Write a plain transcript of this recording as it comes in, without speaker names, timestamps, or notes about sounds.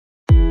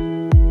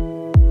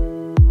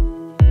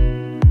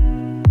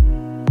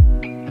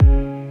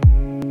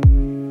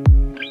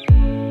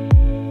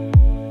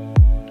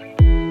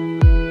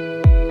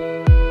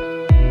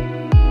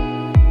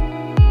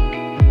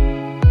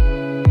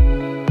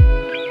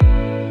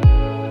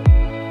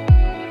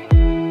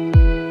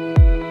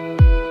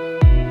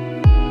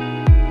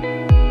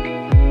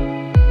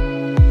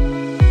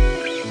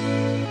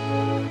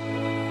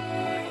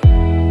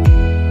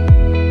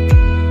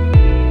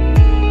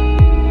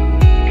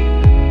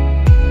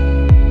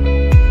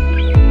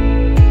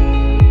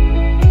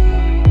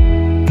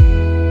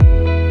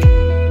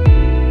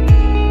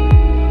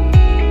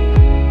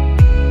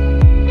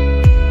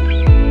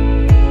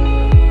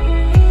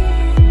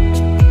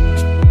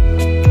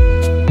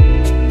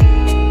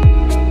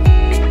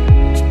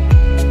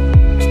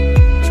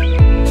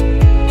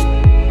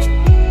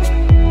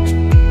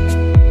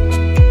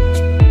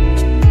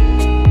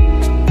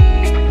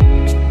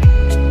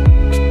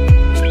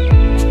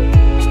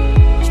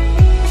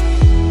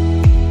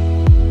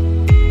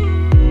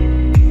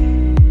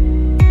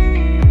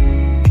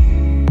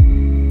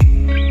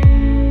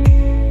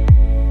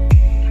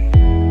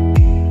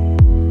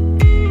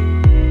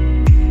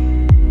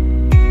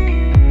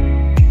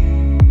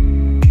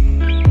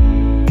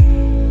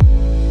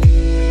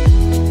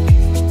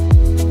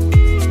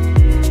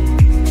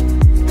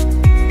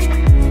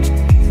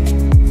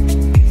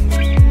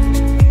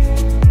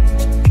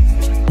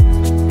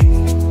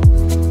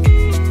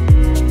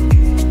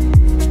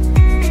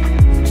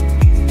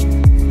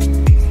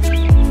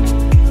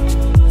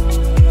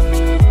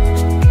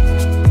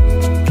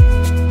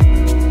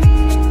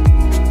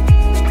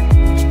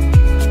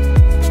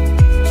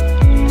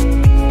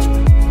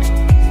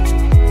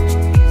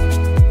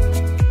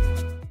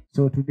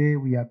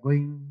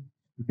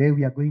today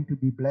we are going to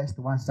be blessed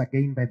once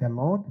again by the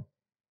Lord.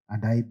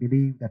 And I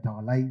believe that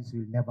our lives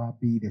will never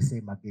be the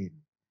same again.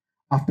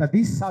 After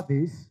this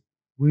service,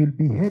 we will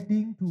be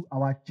heading to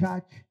our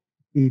church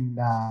in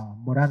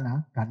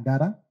Moranga,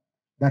 Kandara.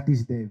 That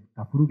is the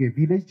Kafuruge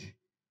village.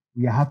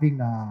 We are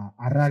having a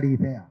rally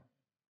there.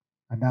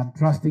 And I'm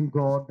trusting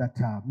God that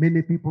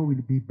many people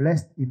will be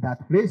blessed in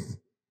that place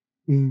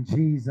in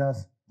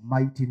Jesus'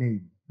 mighty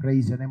name.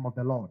 Praise the name of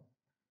the Lord.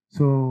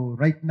 So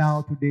right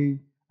now, today,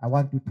 I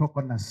want to talk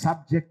on a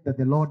subject that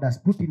the Lord has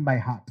put in my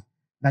heart.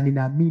 Na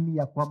ninaamini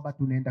ya kwamba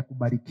tunaenda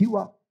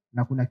kubarikiwa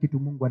na kuna kitu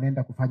Mungu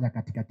anaenda kufanya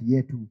katikati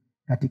yetu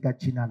katika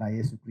jina la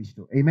Yesu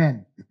Kristo.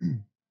 Amen.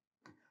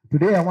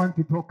 Today I want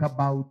to talk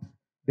about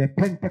the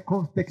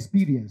Pentecost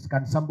experience.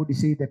 Can somebody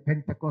say the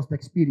Pentecost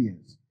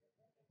experience?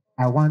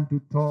 I want to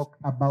talk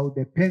about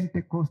the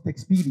Pentecost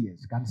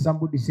experience. Can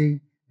somebody say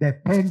the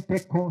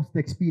Pentecost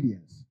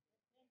experience?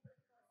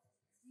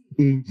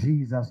 In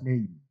Jesus'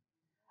 name.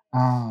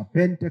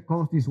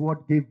 Pentecost is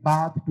what gave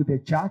birth to the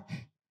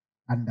church.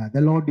 And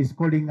the Lord is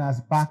calling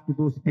us back to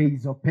those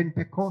days of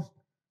Pentecost.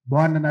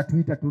 Bwana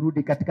anatuita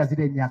turudi katika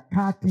zile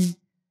nyakati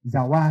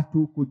za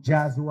watu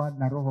kujazwa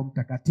na Roho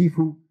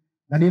Mtakatifu.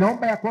 Na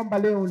ninaomba ya kwamba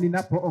leo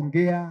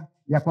ninapoongea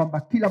ya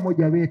kwamba kila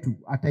mmoja wetu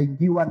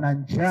ataingiwa na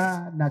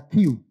njaa na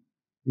kiu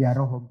ya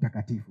Roho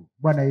Mtakatifu.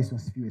 Bwana Yesu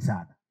asifiwe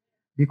sana.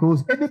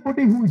 Because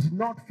anybody who is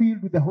not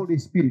filled with the Holy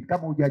Spirit,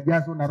 kama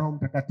hujajazwa na Roho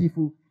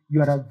Mtakatifu,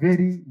 you are a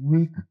very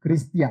weak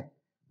Christian.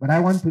 But I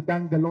want to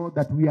thank the Lord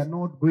that we are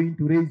not going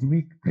to raise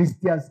weak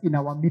Christians in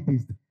our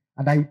midst.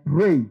 And I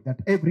pray that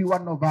every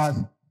one of us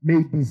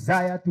may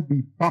desire to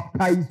be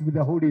baptized with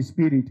the Holy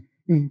Spirit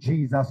in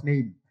Jesus'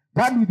 name.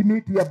 Turn with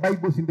me to your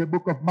Bibles in the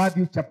book of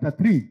Matthew chapter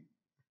 3.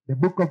 The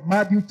book of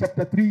Matthew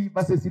chapter 3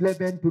 verses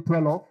 11 to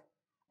 12.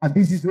 And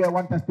this is where I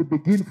want us to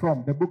begin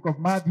from. The book of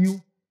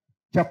Matthew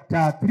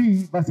chapter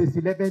 3 verses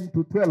 11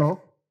 to 12.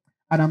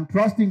 And I'm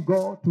trusting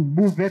God to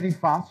move very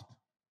fast.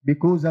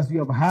 Because as we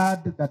have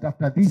heard that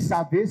after this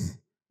service,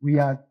 we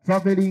are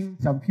traveling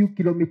some few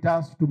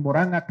kilometers to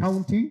Moranga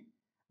County.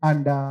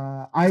 And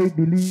I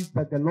believe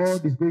that the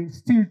Lord is going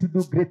still to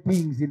do great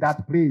things in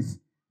that place.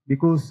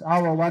 Because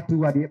hawa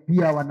watu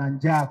pia wana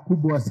njaa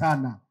kubwa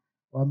sana.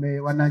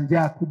 Wana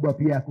njaa kubwa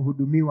pia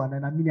kuhudumiwa. Na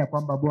naamini ya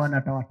kwamba Bwana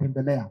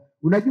atawatembelea.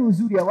 Unajua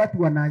uzuri ya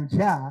watu wana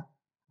njaa,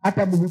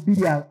 hata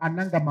mhubiri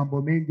ananga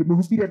mambo mengi.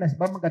 Mhubiri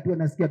anasimama tu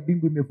anasikia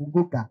bingu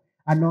imefunguka.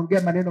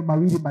 Anaongea maneno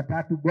mawili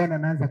matatu, Bwana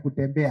anaanza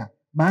kutembea.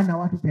 Maana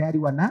watu tayari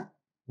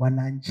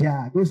wana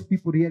njaa. Those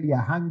people really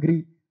are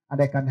hungry.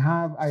 And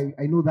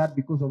I know that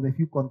because of the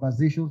few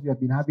conversations we have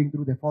been having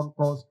through the phone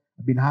calls,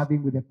 I've been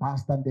having with the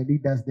pastor and the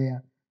leaders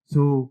there.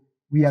 So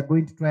we are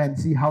going to try and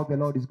see how the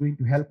Lord is going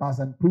to help us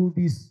and pull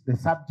the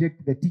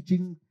subject, the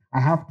teaching I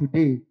have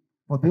today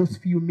for those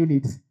few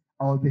minutes,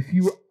 or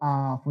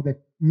for the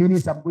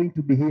minutes I'm going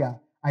to be here.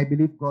 I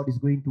believe God is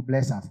going to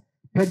bless us.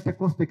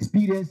 Pentecost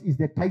experience is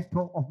the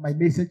title of my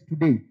message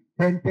today.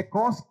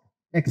 Pentecost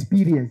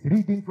experience.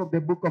 Reading from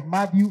the book of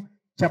Matthew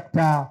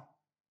chapter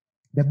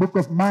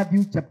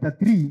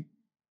 3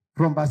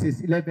 from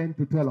verses 11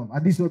 to 12.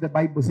 And this is what the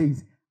Bible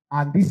says.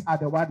 And these are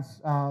the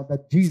words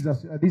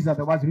these are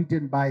the words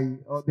written by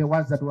the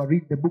ones that were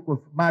read the book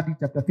of Matthew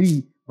chapter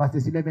 3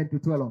 verses 11 to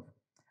 12.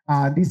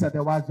 And these are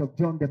the words of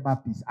John the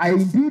Baptist. I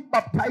indeed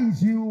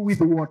baptize you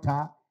with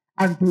water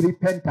unto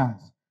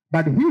repentance.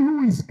 But he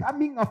who is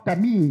coming after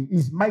me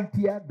is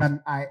mightier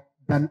than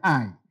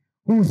I,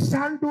 whose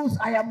sandals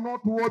I am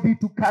not worthy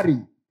to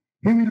carry.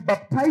 He will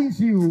baptize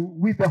you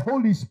with the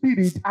Holy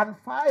Spirit and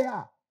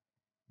fire.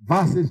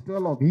 Verses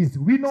 12. His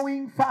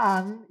winnowing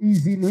fan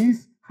is in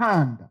his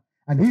hand,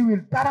 and he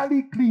will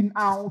thoroughly clean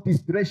out his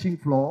threshing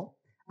floor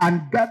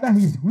and gather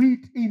his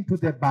wheat into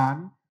the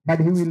barn, but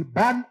he will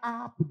burn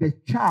up the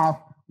chaff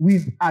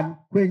with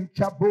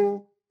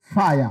unquenchable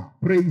fire.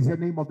 Praise the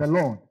name of the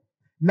Lord.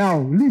 Now,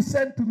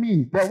 listen to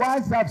me. The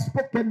words I've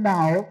spoken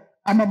now,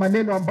 ama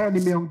maneno ambayo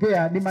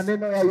nimeongea, ni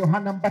maneno ya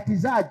Yohana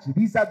Mbatizaji.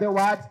 These are the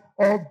words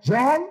of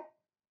John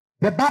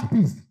the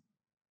Baptist.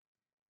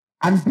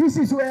 And this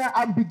is where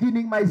I'm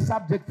beginning my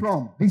subject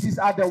from. These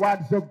are the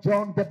words of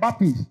John the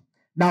Baptist.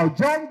 Now,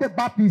 John the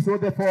Baptist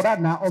was the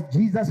forerunner of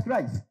Jesus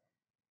Christ.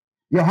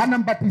 Yohana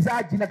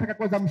Mbatizaji, nataka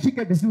kwanza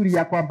mshike vizuri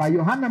ya kwamba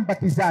Yohana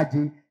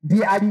Mbatizaji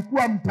ndiye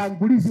alikuwa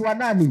mtangulizi wa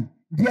nani?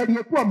 Ndiye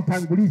aliyekuwa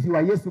mtangulizi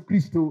wa Yesu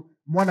Kristo,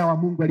 mwana wa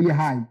Mungu aliye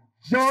hai.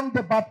 John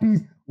the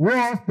Baptist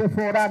was the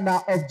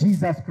forerunner of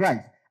Jesus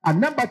Christ.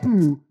 And number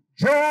 2,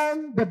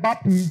 John the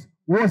Baptist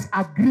was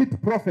a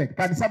great prophet.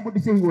 Can somebody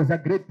say he was a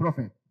great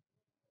prophet?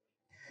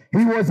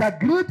 He was a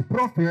great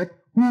prophet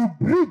who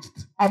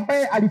preached,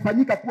 ambaye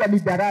alifanyika kuwa ni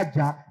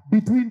daraja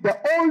between the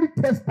Old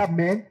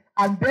Testament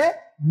and the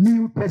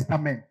New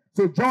Testament.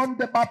 So John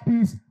the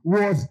Baptist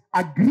was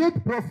a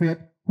great prophet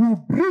who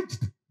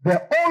preached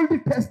the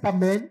Old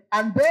Testament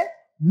and the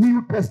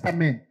New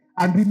Testament.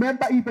 And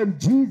remember, even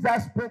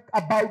Jesus spoke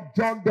about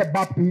John the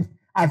Baptist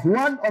as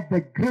one of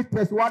the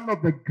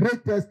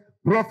greatest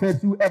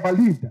prophets who ever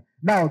lived.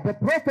 Now, the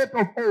prophet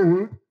of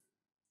old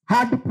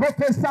had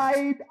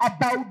prophesied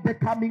about the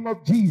coming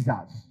of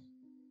Jesus.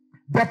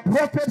 The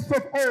prophets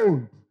of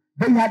old,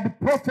 they had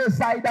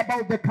prophesied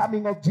about the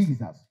coming of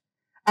Jesus.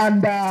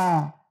 And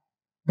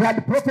they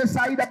had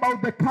prophesied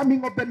about the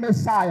coming of the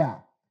Messiah.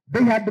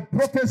 They had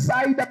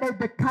prophesied about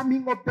the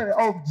coming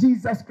of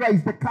Jesus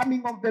Christ, the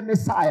coming of the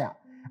Messiah.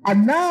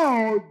 And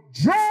now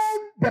John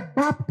the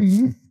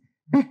Baptist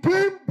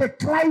became the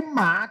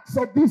climax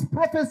of these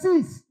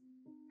prophecies.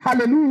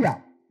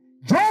 Hallelujah.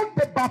 John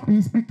the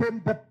Baptist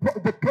became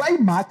the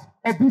climax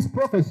of this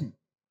prophecy.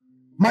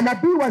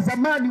 Manabii wa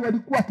zamani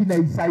walikuwa kina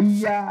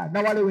Isaia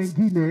na wale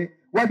wengine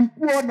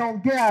walikuwa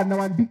wanaongea na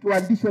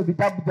waandishi wa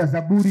vitabu vya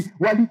Zaburi,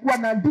 walikuwa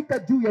wanaandika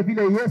juu ya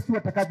vile Yesu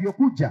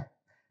atakavyokuja,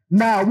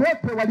 na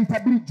wote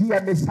walitabiri juu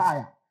ya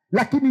Messiah.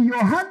 Lakini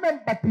Yohana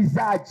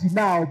Mbatizaji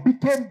now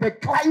became the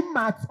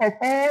climax of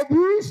all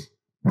these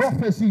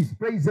prophecies.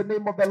 Praise the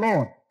name of the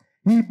Lord.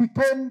 He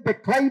became the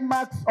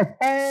climax of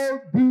all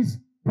these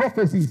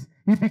prophecies.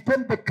 He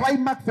became the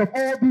climax of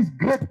all these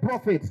great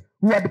prophets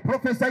who had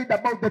prophesied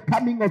about the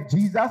coming of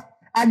Jesus.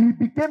 And he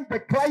became the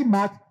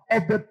climax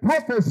of the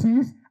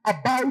prophecies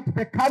about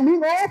the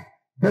coming of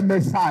the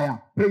Messiah.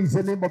 Praise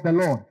the name of the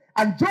Lord.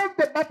 And John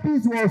the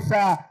Baptist was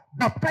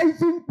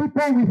baptizing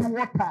people with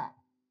water.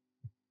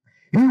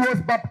 He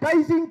was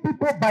baptizing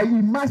people by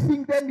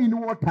immersing them in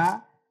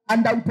water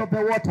and out of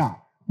the water,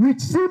 which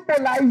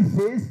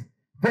symbolizes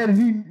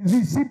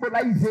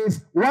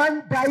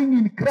one dying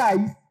in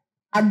Christ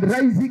and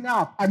rising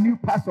up, a new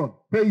person.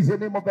 Praise the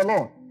name of the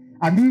Lord.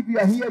 And if you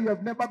are here, you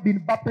have never been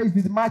baptized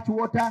with much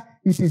water,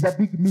 it is a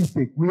big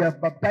mistake. We have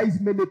baptized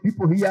many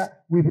people here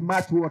with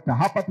much water.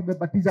 Hapa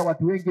tumebatiza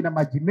watu wengi na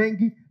maji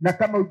mengi, na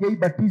kama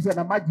hujaibatizwa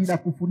na maji na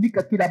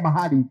kufunika kila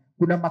mahali,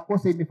 kuna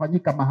makosa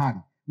imefanyika mahali.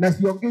 Na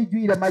siongei juu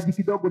ile maji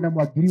kidogo na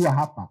mwagiliwa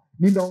hapa.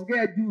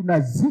 Ninaongea juu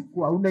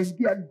unazikwa,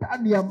 unaingia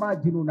ndani ya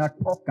maji na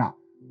unatoka.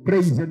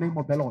 Praise the name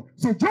of the Lord.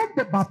 So John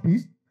the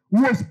Baptist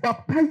was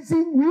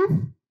baptizing with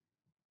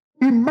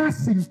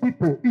immersing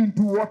people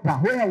into water,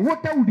 where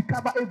water would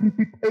cover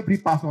every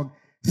person,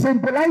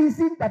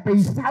 symbolizing that there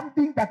is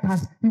something that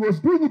he was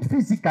doing it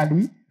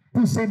physically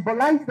to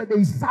symbolize that there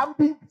is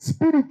something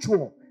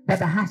spiritual that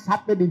has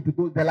happened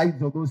into the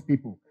lives of those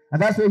people.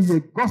 And that's why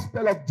the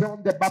gospel of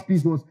John the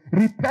Baptist was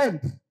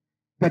repent.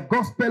 The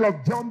gospel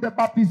of John the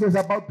Baptist was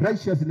about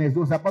righteousness,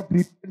 was about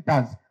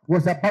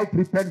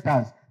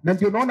repentance. Na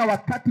ndio naona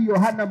wakati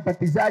Yohana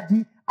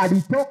Mbatizaji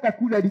alitoka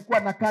kule, alikuwa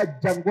anakaa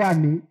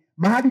jangwani,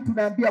 mahali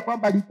tunaambia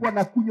kwamba alikuwa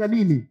nakunywa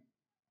nini?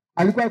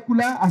 Alikuwa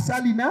kula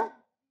asali na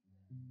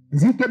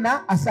zike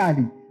na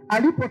asali.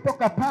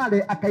 Alipotoka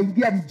pale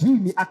akaingia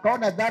mjini,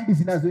 akaona dhambi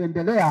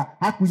zinazoendelea,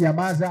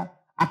 hakunyamaza.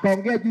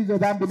 Akaongea juu hizo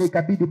dhambi na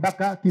ikabidi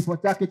mpaka kifo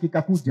chake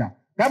kikakuja.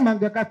 Kama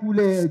angekaa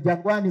kule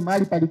jangwani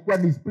mahali palikuwa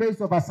ni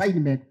place of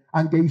assignment,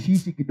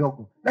 angeishi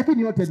kidogo.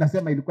 Lakini yote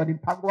nasema ilikuwa ni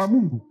mpango wa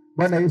Mungu.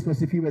 Bwana Yesu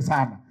asifiwe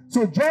sana.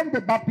 So John the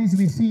Baptist,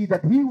 we see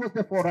that he was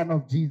the forerunner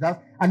of Jesus,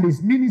 and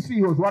his ministry,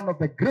 he was one of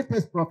the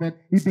greatest prophets.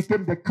 He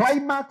became the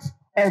climax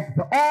of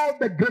all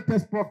the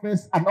greatest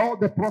prophets and all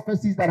the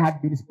prophecies that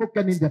had been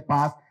spoken in the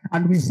past.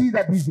 And we see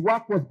that his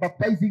work was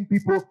baptizing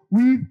people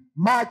with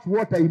much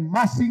water,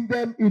 immersing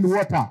them in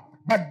water.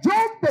 But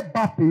John the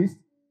Baptist,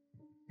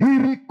 he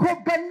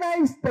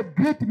recognized the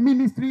great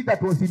ministry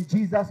that was in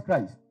Jesus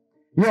Christ.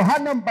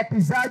 Yohana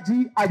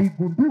Mbatizaji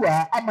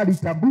aligundua ama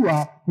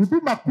alitambua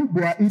huduma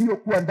kubwa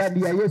iliyokuwa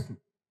ndani ya Yesu.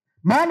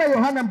 Maana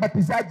Yohana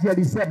Mbatizaji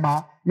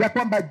alisema ya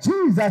kwamba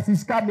Jesus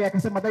is coming,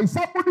 akasema there is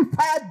somebody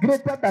far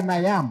greater than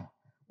I am.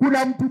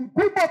 Kuna mtu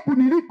mkubwa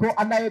kuniliko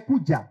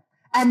anayekuja,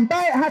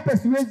 ambaye hata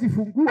siwezi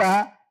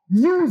fungua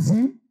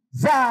nyuzi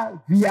za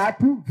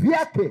viatu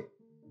vyake.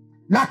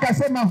 Na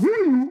akasema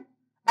huyu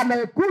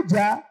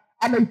anayekuja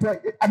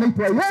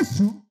anaitwa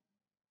Yesu,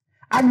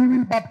 and he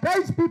will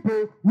baptize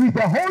people with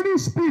the Holy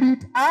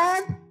Spirit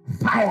and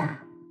fire.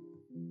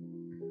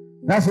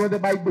 That's what the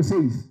Bible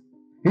says.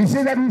 He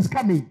says that he is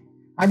coming,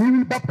 and he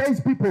will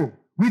baptize people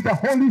with the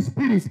Holy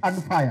Spirit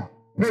and fire.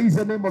 Praise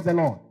the name of the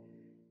Lord.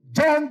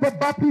 John the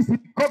Baptist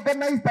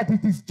recognized that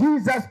it is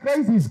Jesus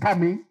Christ who is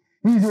coming.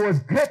 He was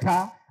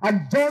greater,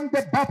 and John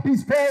the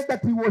Baptist felt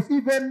that he was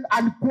even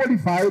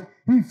unqualified.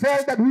 He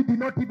felt that he did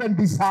not even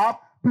deserve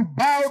to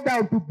bow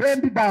down, to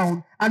bend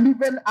down, and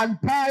even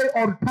untie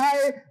or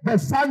tie the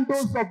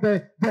sandals of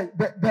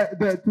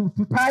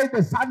to tie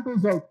the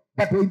sandals of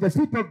that were in the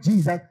feet of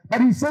Jesus.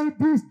 But he said,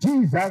 this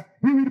Jesus,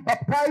 he will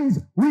baptize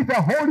with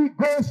the Holy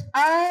Ghost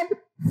and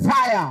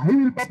fire. He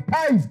will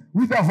baptize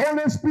with the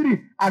Holy Spirit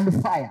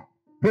and fire.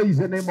 Praise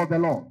the name of the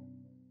Lord.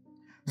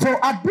 So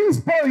at this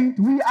point,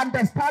 we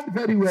understand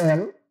very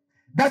well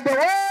that the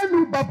one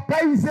who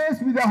baptizes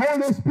with the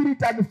Holy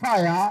Spirit and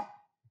fire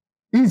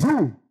is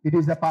who? It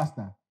is the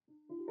pastor.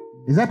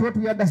 Is that what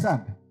we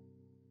understand?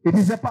 It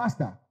is the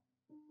pastor.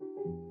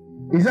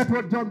 Is that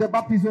what John the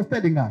Baptist was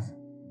telling us?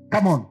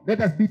 Come on,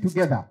 let us be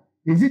together.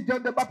 Is it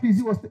John the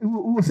Baptist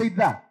who said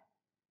that?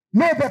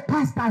 No, the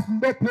pastor has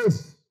no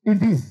place in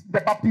this,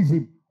 the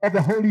baptism of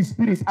the Holy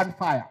Spirit and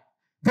fire.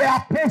 The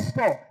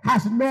apostle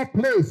has no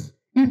place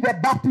in the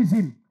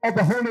baptism of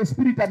the Holy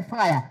Spirit and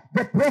fire.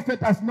 The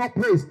prophet has no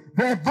place.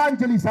 The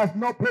evangelist has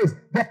no place.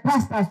 The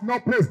pastor has no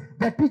place.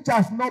 The teacher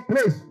has no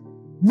place.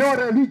 No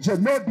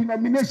religion, no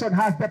denomination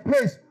has the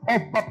place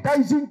of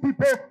baptizing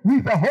people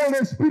with the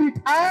Holy Spirit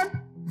and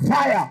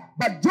fire.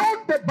 But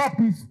John the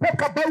Baptist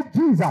spoke about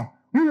Jesus,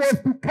 who was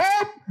to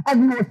come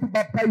and he was to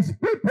baptize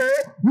people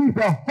with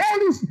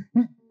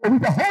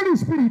the Holy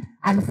Spirit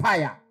and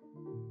fire.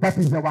 That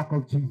is the work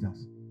of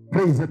Jesus.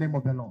 Praise the name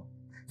of the Lord.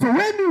 So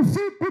when you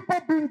see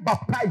people being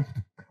baptized,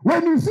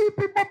 when you see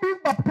people being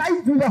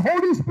baptized with the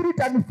Holy Spirit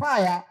and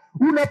fire,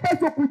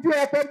 unapaswa kujua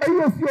ya kwamba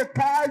hiyo sio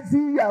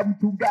kazi ya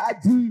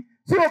mchungaji,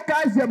 sio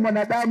kazi ya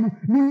mwanadamu.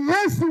 Ni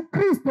Yesu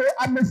Kristo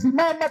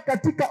amesimama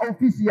katika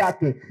ofisi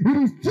yake. It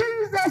is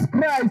Jesus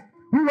Christ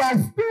who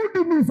has stood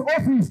in his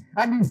office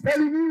and is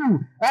telling you,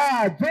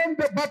 John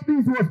the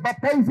Baptist was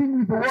baptizing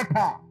with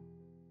water.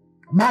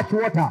 Much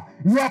water.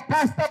 Your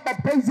pastor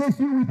baptizes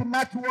you with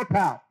much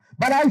water.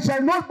 But I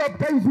shall not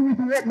baptize you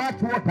with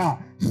much water,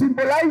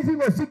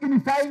 symbolizing or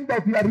signifying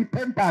that your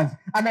repentance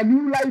and a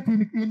new life in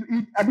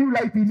me, a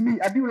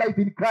new life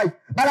in Christ.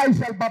 But I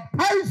shall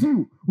baptize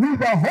you with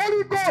the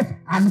Holy Ghost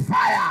and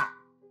fire.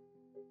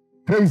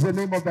 Praise the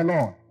name of the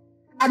Lord.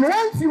 And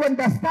once you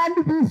understand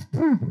this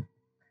truth,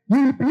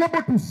 you will be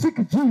able to seek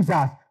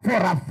Jesus for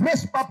a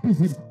fresh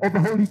baptism of the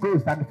Holy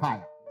Ghost and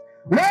fire.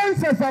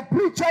 Once as a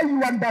preacher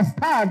you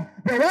understand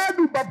the one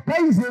who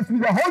baptizes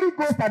with the Holy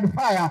Ghost and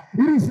fire,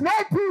 it is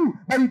not you,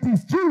 but it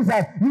is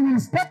Jesus. You will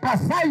step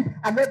aside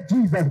and let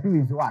Jesus do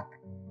his work.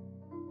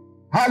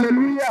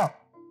 Hallelujah.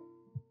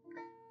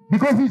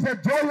 Because it's the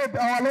joy of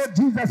our Lord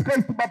Jesus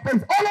Christ to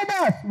baptize all of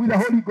us with the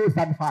Holy Ghost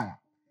and fire.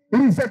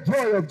 It is the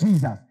joy of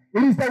Jesus.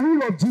 It is the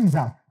will of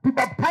Jesus to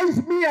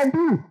baptize me and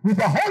you with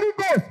the Holy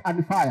Ghost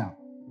and fire.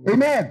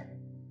 Amen.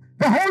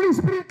 The Holy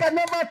Spirit can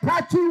never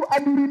touch you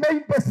and you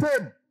remain the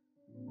same.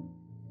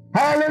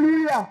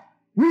 Hallelujah.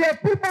 We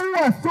have people who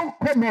are so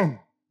common.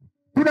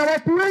 Kuna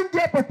watu wengi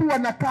hapa tu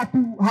wanakaa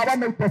tu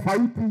hawana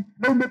utofauti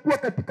na umekuwa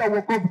katika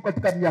wokovu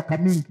katika miaka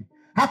mingi.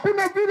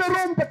 Hakuna vile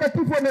Roho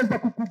Mtakatifu anaweza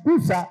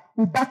kukugusa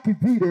ubaki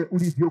vile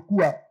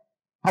ulivyokuwa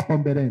hapo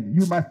mbeleni.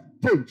 You must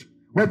change.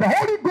 When the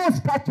Holy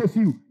Ghost touches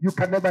you, you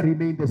can never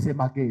remain the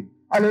same again.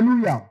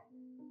 Hallelujah.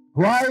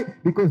 Why?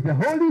 Because the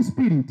Holy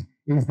Spirit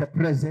is the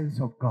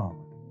presence of God.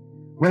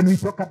 When we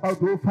talk about,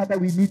 oh Father,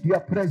 we need your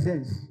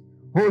presence.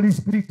 Holy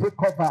Spirit,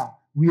 take over.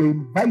 We are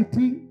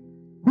inviting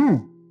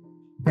who?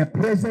 The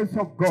presence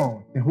of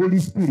God. The Holy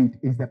Spirit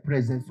is the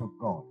presence of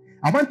God.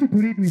 I want you to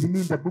read with me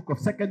in the book of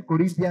 2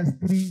 Corinthians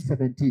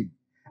 3:17.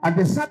 And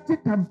the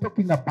subject I'm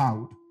talking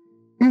about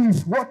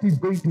is what is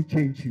going to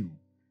change you.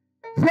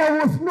 There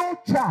was no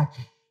church.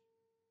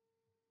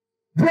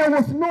 There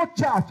was no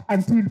church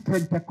until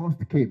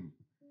Pentecost came.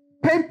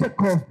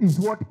 Pentecost is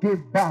what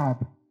gave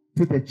birth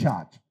to the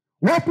church.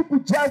 Watu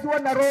kujazwa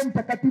na Roho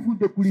Mtakatifu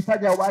ndio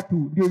kulifanya watu,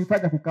 ndio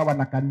ilifanya kukawa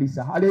na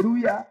kanisa.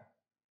 Hallelujah.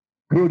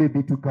 Glory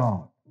be to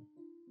God.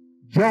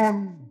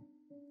 John,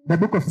 the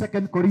book of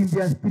 2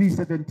 Corinthians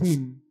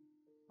 3:17.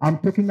 I'm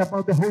talking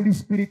about the Holy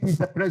Spirit is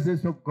the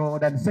presence of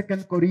God. And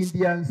 2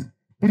 Corinthians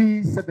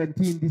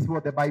 3:17, this is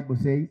what the Bible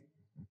says.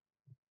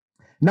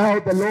 Now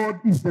the Lord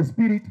is the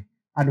Spirit,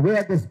 and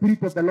where the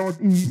Spirit of the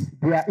Lord is,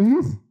 there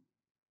is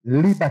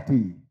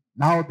liberty.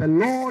 Now the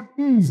Lord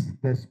is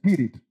the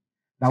Spirit.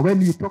 Now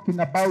when you're talking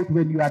about,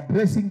 when you're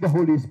addressing the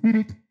Holy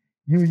Spirit,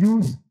 you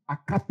use a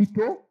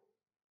capital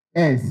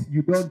S.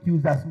 You don't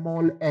use a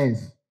small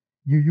s.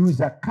 You use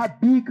a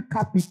big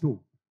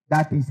capital,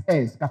 that is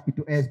S,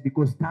 capital S,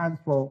 because it stands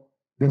for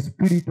the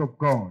Spirit of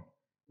God.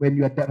 When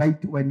you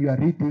are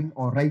reading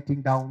or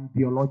writing down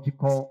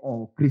theological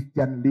or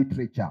Christian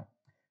literature.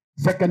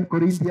 2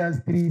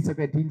 Corinthians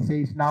 3:17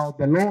 says, now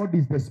the Lord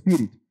is the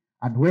Spirit,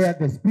 and where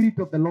the Spirit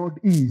of the Lord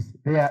is,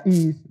 there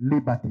is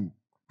liberty.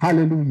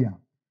 Hallelujah.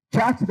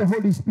 Church, the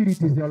Holy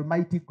Spirit is the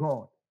Almighty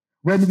God.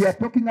 When we are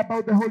talking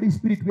about the Holy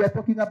Spirit, we are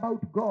talking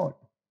about God.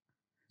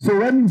 So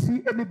when you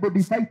see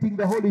anybody fighting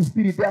the Holy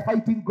Spirit, they are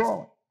fighting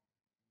God.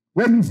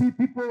 When you see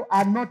people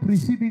are not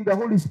receiving the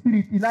Holy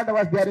Spirit, in other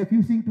words, they are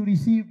refusing to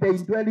receive the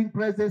indwelling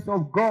presence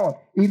of God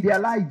in their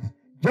lives.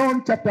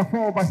 John chapter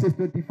 4 verses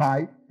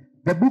 25.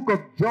 The book of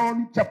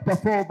John chapter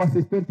 4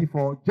 verses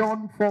 24.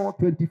 John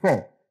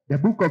 4:24. The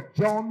book of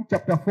John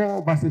chapter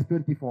 4 verses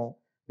 24.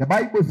 The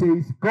Bible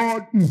says,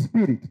 God is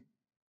spirit.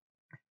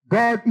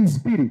 God is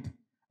spirit.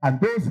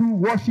 And those who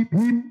worship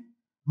him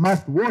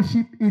must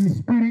worship in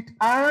spirit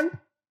and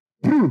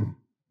truth.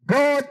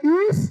 God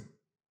is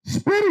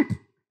spirit.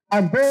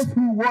 And those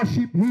who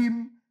worship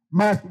him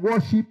must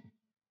worship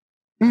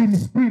in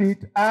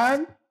spirit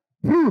and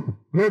truth.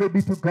 Glory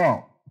be to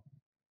God.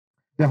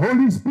 The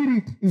Holy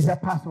Spirit is a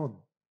person.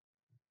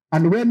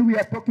 And when we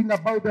are talking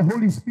about the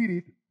Holy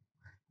Spirit,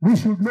 we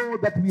should know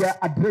that we are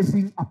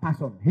addressing a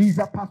person. He is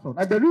a person.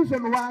 And the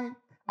reason why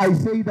I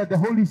say that the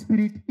Holy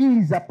Spirit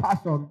is a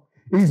person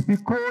is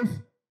because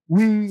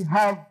he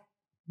has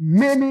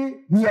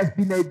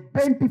been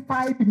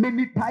identified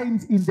many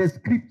times in the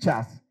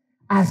scriptures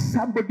as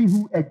somebody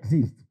who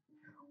exists.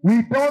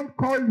 We don't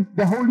call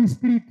the Holy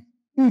Spirit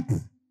it.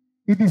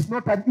 It is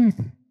not an it.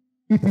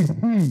 It is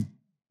He.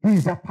 He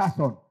is a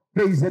person.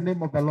 Praise the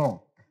name of the Lord.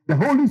 The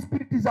Holy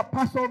Spirit is a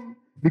person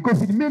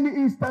because in many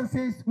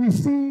instances we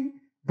see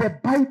the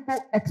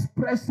Bible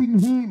expressing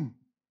Him.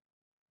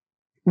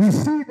 We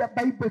see the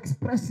Bible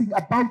expressing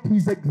about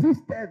His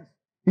existence.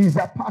 He is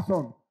a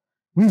person.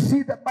 We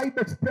see the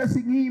Bible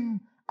expressing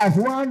Him as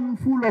one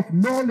full of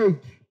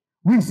knowledge.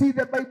 We see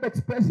the Bible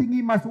expressing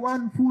Him as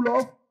one full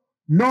of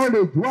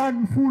knowledge,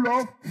 one full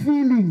of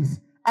feelings,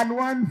 and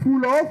one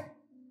full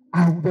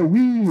of the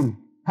will.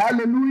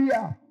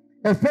 Hallelujah.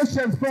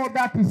 Ephesians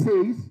 4:30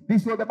 says,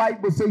 this is what the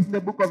Bible says in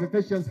the book of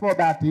Ephesians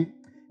 4:30.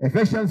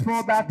 Ephesians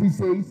 4:30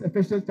 says,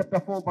 Ephesians chapter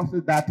 4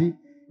 verse 30,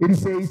 it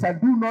says,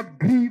 and do not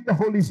grieve the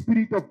Holy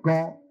Spirit of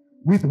God,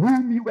 with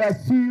whom you were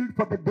sealed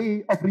for the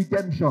day of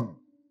redemption.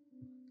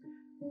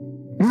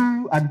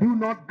 Do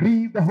not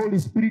grieve the Holy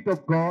Spirit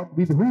of God,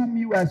 with whom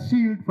you are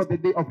sealed for the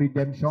day of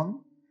redemption.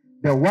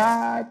 The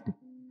word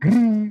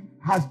grieve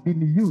has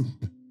been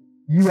used.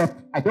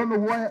 I don't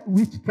know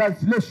which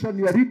translation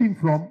you are reading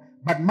from,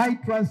 but my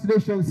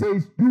translation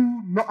says,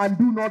 do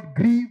not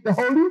grieve the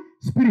Holy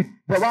Spirit.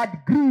 The word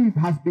grieve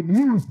has been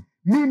used,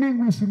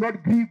 meaning we should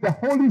not grieve the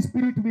Holy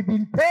Spirit with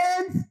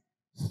intense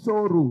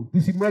sorrow.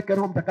 Tusimweke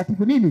Roho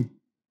Mtakatifu nini?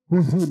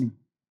 Huzuni.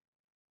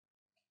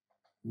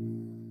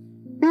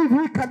 If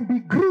we can be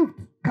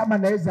grieved, kama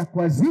naweza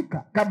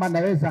kwazika, kama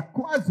naweza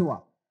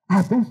kwazwa,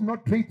 are those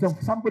not traits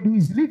of somebody who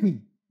is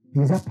living?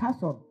 He is a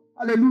person.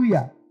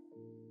 Hallelujah.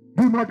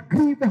 Do not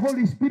grieve the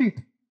Holy Spirit.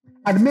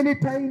 And many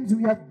times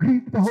we have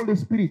grieved the Holy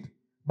Spirit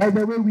by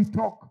the way we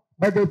talk,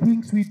 by the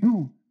things we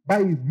do,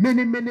 by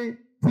many, many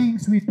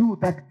things we do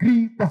that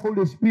grieve the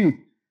Holy Spirit.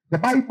 The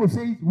Bible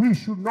says we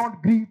should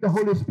not grieve the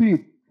Holy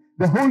Spirit.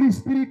 The Holy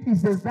Spirit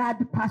is the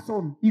third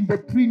person in the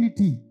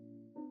Trinity.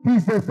 He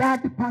is the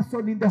third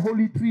person in the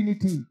Holy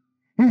Trinity.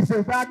 He is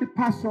the third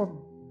person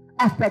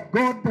after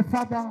God the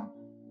Father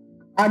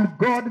and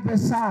God the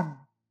Son.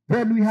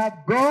 Then we have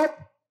God,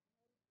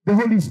 the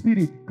Holy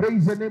Spirit.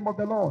 Praise the name of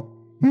the Lord.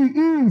 He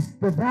is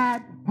the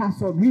third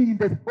person. He is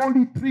the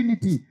Holy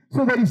Trinity.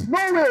 So there is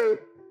no way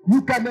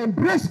you can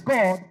embrace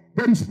God.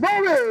 There is no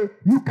way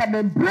you can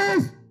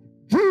embrace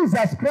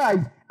Jesus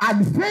Christ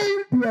and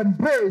fail to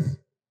embrace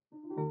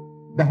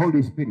the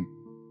Holy Spirit.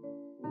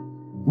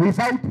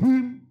 Without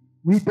Him,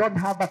 we don't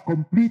have a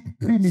complete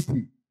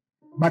Trinity.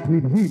 But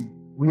with Him,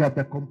 we have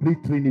the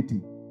complete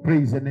Trinity.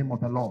 Praise the name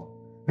of the Lord.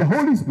 The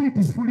Holy Spirit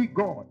is fully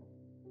God.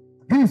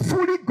 He is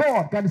fully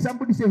God. Can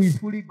somebody say He is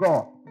fully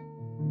God?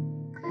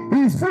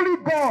 He is fully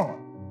God.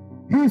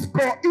 He is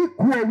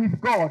co-equal with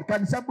God.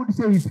 Can somebody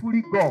say He is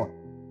fully God?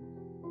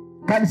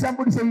 Can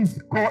somebody say He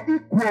is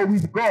co-equal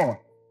with God?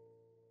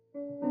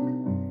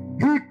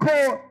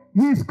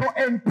 He is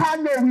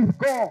co-eternal with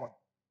God.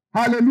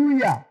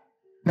 Hallelujah.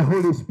 The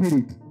Holy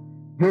Spirit.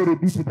 Glory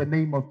be to the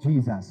name of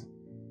Jesus.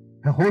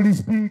 The Holy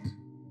Spirit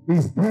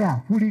is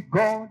there, fully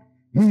God.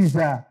 He is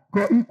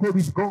co-equal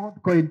with God,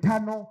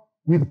 co-eternal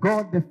with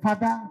God the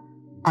Father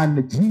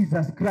and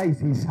Jesus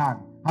Christ, His Son.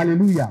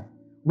 Hallelujah.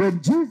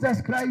 When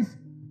Jesus Christ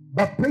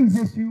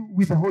baptizes you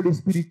with the Holy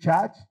Spirit,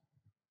 church,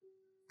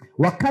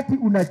 wakati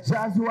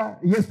unajazwa,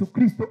 Yesu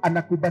Kristo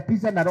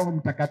anakubatiza na Roho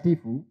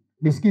Mtakatifu.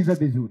 Nisikize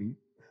vizuri.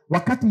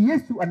 Wakati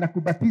Yesu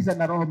anakubatiza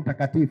na Roho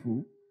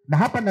Mtakatifu, na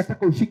hapa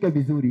nataka ushike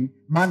vizuri,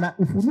 maana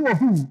ufunuo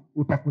huu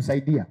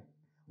utakusaidia.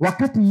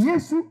 Wakati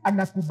Yesu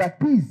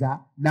anakubatiza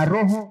na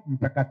Roho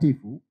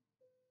Mtakatifu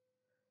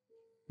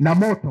na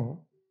moto,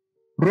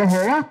 roho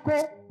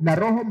wako na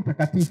Roho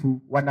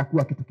Mtakatifu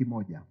wanakuwa kitu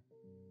kimoja.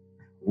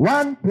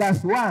 1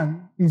 + 1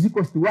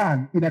 =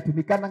 1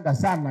 inatumikana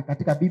sana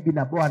katika bibi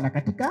na bwana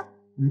katika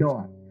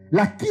ndoa.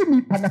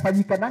 Lakini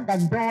panafanyika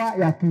ndoa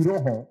ya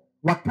kiroho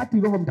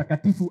wakati Roho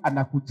Mtakatifu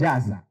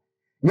anakujaza.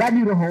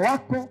 Yaani roho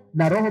wako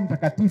na Roho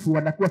Mtakatifu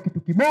wanakuwa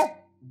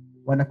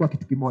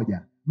kitu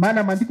kimoja.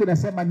 Maana maandiko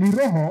yanasema ni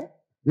roho,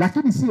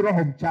 lakini si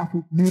roho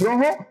mchafu, ni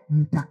Roho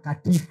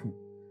Mtakatifu.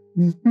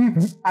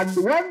 And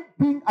one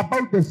thing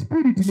about the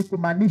Spirit ni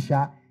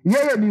kumaanisha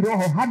yeye ni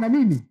roho, hana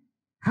nini?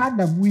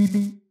 Hana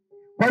mwili.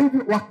 Kwa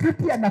hivyo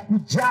wakati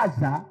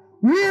anakujaza,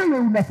 wewe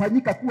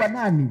unafanyika kuwa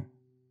nani?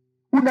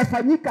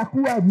 Unafanyika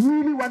kuwa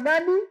mwili wa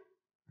nani?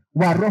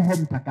 Wa Roho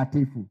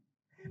Mtakatifu.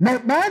 Na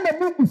maana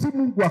Mungu si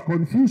Mungu wa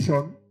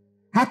confusion.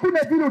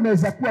 Hakuna vile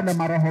unaweza kuwa na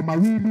maroho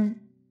mawili,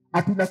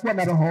 atunakuwa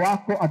na roho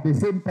wako at the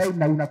same time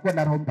na unakuwa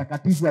na Roho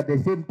Mtakatifu at the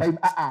same time.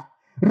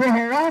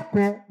 Roho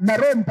wako na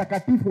Roho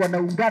Mtakatifu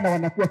wanaungana,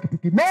 wanakuwa kitu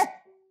kimoja.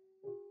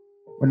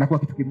 Wanakuwa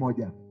kitu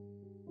kimoja.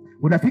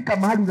 Unafika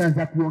mahali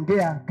unaanza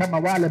kuongea kama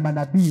wale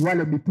manabii,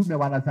 wale mitume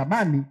wa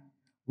zamani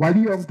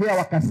waliongea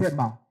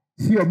wakasema,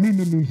 sio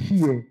mimi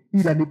niishie,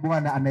 ila ni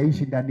Bwana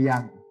anaishi ndani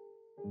yangu.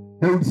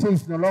 They would say,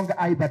 it's no longer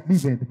I that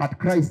liveth, but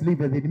Christ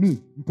liveth in me.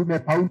 Mtume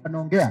Paulo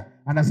anaongea,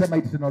 anasema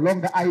it's no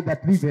longer I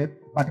that liveth,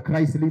 but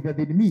Christ liveth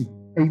in me.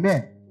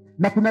 Amen.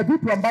 Na kuna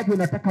vitu ambavyo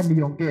nataka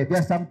niongee. There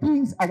are some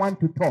things I want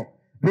to talk.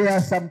 There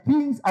are some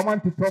things I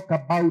want to talk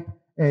about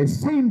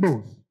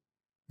symbols.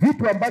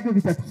 Vitu ambavyo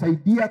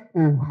vitatusaidia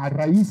kwa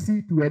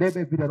urahisi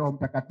tuelewe vile Roho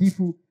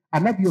Mtakatifu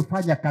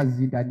anavyofanya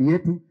kazi ndani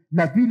yetu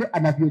na vile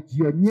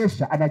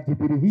anavyojionyesha,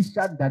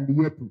 anajidhihirisha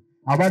ndani yetu.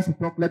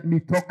 Let me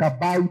talk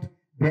about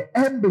the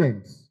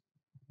emblems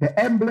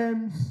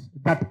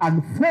that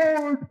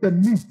unfold the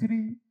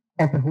mystery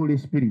of the Holy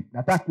Spirit.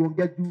 Nataka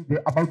kuongea juu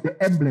about the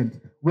emblems.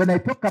 When I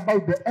talk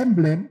about the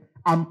emblem,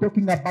 I'm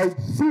talking about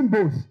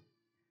symbols.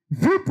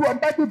 Vitu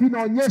ambavyo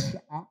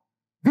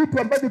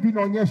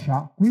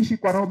vinaonyesha kuishi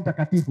kwa Roho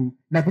Mtakatifu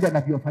na vile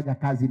anavyofanya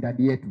kazi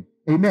ndani yetu.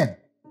 Amen.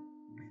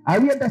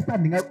 Are we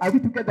understanding? Are we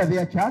together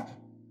there, church?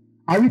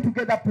 Are we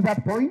together up to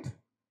that point?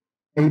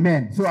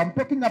 Amen. So I'm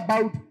talking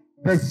about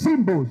the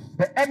symbols,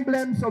 the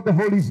emblems of the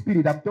Holy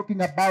Spirit. I'm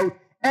talking about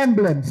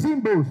emblems,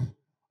 symbols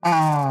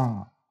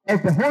of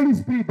the Holy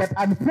Spirit that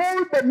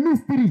unfold the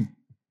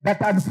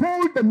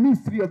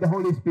mystery of the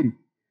Holy Spirit.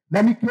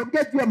 Na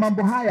nikiongea juu ya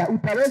mambo haya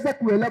utaweza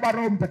kuelewa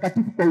Roho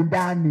Mtakatifu kwa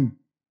undani.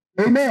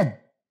 Amen.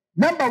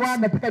 Number one,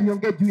 nataka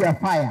niongee juu ya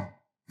fire.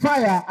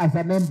 Fire as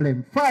an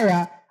emblem.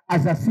 Fire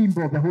as a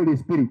symbol of the Holy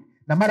Spirit.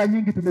 Na mara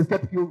nyingi tumesikia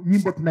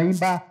nyimbo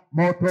tunaimba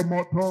moto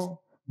moto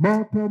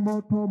moto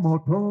moto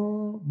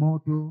moto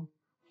moto.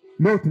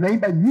 Leo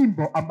tunaimba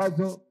nyimbo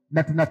ambazo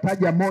na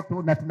tunataja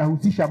moto na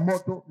tunahusisha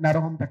moto na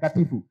Roho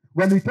Mtakatifu.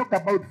 When we talk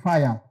about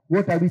fire,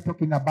 what are we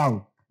talking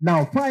about?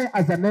 Now, fire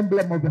as an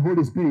emblem of the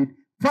Holy Spirit,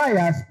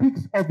 fire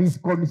speaks of his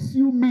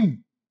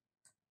consuming.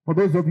 For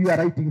those of you who are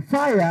writing,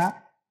 fire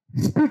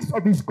speaks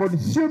of his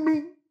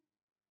consuming,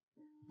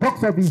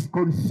 talks of his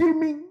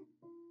consuming,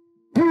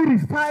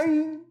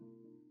 purifying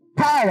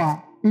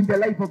power in the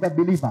life of the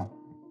believer.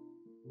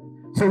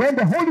 So when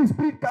the Holy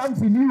Spirit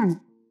comes in you,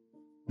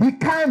 he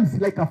comes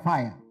like a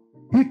fire.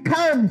 He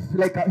comes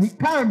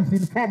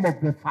in form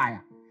of the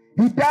fire.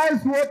 He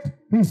does what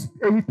he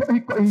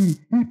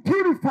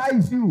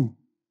purifies you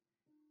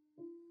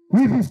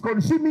with his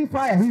consuming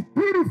fire. He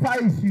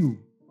purifies you.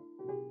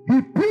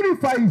 He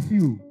purifies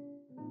you.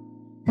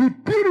 He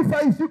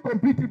purifies you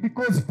completely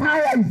because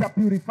fire is a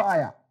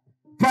purifier.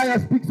 Fire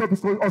speaks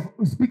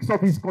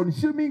of his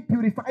consuming,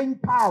 purifying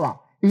power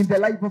in the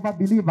life of a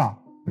believer.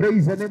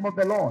 Praise the name of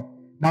the Lord.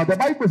 Now the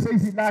Bible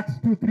says in Acts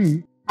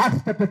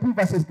chapter 2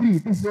 verses 3,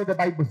 this is what the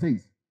Bible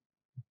says.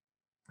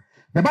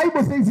 The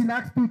Bible says in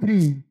Acts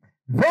 2:3,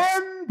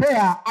 then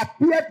there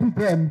appeared to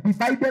them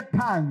divided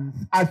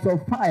tongues as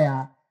of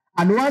fire,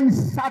 and one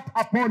sat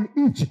upon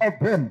each of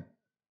them.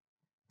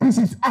 This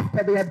is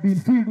after they had been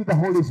filled with the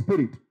Holy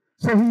Spirit.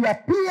 So he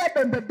appeared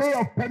on the day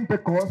of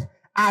Pentecost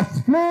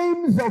as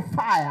flames of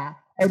fire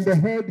on the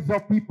heads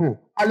of people.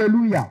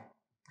 Hallelujah.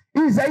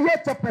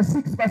 Isaiah chapter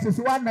 6 verses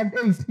 1 and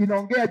 8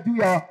 inaongea juu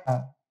ya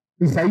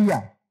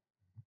Isaiah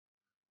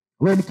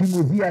when King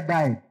Uzziah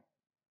died.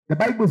 The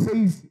Bible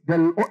says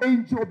the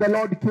angel of the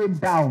Lord came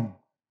down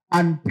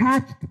and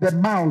touched the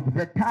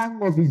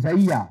tongue of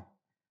Isaiah.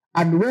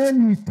 And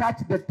when he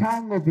touched the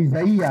tongue of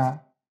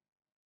Isaiah,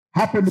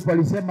 hapo ndipo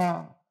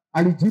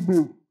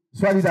alijibu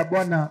swali la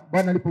Bwana.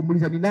 Bwana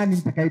alipomuuliza ni nani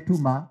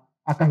nitakayetuma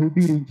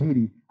akahubiri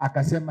injili,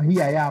 akasema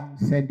here I am,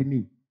 send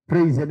me.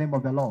 Praise the name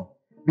of the Lord.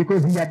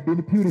 Because he had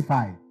been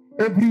purified.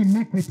 Every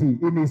iniquity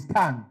in his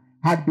tongue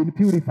had been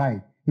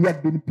purified. He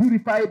had been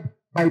purified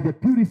by the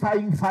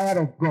purifying fire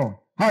of God.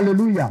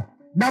 Hallelujah.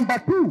 Number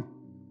 2,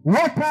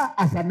 water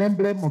as an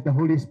emblem of the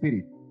Holy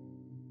Spirit.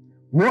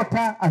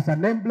 Water as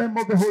an emblem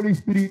of the Holy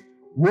Spirit.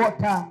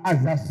 Water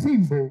as a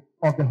symbol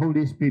of the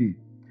Holy Spirit.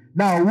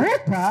 Now,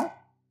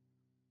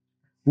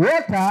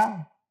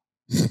 water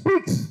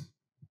speaks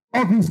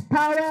of his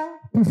power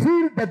to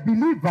fill the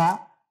believer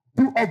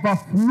to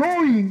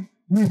overflowing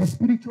with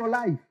spiritual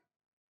life.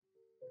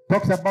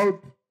 Talks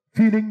about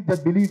filling the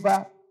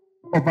believer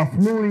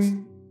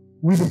overflowing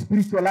with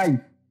spiritual life.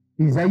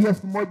 Isaiah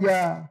siku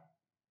moja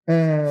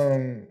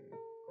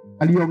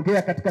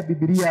aliongea katika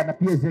Biblia na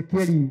pia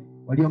Ezekieli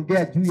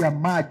waliongea juu ya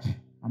maji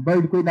ambayo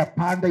ilikuwa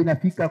inapanda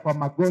inafika kwa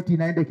magoti,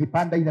 inaenda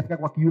ikipanda inafika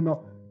kwa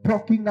kiuno,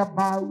 talking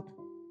about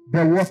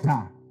the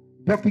water,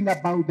 talking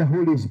about the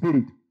Holy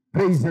Spirit.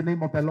 Praise the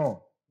name of the Lord.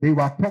 They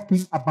were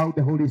talking about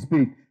the Holy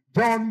Spirit.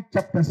 John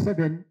chapter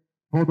 7,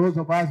 for those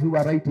of us who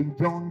are writing,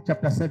 John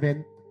chapter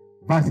 7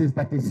 verses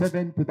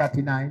 37 to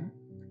 39.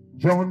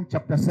 John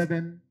chapter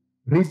 7,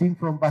 reading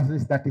from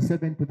verses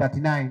 37 to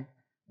 39.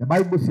 The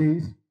Bible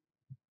says,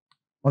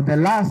 on the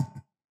last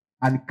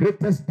and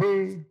greatest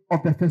day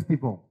of the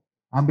festival.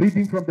 I'm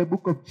reading from the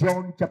book of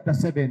John chapter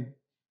 7,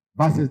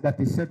 verses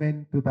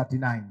 37 to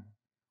 39.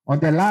 On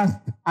the last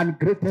and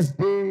greatest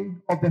day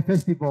of the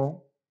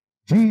festival,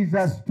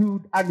 Jesus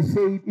stood and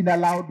said in a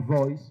loud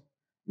voice,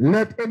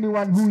 let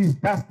anyone who is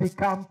thirsty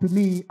come to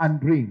me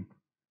and drink.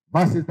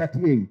 Verses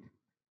 38.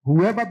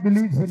 Whoever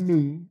believes in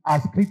me,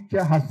 as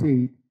scripture has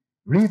said,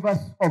 rivers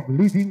of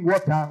living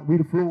water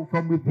will flow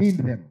from within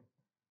them.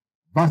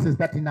 Verses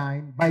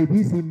 39. By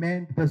this he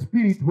meant the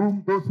Spirit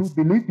whom those who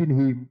believed in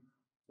him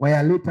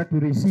were later to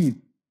receive.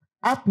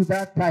 Up to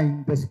that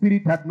time, the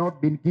Spirit had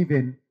not been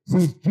given,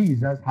 since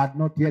Jesus had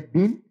not yet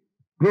been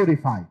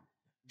glorified.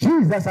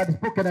 Jesus had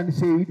spoken and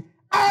said,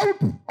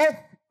 out of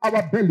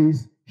our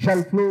bellies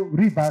shall flow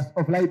rivers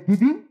of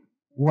life-giving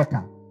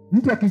water.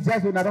 Mtu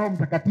akijazwa na Roho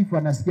Mtakatifu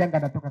anasikianga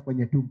anatoka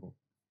kwenye tumbo.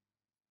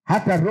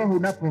 Hata roho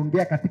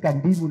unapoongea katika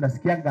ndimi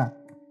unasikianga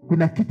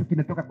kuna kitu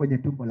kinatoka kwenye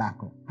tumbo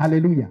lako.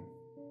 Haleluya.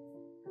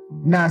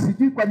 Na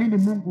sijui kwa nini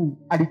Mungu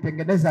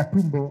alitengeneza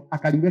tumbo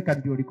akaliweka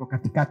ndio liko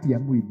katikati ya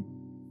mwili.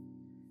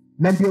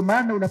 Na ndio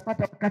maana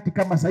unapata wakati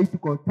kama sasa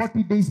tuko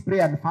 40 days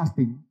prayer and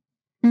fasting,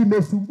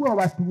 imesumbua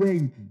watu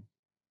wengi.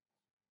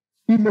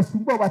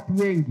 Imesumbua watu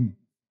wengi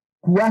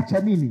kuacha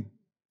nini?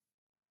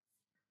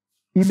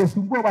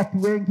 Imesumbua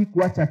watu wengi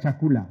kuacha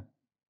chakula.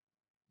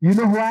 You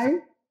know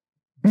why?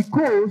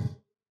 Because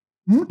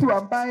mtu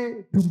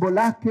ambaye tumbo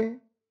lake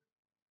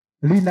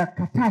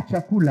linakataa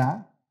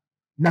chakula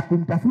na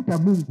kumtafuta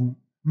Mungu,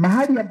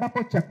 mahali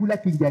ambapo chakula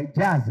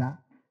kingejaza,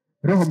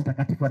 Roho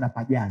Mtakatifu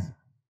anapajaza.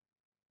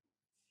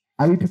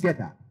 Are we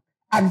together?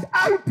 And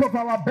out of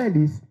our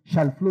bellies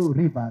shall flow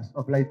rivers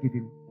of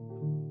life-giving.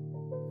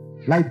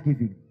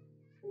 Life-giving.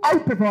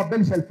 Out of our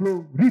bellies shall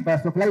flow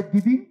rivers of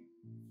life-giving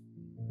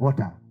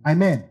water.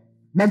 Amen.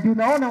 Na ndio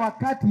unaona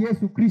wakati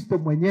Yesu Kristo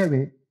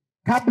mwenyewe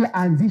kabla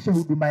aanzishe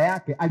huduma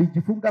yake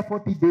alijifunga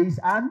 40 days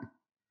and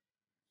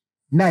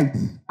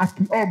nights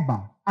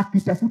akiomba,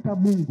 akitafuta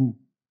Mungu.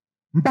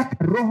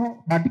 Mpaka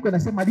roho, maandiko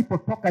yanasema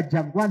alipotoka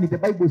jangwani, the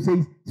Bible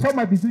says,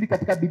 soma vizuri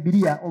katika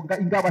Biblia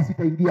ingawa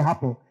sitaingia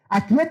hapo.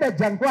 Akienda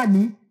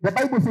jangwani, the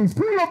Bible says,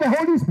 full of the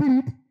Holy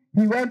Spirit,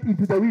 he went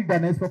into the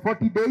wilderness for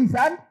 40 days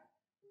and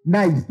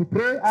nights to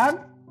pray and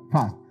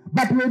fast.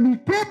 But when he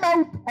came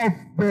out of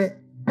the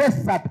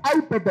desert,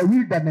 out of the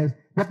wilderness,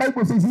 the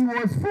Bible says he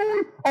was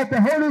full of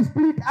the Holy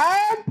Spirit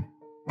and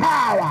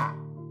power.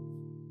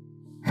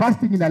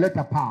 Fasting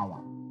inaleta power.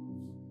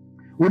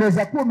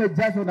 Unaweza kuwa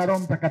umejazwa na Roho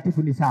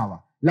Mtakatifu ni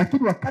sawa,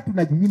 lakini wakati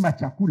unajinyima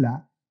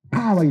chakula,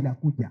 power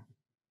inakuja.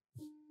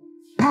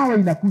 Power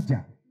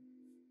inakuja.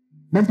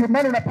 Na ndio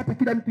maana unapata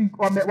kila mtu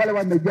wale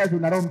wamejazwa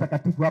na Roho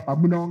Mtakatifu hapa,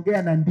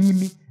 mnaongea na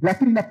ndimi,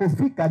 lakini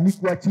inapofika ni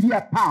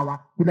kuachilia power,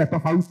 kuna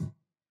tofauti.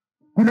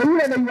 Kuna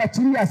yule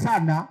anaiachilia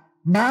sana,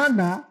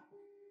 maana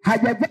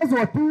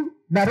hajajazwa tu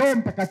na Roho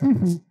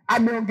Mtakatifu,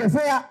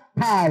 ameongezea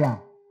power.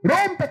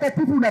 Roho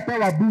Mtakatifu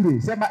unapewa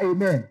bure, sema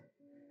amen.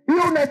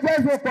 Hiyo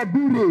unajazwa kwa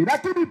bure,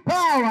 lakini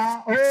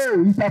power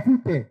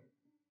itafute.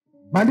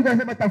 Maandiko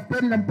yanasema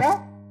tafuteni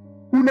na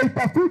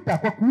unaitafuta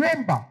kwa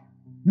kuomba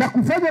na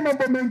kufanya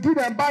mambo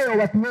mengine ambayo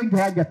watu wengi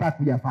hawangetaka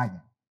kuyafanya.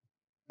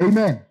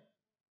 Amen.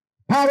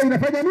 Power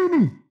inafanya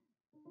nini?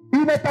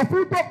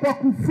 Inatafutwa kwa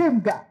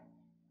kufunga.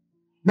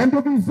 Na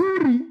ndio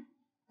vizuri,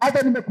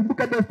 hata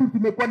nimekumbuka desturi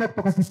tumekuwa na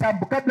kutoka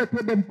kitambo, kabla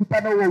tuende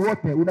mkutano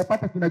wowote,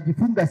 unapata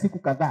tunajifunga siku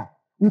kadhaa.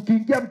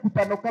 Ukiingia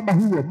mkutano kama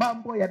huo,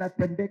 mambo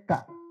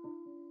yanatendeka.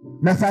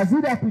 Na saa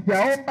zile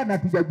hatujaomba na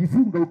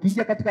hatujajifunga,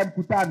 ukiingia katika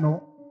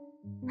mkutano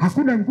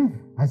hakuna nguvu,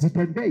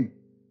 hazitembei.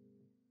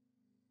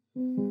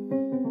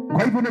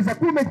 Kwa hivyo unaweza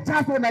kuwa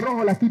umejazwa na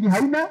Roho lakini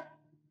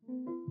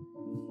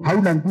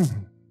hauna nguvu.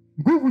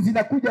 Nguvu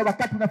zinakuja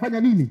wakati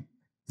unafanya nini?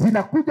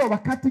 Zinakuja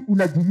wakati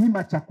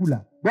unajinyima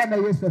chakula. Bwana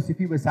Yesu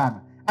asifiwe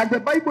sana. And the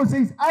Bible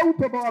says, out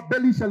of our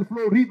belly shall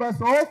flow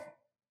rivers of,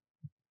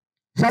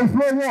 shall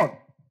flow what?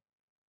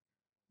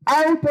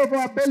 Out of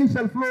our belly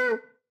shall flow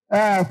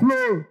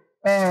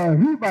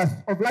rivers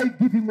of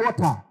life-giving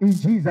water in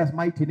Jesus'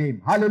 mighty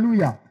name.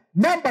 Hallelujah.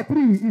 Number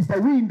 3 is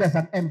the wind as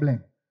an emblem.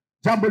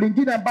 Jambo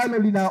lingine ambalo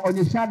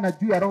linaonyeshana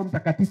juu ya Roho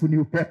Mtakatifu ni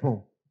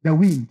upepo. The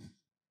wind.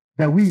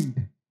 The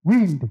wind.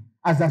 Wind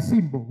as a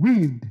symbol.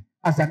 Wind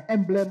as an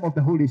emblem of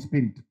the Holy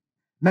Spirit.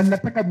 Na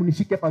ninataka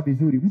mnishike hapa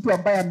vizuri. Mtu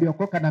ambaye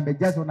ameokoka na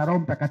amejazwa na Roho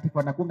Mtakatifu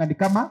anakuwa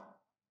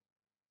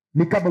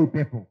ni kama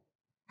upepo.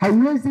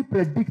 Hauwezi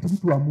predict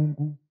mtu wa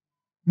Mungu.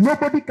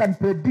 Nobody can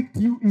predict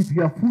you if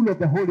you are full of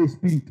the Holy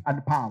Spirit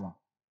and power.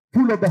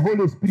 Full of the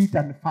Holy Spirit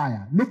and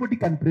fire. Nobody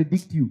can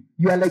predict you.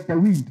 You are like the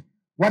wind.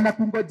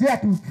 Wanakungojea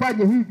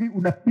tufanye hivi,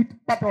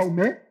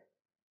 unapata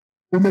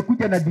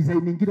umekuja na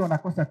design nyingine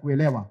wanakosa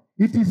kuelewa.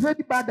 It is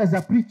very bad as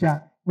a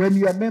preacher when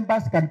your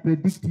members can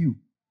predict you.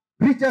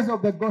 Preachers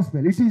of the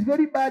gospel, it is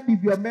very bad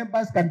if your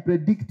members can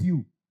predict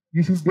you.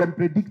 You should be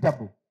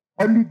unpredictable.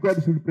 Only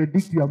God should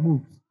predict your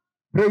moves.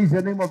 Praise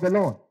the name of the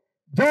Lord.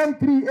 John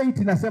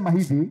 3:8 inasema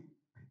hivi,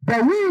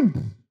 the wind,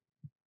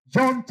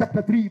 John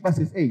chapter 3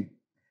 verses 8.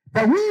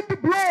 The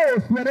wind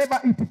blows wherever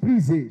it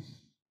pleases.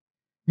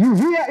 You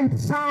hear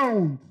its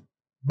sound,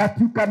 but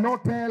you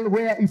cannot tell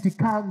where it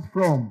comes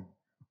from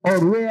or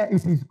where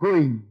it is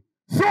going.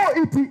 So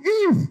it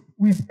is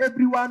with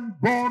everyone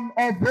born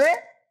of the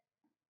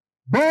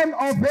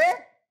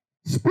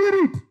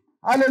Spirit.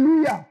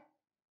 Hallelujah.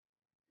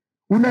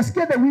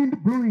 Unasikia the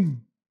wind blowing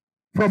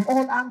from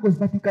all angles,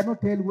 but you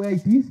cannot tell where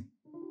it is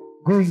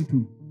going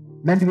to.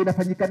 Na ndio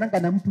inafanyikananga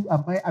na mtu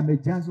ambaye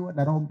amejazwa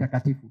na Roho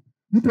Mtakatifu.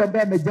 Mtu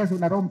ambaye amejazwa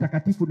na Roho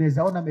Mtakatifu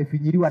unaweza ona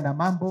amefinyiriwa na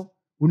mambo,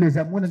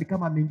 unaweza muona ni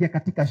kama ameingia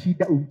katika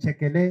shida,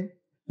 umchekelee,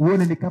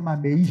 uone ni kama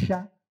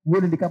ameisha,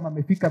 uone ni kama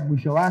amefika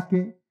mwisho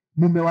wake,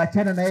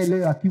 mumewachana na yeye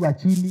leo akiwa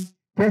chini,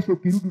 kesho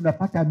ukirudi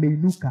unapata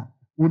ameinuka,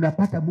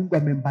 unapata Mungu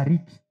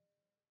amembariki.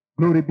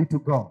 Glory be to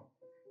God.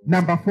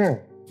 Number 4,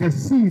 the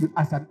seal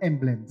as an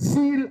emblem.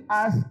 Seal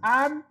as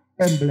an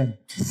emblem.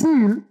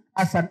 Seal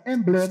as an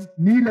emblem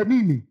ni ile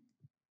nini?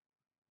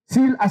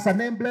 Seal as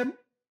an emblem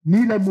ni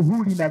ile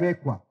muhuri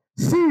inawekwa.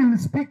 Seal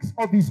speaks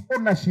of his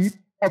ownership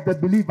of the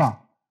believer.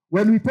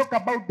 When we talk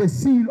about the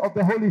seal of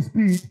the Holy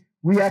Spirit,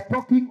 we are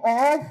talking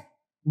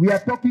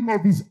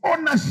of his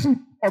ownership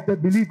of the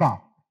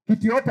believer.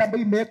 Kitu yote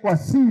ambayo imewekwa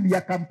seal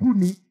ya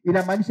kampuni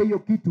inamaanisha hiyo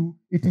kitu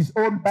it is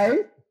owned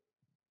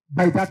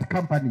by that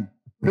company.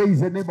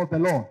 Praise the name of the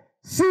Lord.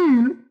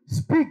 Seal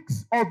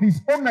speaks of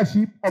his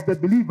ownership of the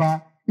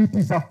believer. It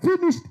is a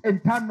finished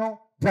internal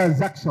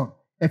transaction.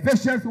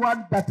 Ephesians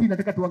 1:13,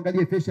 nataka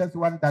tuangalie Ephesians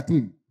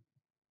 1:13.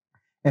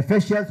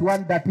 Ephesians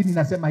 1:13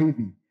 inasema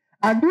hivi.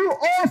 And you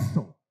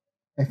also,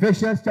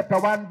 Ephesians chapter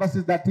 1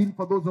 verses 13,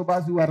 for those of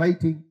us who are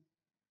writing.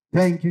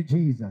 Thank you,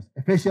 Jesus.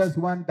 Ephesians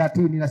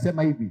 1:13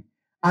 inasema hivi.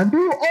 And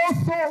you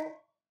also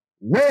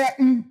were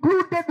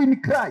included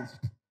in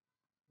Christ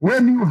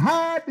when you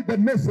heard the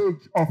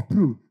message of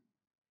truth,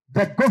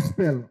 the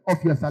gospel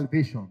of your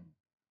salvation.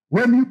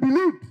 When you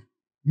believed,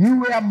 you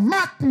were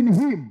marked in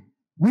him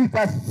with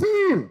a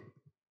seal,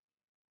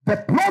 the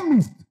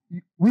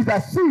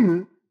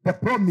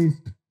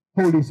promised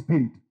Holy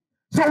Spirit.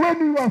 So when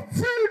you are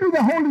filled with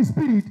the Holy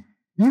Spirit,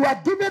 you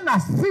are given a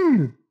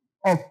seal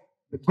of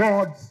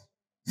God's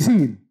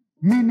seal.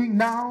 Meaning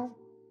now,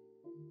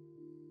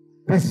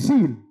 the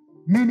seal,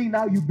 meaning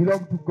now you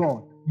belong to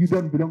God. You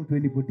don't belong to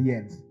anybody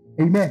else.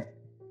 Amen.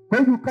 Kwa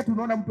hivyo wakati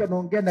unaona mtu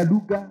anaongea na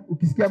lugha,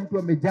 ukisikia mtu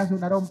amejazwa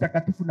na Roho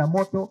Mtakatifu na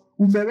moto,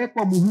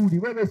 umewekwa muhuri.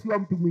 Wewe si wa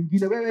mtu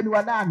mwingine. Wewe ni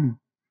wa nani?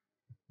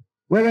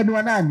 Wewe ni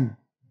wa nani?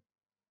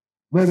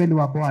 Wewe ni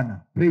wa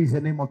Bwana. Praise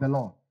the name of the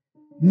Lord.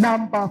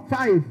 Number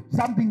 5,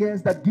 something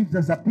else that gives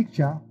us a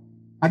picture,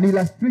 an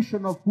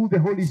illustration of who the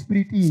Holy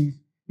Spirit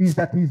is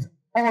that is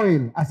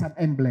oil as an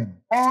emblem.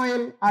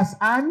 Oil as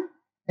an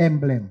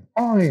emblem.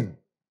 Oil.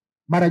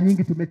 Mara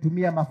nyingi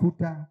tumetumia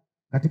mafuta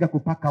katika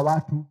kupaka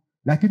watu,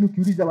 lakini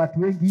ukiuliza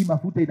watu wengi hii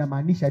mafuta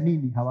inamaanisha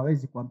nini,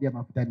 hawawezi kuambia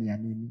mafuta ni ya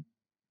nini.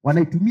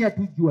 Wanaitumia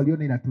tu juu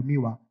waliona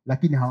inatumiwa,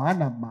 lakini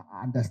hawana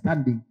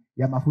understanding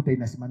ya mafuta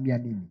inasimamia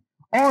nini.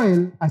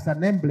 Oil as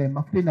an emblem,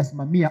 mafuta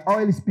inasimamia.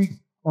 Oil speaks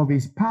of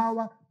his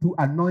power to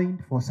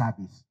anoint for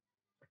service.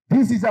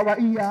 This is our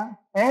year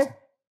of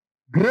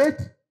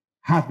great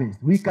harvest.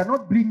 We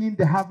cannot bring in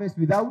the harvest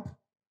without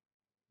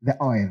the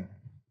oil.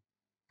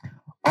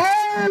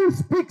 Oil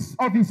speaks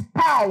of his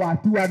power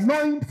to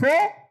anoint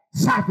for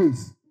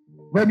service.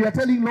 When you are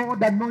telling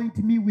Lord, anoint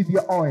me with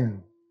your oil.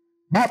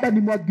 Baba,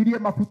 nimwagilie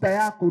mafuta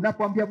yako.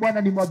 Unapoambia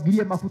Bwana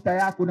nimwagilie mafuta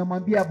yako,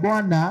 unamwambia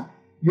Bwana,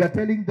 you are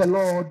telling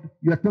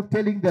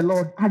the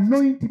Lord,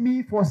 anoint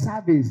me for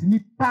service.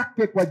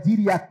 Nipake kwa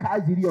ajili ya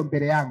kazi iliyo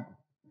mbele yangu.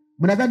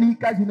 Mnadhani hii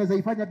kazi unaweza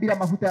ifanya bila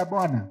mafuta ya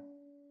Bwana?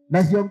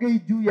 Na siongei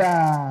juu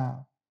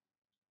ya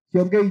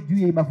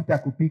mafuta ya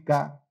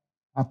kupika.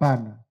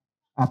 Hapana.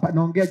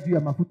 Naongea juu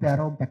ya mafuta ya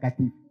Roho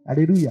Mtakatifu.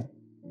 Haleluya.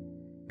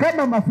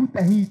 Kama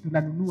mafuta hii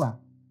tunanunua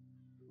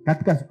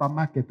katika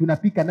supermarket,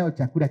 tunapika nayo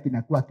chakula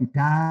kinakuwa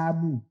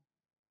kitamu.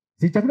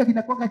 Si chakula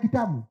kinakuwa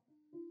kitamu?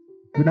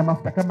 Tuna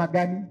mafuta kama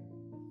gani?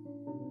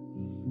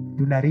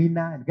 Tuna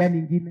rina, gani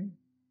ingine?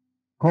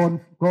 Corn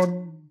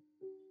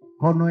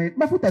oil.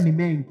 Mafuta ni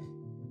mengi.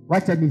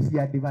 Wacha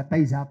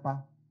nisi-advertise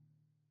hapa,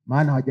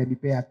 maana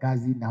hawajanipea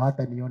kazi na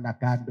hawataniona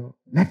kando.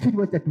 Lakini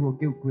wacha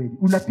tuongee ukweli.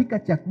 Unapika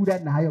chakula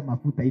na hayo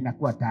mafuta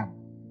inakuwa tamu.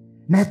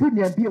 Na hebu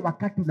niambie,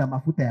 wakati una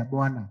mafuta ya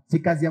Bwana, si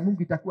kazi ya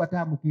Mungu itakuwa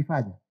tamu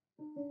ukifanya?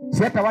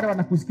 Si hata wale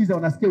wanakusikiza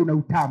wanasikia una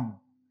utamu.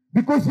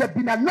 Because you have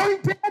been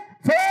anointed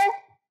for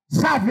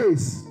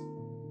service.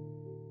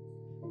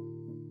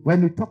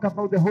 When we talk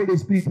about the Holy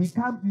Spirit, he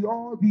comes with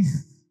all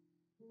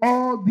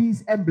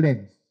these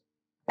emblems.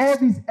 All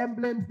these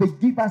emblems, they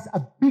give us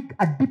a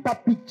deeper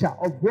picture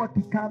of what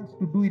he comes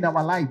to do in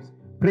our lives.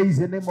 Praise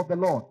the name of the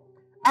Lord.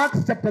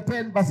 Acts chapter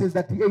 10 verses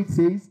 38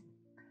 says,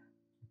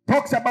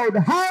 talks about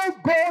how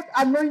God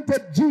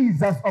anointed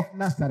Jesus of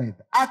Nazareth.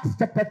 Acts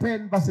chapter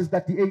 10 verses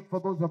 38, for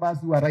those of us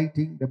who are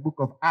writing the book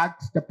of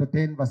Acts chapter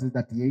 10 verses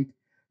 38,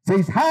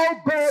 says how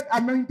God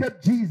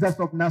anointed Jesus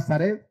of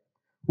Nazareth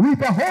with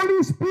the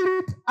Holy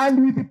Spirit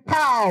and with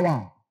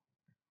power,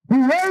 who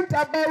went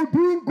about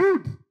doing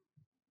good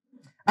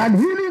and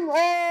healing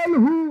all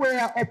who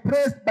were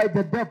oppressed by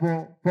the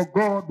devil, for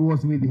God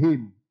was with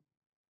him.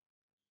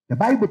 The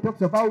Bible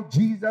talks about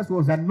Jesus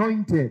was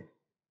anointed.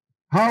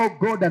 How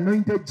God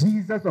anointed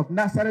Jesus of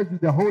Nazareth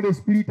with the Holy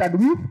Spirit and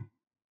with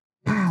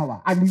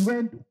power. And he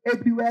went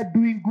everywhere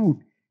doing good,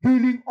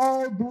 healing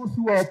all those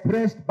who were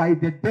oppressed by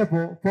the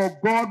devil, for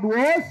God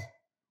was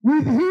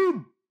with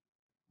him.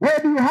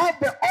 When you have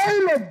the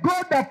oil of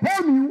God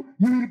upon you,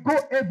 you will go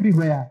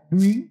everywhere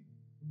doing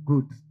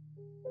good.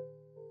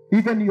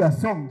 Even your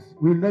songs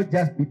will not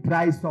just be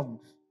dry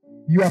songs.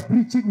 Your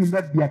preaching will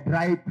not be a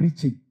dry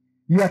preaching.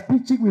 Your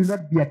teaching will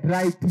not be a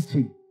dry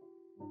teaching.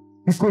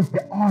 Because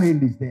the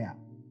oil is there.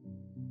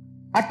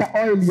 Hata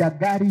oil ya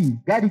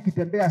gari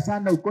kitembea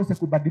sana ukose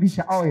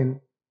kubadilisha oil,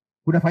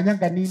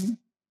 kunafanyanga nini?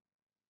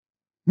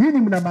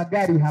 Nini mna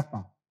magari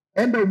hapa?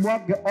 Enda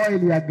umwage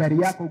oil ya gari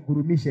yako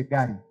ugurumishe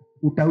gari,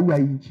 utaua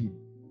engine.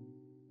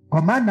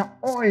 Kwa maana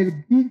oil,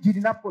 engine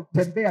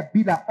inapotembea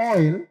bila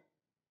oil,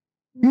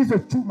 hizo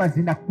chuma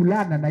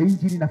zinakulana na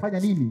engine inafanya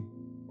nini?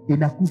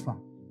 inakufa.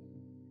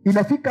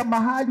 Inafika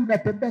mahali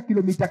unatembea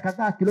kilomita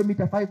kadhaa,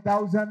 kilomita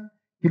 5,000,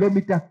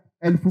 kilomita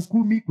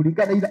 10,000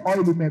 kulingana ile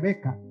oil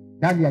umeweka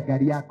ndani ya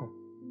gari yako.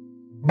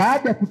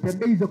 Baada ya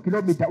kutembea hizo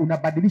kilomita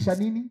unabadilisha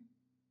nini?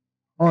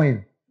 Oil.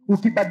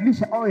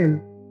 Ukibadilisha oil,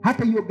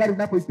 hata hiyo gari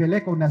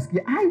unapoipeleka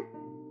unasikia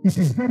it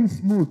is very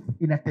smooth,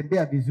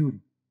 inatembea vizuri.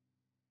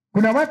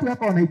 Kuna watu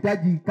hapa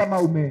wanahitaji, kama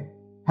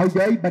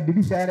haujawahi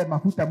badilisha yale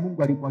mafuta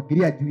Mungu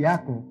alimwagilia juu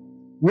yako,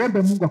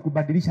 uombe Mungu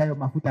akubadilisha hayo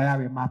mafuta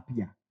yawe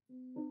mapya.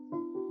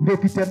 Ndio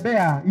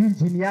kitembea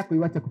injini yako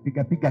iwache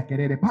kupiga piga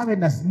kelele, pawe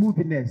na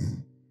smoothness.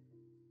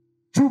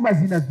 Chuma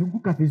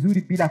zinazunguka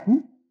vizuri bila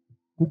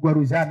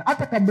kugwaruzana.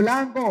 Hata kama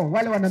mlango,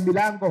 wale wana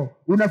milango,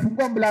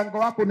 unafungua mlango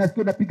wako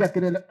unasikia unapiga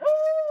kelele.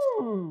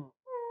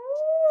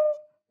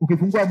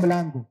 Ukifungua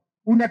mlango,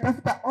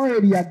 unatafuta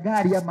oil ya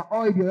gari ama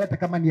oil yoyote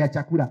kama ni ya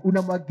chakula,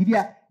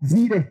 unamwagilia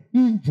zile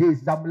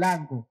hinges za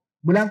mlango.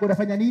 Mlango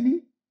unafanya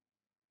nini?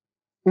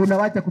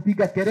 Unawacha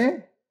kupiga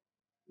kelele.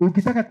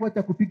 Ukitaka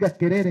kuacha kupiga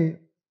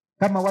kelele,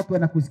 kama watu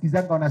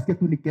wanakusikizanga wanasikia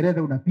tu ni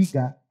kelele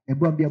unapiga,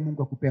 hebu ambia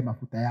Mungu akupe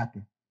mafuta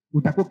yake.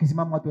 Utakuwa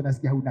ukisimama watu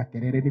wanasikia huna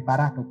kelele, ni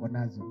baraka uko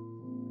nazo.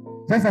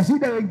 Sasa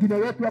shida wengine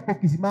wetu hapo,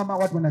 ukisimama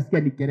watu wanasikia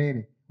ni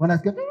kelele.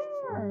 Wanasikia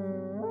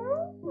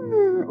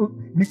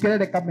ni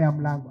kelele kama ya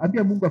mlango.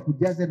 Ambia Mungu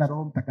akujaze na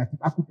Roho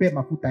Mtakatifu, akupe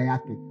mafuta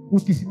yake.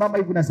 Ukisimama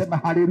hivi unasema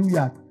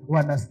haleluya,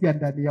 wanasikia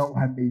ndani yao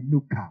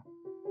wameinuka.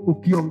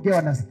 Ukiongea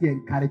wanasikia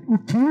encourage.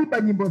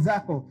 Ukiimba nyimbo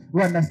zako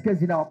wanasikia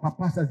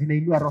zinawapapasa,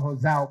 zinainua roho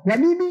zao. Kwa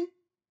nini?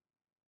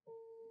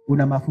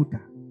 Una mafuta.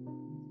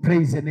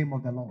 Praise the name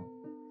of the Lord.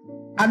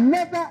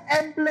 Another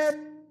emblem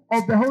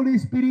of the Holy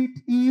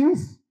Spirit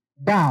is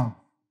dove.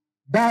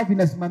 Dove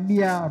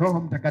inasimamia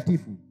Roho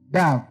Mtakatifu.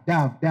 Dove.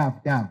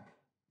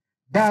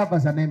 Dove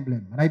as an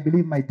emblem. And I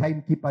believe my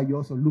timekeeper, you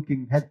also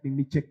helping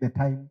me check the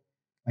time.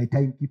 My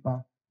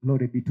timekeeper,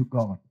 glory be to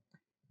God.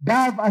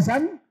 Dove as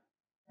an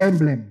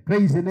emblem.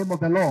 Praise the name of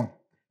the Lord.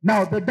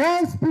 Now, the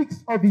dove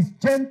speaks of his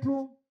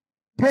gentle,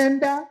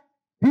 tender,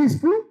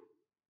 peaceful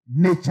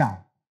nature.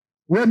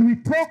 When we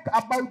talk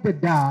about the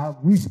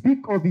dove, we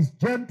speak of his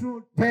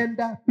gentle,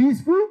 tender,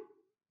 peaceful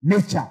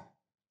nature.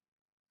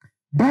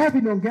 Dove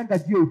inaongeanga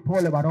juu ya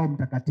upole wa Roho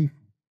Mtakatifu.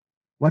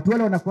 Watu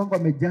wale wanakuanga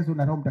wamejazwa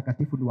na Roho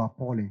Mtakatifu ni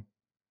wapole.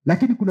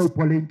 Lakini kuna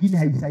upole mwingine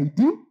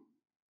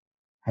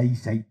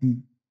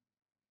haisaidii.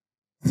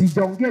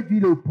 Sijaongea juu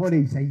ile upole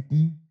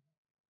haisaidii.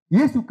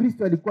 Yesu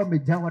Kristo alikuwa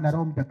amejawa na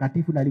Roho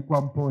Mtakatifu na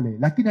alikuwa mpole.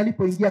 Lakini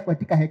alipoingia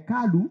katika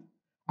hekalu,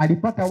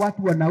 alipata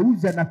watu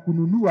wanauza na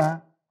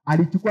kununua.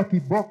 Alichukua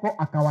kiboko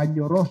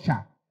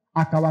akawanyorosha,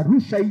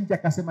 akawarusha nje,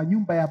 akasema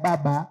nyumba ya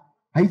Baba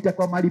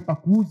haitakuwa mahali pa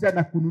kuuza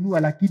na kununua,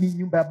 lakini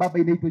nyumba ya Baba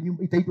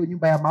itaitwa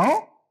nyumba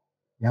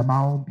ya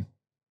maombi.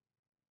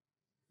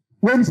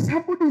 When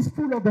somebody is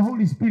full of the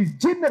Holy Spirit,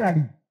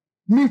 generally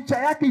nature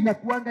yake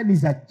inakuanga ni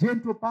za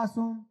gentle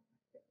person,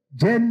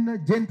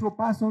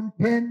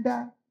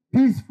 tender,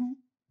 peaceful.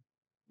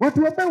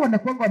 Watu ambao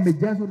wanakuanga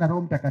wamejazwa na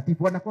Roho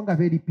Mtakatifu wanakuanga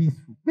very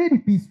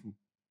peaceful.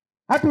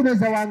 Hata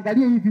unaweza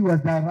waangalia hivi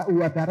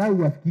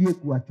wadharau wafikirie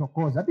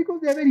kuwachokoza, because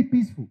they are very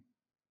peaceful.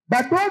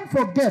 But don't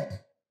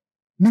forget,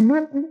 ni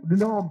Mungu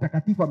Roho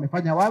Mtakatifu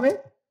amefanya wawe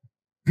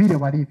vile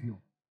walivyo.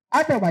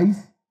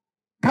 Otherwise,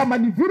 kama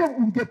ni vile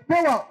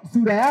ungepewa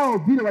sura yao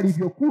vile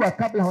walivyokuwa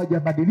kabla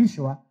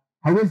hawajabadilishwa,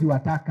 hawezi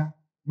wataka.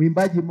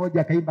 Mwimbaji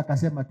mmoja akaimba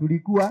akasema,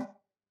 tulikuwa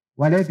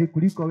walevi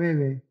kuliko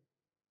wewe,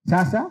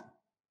 sasa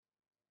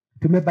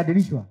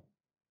tumebadilishwa.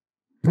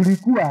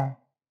 Tulikuwa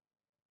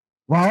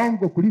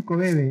waongo kuliko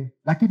wewe,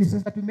 lakini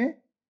sasa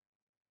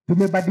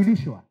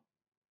tumebadilishwa.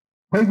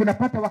 Kwa hivyo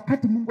unapata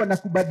wakati Mungu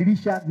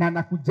anakubadilisha na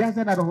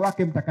anakujaza na Roho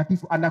wake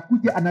Mtakatifu,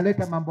 anakuja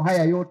analeta mambo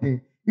haya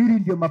yote, ili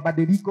ndio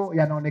mabadiliko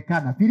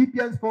yanaonekana.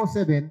 Philippians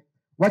 4:7,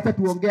 wacha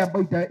tuongee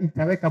ambayo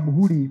itaweka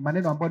muhuri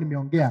maneno ambayo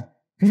nimeongea.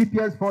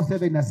 Philippians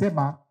 4:7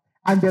 inasema,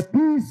 and the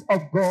peace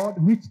of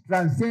God which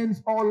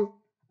transcends all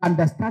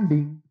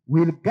understanding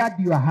will guard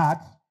your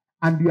hearts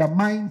and your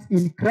minds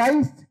in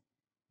Christ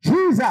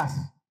Jesus.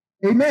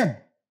 Amen.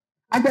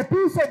 And the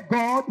peace of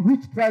God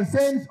which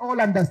transcends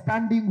all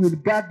understanding will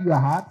guard your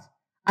hearts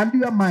and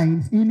your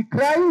minds in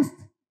Christ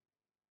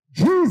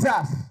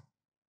Jesus.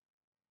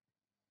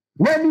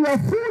 When you are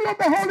full of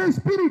the Holy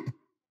Spirit,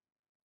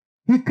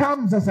 he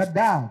comes as a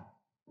dove,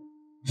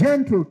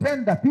 gentle,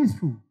 tender,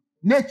 peaceful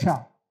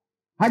nature,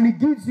 and he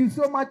gives you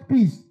so much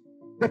peace,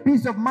 the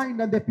peace of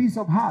mind and the peace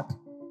of heart.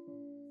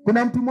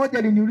 Kuna mtu mmoja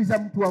aliniuliza,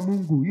 mtu wa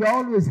Mungu, you are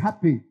always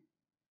happy,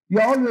 you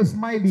are always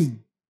smiling.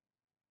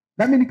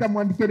 Nami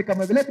nikamwandikia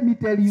nikamwambia, let me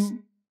tell you,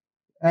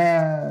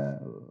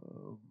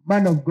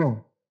 man of God,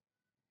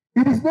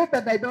 it is not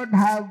that I don't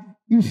have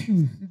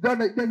issues. It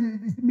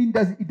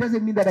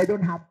doesn't mean that I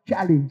don't have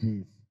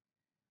challenges.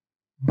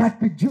 But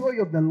the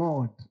joy of the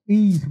Lord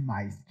is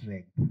my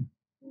strength.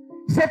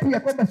 Sasa ya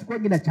kwamba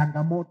sikuangi na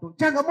changamoto.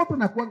 Changamoto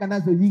nakuanga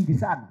nazo nyingi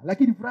sana.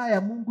 Lakini furaha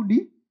ya Mungu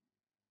ni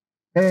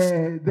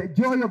the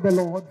joy of the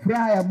Lord,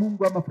 furaha ya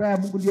Mungu ama furaha ya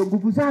Mungu ndio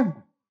nguvu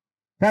zangu.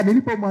 Sasa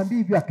nilipomwambia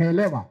hivyo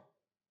akaelewa.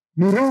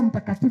 Ni Roho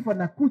Mtakatifu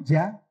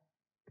anakuja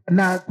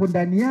na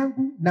ndani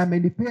yangu na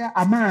amenipea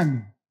amani.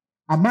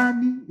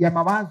 amani ya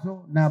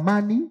mawazo na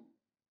amani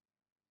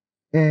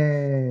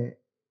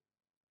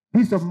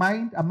peace of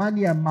mind,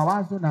 amani ya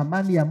mawazo na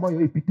amani ya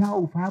moyo ipitao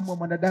ufahamu wa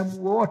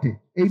mwanadamu wote.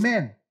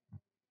 Amen.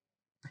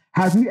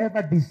 Have you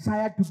ever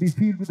desired to be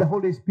filled with the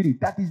Holy Spirit?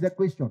 That is the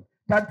question.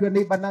 Turn to your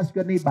neighbor and ask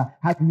your neighbor,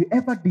 have you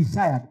ever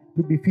desired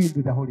to be filled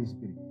with the Holy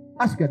Spirit?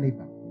 Ask your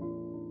neighbor.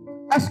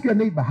 Ask your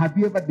neighbor, have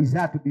you ever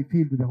desired to be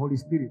filled with the Holy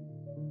Spirit?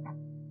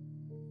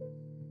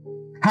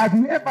 Have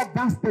you ever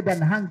thirsted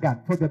and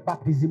hungered for the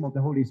baptism of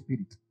the Holy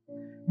Spirit?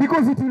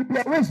 Because it will be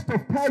a waste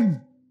of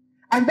time.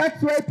 And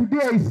that's why today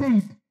I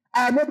said,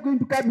 I am not going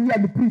to come here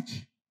and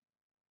preach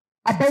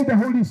about the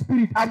Holy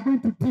Spirit. I'm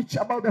going to teach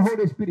about the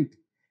Holy Spirit.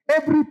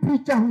 Every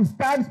preacher who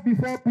stands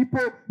before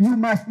people, you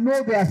must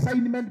know the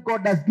assignment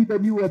God has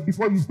given you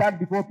before you stand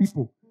before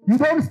people. You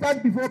don't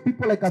stand before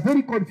people like a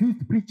very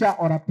confused preacher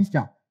or a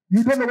teacher.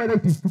 You don't know whether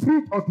it is to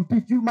preach or to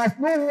teach. You must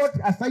know what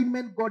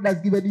assignment God has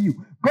given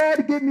you.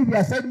 God gave me the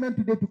assignment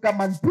today to come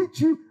and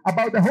teach you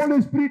about the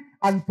Holy Spirit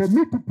and for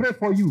me to pray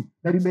for you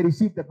that you may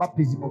receive the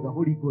baptism of the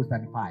Holy Ghost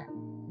and fire.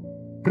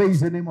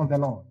 Praise the name of the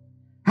Lord.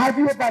 Have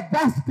you ever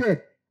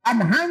thirsted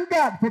and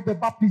hungered for the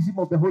baptism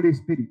of the Holy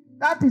Spirit?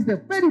 That is the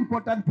very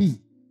important thing.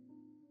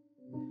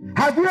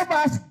 Have you ever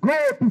asked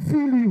God to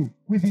fill you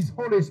with His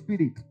Holy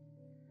Spirit?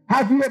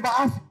 Have you ever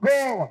asked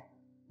God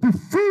to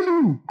fill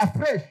you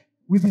afresh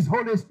with His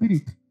Holy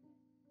Spirit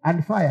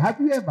and fire? Have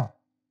you ever?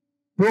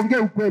 Tuongee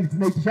ukweli,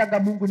 tunaitishanga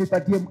Mungu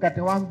nipatie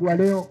mkate wangu wa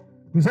leo.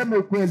 Tuseme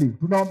ukweli,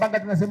 tunaombanga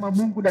tunasema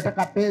Mungu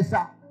nataka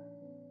pesa.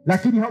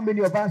 Lakini how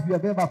many of us we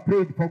have ever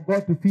prayed for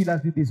God to fill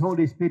us with His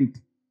Holy Spirit?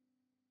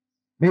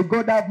 May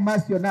God have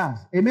mercy on us.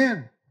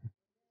 Amen.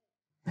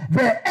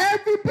 The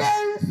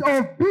evidence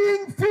of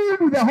being filled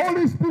with the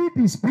Holy Spirit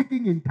is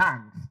speaking in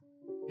tongues.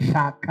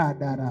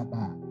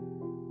 Shakadaraba.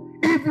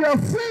 If you are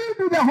filled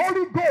with the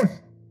Holy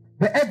Ghost,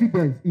 the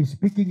evidence is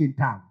speaking in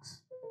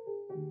tongues.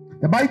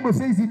 The Bible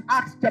says in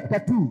Acts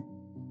chapter 2,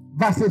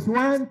 verses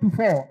 1 to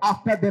 4,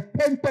 after the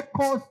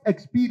Pentecost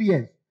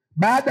experience,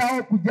 baada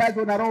ya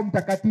kujazwa na Roho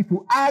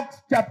Mtakatifu,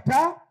 Acts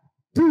chapter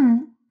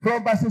 2,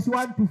 from verses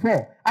 1 to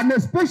 4. And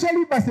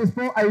especially verses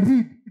 4, I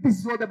read, this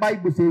is what the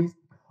Bible says.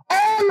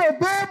 All of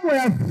them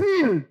were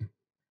filled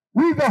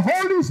with the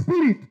Holy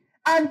Spirit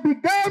and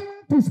began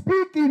to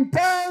speak in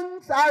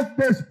tongues as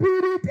the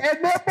Spirit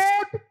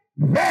enabled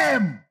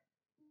them.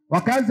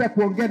 Wakaanza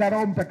kuongea na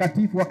Roho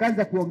Mtakatifu,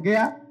 wakaanza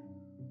kuongea.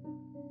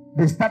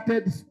 They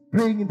started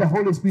praying in the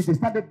Holy Spirit. They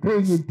started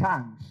praying in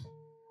tongues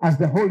as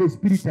the Holy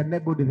Spirit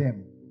enabled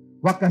them.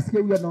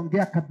 Wakasikia huyu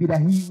anaongea kabila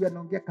hii, huyu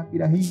anaongea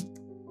kabila hii.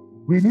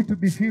 We need to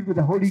be filled with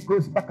the Holy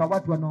Ghost mpaka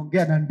watu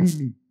wanaongea na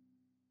ndimi.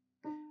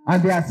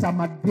 And there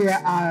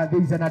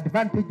is an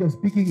advantage of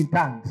speaking in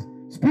tongues.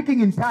 Speaking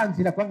in tongues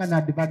inakuanga na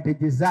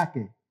advantages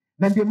zake.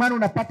 Na ndio maana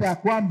unapata ya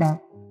kwamba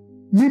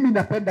mimi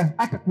napenda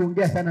hata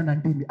kuongea sana na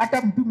ndimi.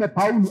 Hata mtume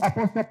Paulo,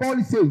 Apostle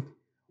Paul said,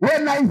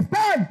 when I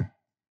stand,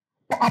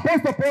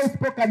 Apostle Paul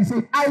spoke and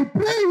said, I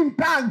pray in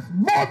tongues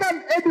more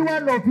than any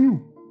one of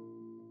you.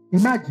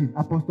 Imagine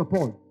Apostle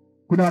Paul.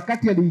 Kuna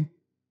wakati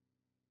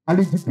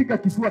alijipika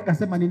kifua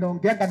akasema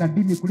ninaongeanga na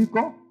ndimi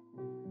kuliko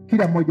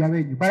kila mmoja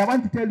wenu. But I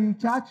want to tell you,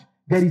 church,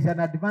 there is an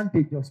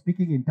advantage of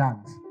speaking in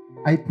tongues.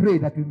 I pray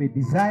that we may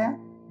desire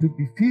to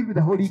be filled with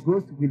the Holy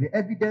Ghost with the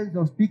evidence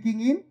of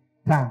speaking in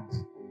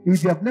tongues.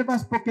 If you have never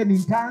spoken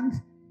in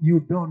tongues, you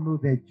don't know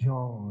the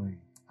joy.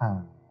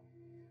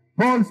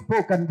 Paul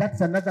spoke, and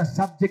that's another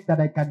subject that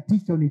I can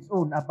teach on its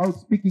own about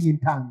speaking in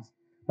tongues.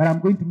 But I'm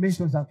going to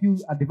mention some few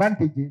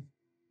advantages.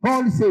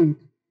 Paul said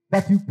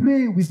that you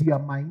pray with your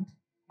mind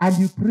and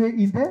you pray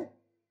in the...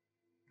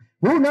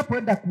 Wewe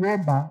unapoenda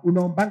kuomba,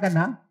 unaombanga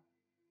na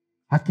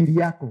akili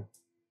yako.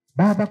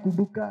 Baba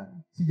kumbuka,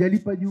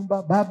 sijalipa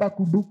nyumba. Baba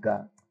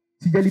kumbuka,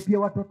 sijalipia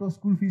watoto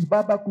school fees.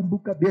 Baba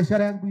kumbuka,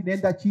 biashara yangu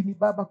inaenda chini.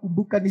 Baba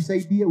kumbuka,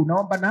 nisaidie.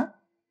 Unaomba na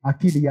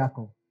akili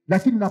yako.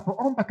 Lakini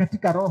unapoomba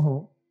katika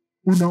roho,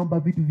 unaomba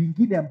vitu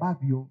vingine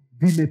ambavyo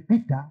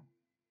vimepita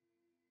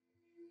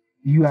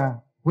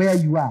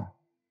where you are.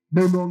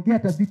 Na unaongea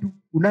hata vitu,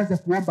 unaanza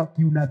kuomba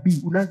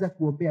kiunabii, unaanza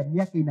kuombea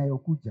miaka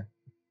inayokuja.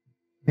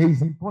 There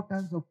is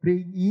importance of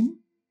praying in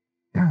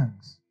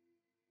tongues.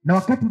 Na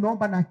wakati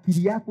unaomba na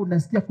akili yako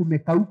unasikia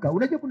kumekauka.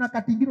 Unajua kuna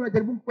wakati mwingine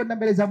unajaribu kwenda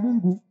mbele za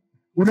Mungu,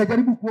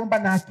 unajaribu kuomba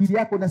na akili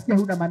yako unasikia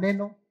huna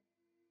maneno.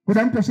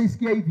 Kuna mtu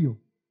ashaisikia hivyo.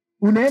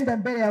 Unaenda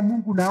mbele ya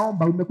Mungu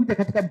naomba, umekuja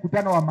katika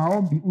mkutano wa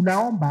maombi,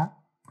 unaomba,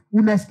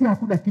 unasikia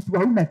hakuna kitu,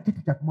 hauna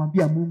kitu cha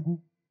kumwambia Mungu.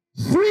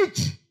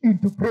 Switch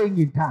into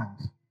praying in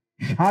tongues.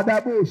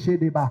 Shadabo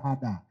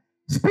shedebahada.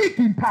 Speak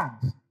in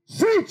tongues.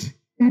 Switch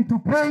into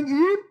praying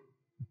in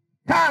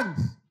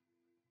tongues.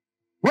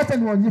 Wacha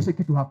niwaonyeshe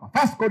kitu hapa.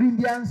 1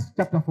 Corinthians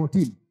chapter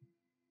 14.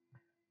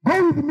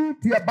 Go with me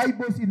to your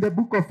Bibles in the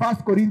book of 1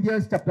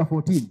 Corinthians chapter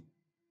 14.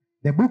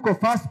 The book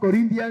of 1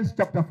 Corinthians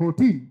chapter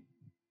 14.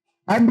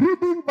 I'm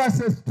reading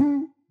verses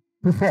 2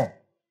 to 4.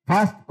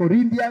 1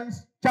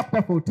 Corinthians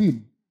chapter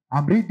 14.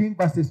 I'm reading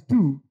verses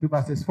 2 to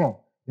verses 4.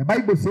 The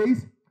Bible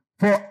says,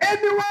 for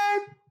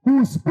anyone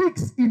who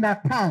speaks in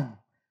a tongue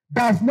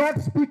does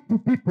not speak to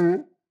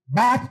people,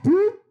 but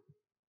to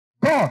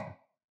God.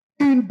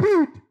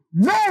 indeed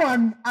no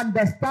one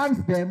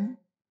understands them.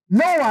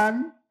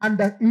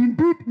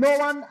 Indeed no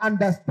one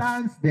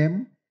understands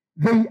them.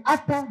 They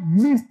utter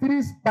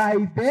mysteries by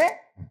the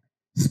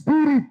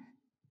Spirit.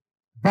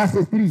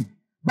 Verse 3.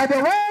 But the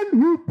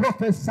one who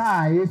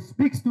prophesies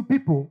speaks to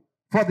people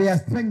for their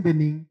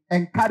strengthening,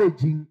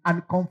 encouraging,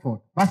 and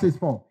comfort. Verse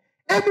 4.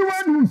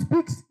 Anyone who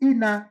speaks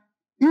in a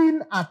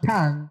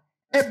tongue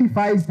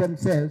edifies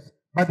themselves,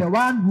 but the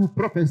one who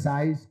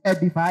prophesies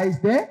edifies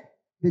the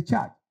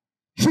church.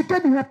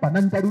 Shikeni hapa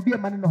na nitarudia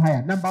maneno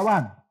haya. Number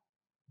 1.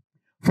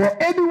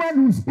 For anyone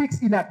who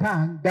speaks in a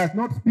tongue does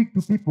not speak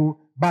to people,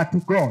 but to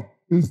God.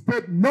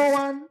 Instead, no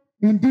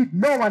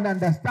one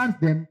understands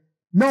them.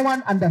 No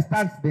one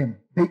understands them.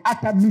 They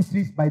utter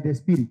mysteries by the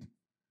Spirit.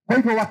 Kwa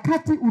hivyo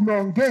wakati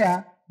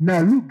unaongea na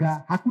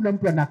lugha, hakuna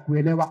mtu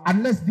anakuelewa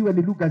unless ziwe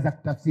ni lugha za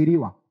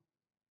kutafsiriwa.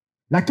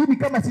 Lakini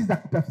kama si za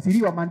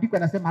kutafsiriwa, maandiko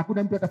yanasema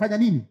hakuna mtu atafanya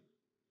nini?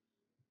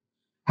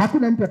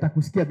 Hakuna mtu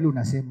atakusikia vile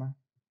unasema.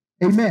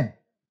 Amen.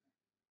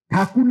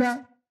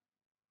 Hakuna.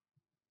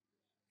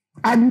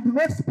 And you do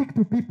not speak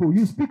to people,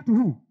 you speak to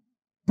who?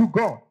 To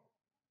God.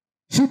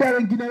 Shida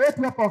wengine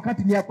wetu hapa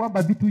wakati ni ya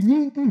kwamba vitu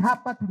nyingi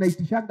hapa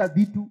tunaitishanga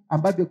vitu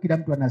ambavyo kila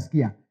mtu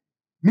anasikia.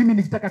 Mimi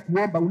nikitaka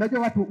kuomba, unajua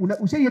watu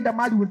ushaenda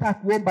mahali unataka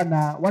kuomba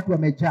na watu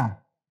wamejaa.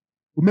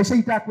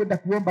 Umeshaitaka kwenda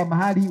kuomba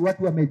mahali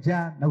watu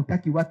wamejaa na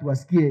utaki watu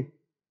wasikie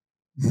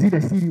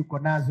zile siri uko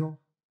nazo.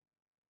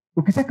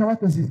 Ukitaka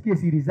watu wasisikie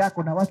siri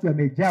zako na watu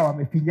wamejaa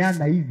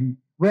wamefinyana hivi,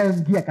 wewe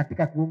ingia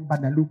katika kuomba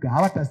na lugha,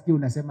 hawatasikia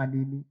unasema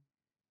nini.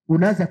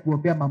 Unaanza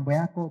kuombea mambo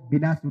yako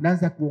binafsi,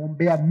 unaanza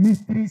kuombea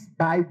mysteries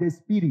by the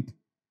Spirit.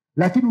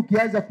 Lakini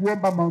ukianza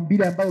kuomba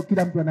maombi ambayo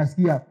kila mtu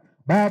anasikia,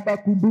 Baba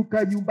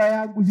kumbuka nyumba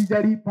yangu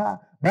sijalipa,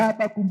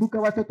 Baba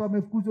kumbuka watoto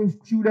wamefukuzwa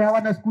shule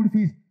hawana school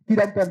fees.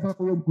 Kila mtu anatoka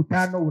kwa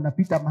mkutano,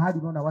 unapita mahali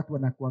unaona watu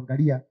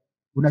wanakuangalia,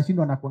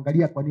 unashindwa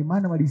wanakuangalia kwa nini?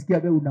 Maana walisikia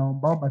wewe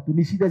unaombaomba tu.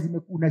 Ni shida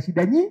una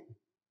shida nyingi.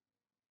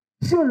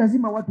 Sio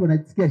lazima watu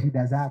wanasikia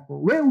shida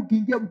zako. Wewe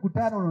ukiingia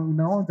mkutano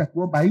unaanza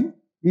kuomba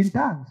in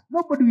tongues,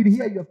 nobody will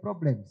hear your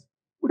problems.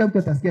 Kuna mtu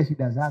atasikia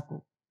shida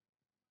zako.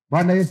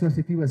 Bwana Yesu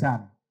asifiwe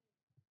sana.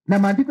 Na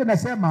maandiko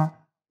nasema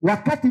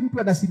wakati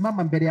mtu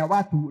anasimama mbele ya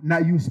watu na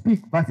you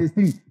speak, verse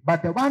 3,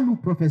 but the one who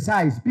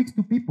prophesies speaks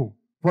to people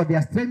for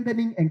their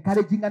strengthening,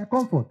 encouraging and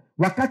comfort.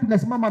 Wakati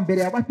unasimama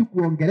mbele ya watu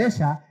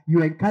kuongelesha, you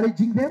are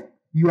encouraging them,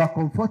 you are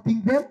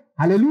comforting them.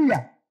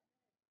 Hallelujah.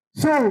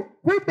 So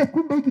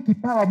kumbe hiki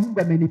kipawa Mungu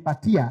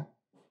amenipatia,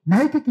 na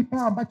hiki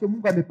kipawa ambacho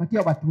Mungu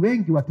amepatia watu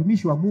wengi,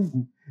 watumishi wa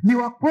Mungu, ni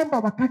kwamba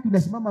wakati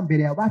unasimama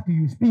mbele ya watu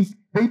you speak,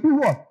 they do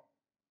what?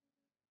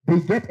 They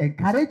get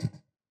encouraged.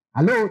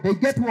 Hello, they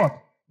get what?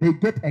 They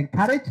get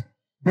encouraged,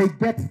 they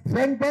get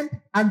strengthened,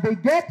 and they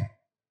get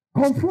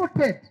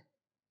comforted.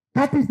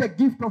 That is the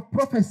gift of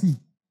prophecy.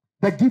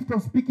 The gift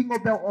of speaking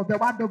of the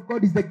word of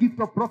God is the gift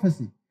of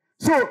prophecy.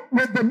 So,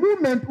 when the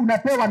moment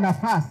unapewa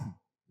nafasi,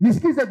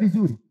 nisikize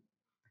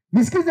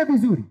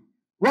vizuri.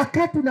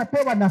 Wakati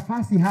unapewa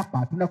nafasi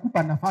hapa,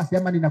 tunakupa nafasi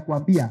ama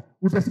ninakuambia,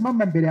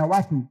 utasimama mbele ya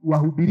watu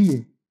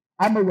uwahubirie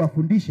ama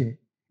uwafundishe.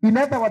 In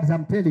other words,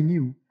 I'm telling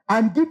you,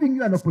 I'm giving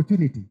you an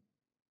opportunity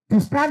to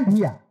stand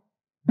here.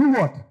 Do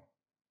what?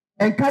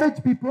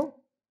 Encourage people,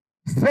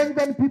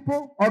 strengthen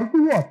people, or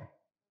do what?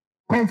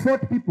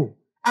 Comfort people.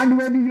 And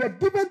when you are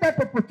given that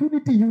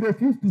opportunity, you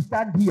refuse to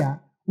stand here,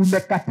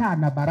 umekataa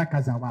na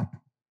baraka za watu.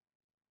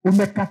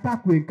 Umekataa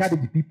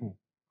ku-encourage people.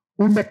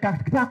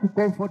 Umekataa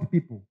ku-comfort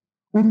people.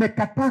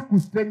 Umekataa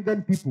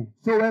ku-strengthen people.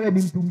 So wewe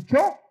ni mtu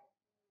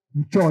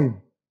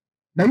mchoyo.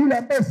 Na yule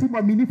ambaye si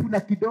mwaminifu na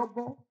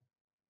kidogo,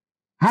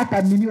 hata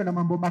aminiwa na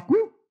mambo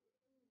makuu.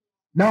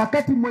 Na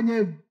wakati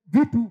mwenye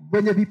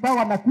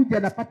vipawa nakuja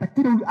anapata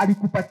kile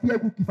alikupatia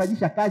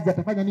ukifanyisha kazi,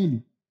 atafanya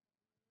nini?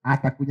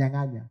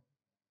 Atakunyang'anya.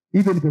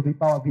 Hivyo ndivyo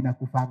vipawa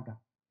vinakufanga.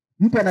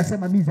 Mtu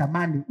anasema mimi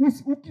zamani,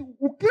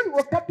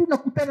 wakati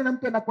unakutana na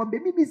mtu anakuambia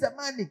mimi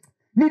zamani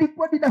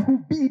nilikuwa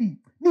ninahubiri,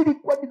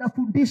 nilikuwa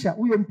ninafundisha,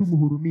 huyo mtu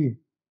mhurumie.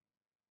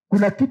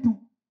 Kuna kitu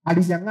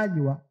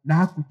alinyang'anywa na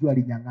hakujua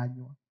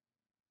alinyang'anywa.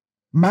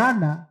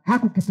 Maana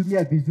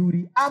hakukitumia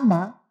vizuri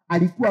ama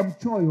alikuwa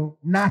mchoyo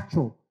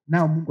nacho,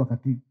 nao Mungu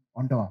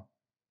akakiondoa.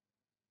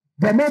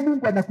 Demo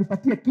Mungu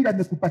anakupatia kila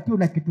amekupatia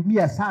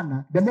unakitumia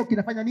sana, demo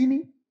kinafanya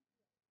nini?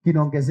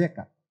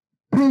 Kinaongezeka.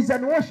 Praise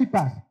and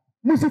worshipers,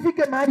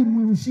 msifike mahali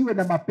muishiwe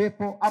na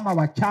mapepo ama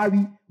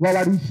wachawi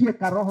wawarushie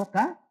karoho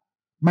ka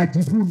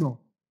majivuno.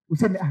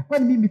 Useme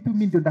kwani mimi tu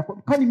ndio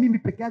kwani mimi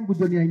peke yangu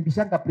ndio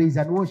ninaimbishanga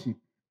praise and worship?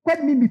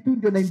 Kwani mimi tu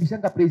ndio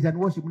naimbishanga praise and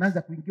worship?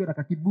 Unaanza kuingia na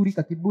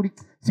kakiburi.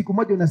 Siku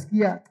moja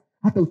unasikia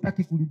hata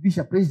utaki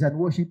kuimbisha praise and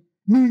worship.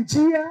 Ni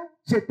njia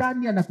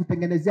shetani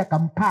anakutengenezea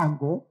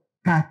kampango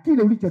ka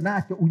kile ulicho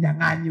nacho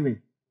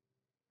unyang'anywe.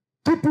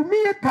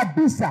 Tutumie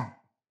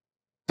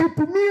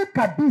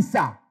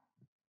kabisa.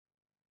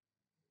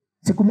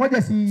 Siku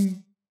moja si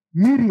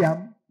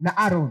Miriam na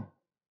Aaron,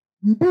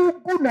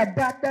 ndugu na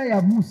dada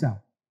ya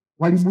Musa,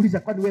 walimuuliza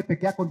kwani wewe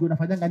peke yako ndio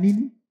unafanyanga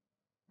nini?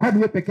 Kwani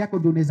wewe peke yako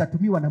ndio unaweza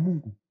tumiwa na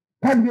Mungu?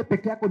 Kwani wewe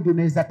peke yako ndio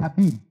unaweza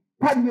tabiri?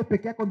 Kwani wewe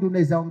peke yako ndio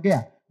unaweza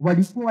ongea?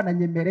 walikuwa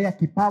wananyemelea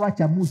kipawa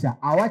cha Musa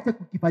awache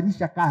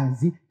kukifanyisha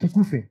kazi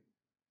kikufe.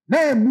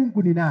 Naye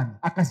Mungu ni nani?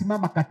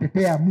 Akasimama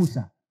akatetea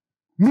Musa.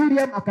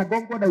 Miriam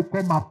akagongwa na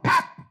ukoma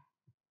pap.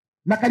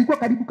 Na kalikuwa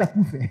karibu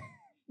kakufe.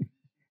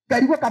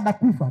 Kalikuwa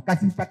kanakufa,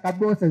 kasitaka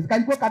Moses,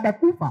 kalikuwa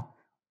kanakufa.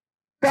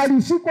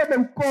 Kalishikwa na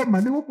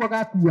ukoma, ni huko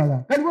akakuaga.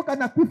 Kalikuwa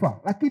kanakufa,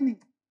 lakini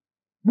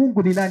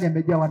Mungu ni nani?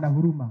 Amejawa na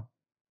huruma.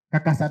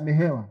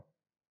 Kakasamehewa.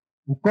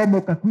 Ukoma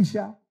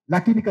ukakwisha,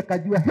 lakini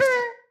kakajua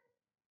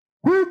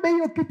kumbe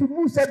hiyo kitu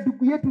Musa,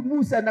 ndugu yetu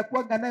Musa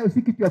anakuanga nayo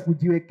si kitu ya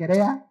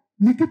kujiwekelea,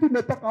 ni kitu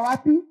imetoka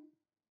wapi?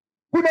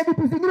 Kuna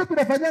vitu zingine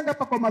tunafanyanga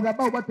hapa kwa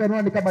madhabahu watu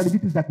wanaona ni kama ni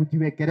vitu za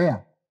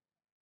kujiwekelea.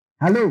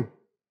 Halo.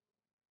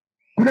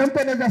 Kuna mtu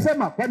anaweza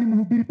sema kwani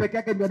mhubiri peke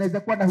yake ndio anaweza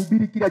kuwa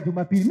anahubiri kila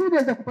Jumapili? Mimi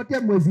naweza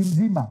kupatia mwezi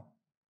mzima.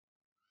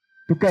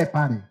 Tukae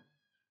pale.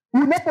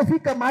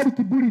 Unapofika mahali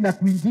kiburi na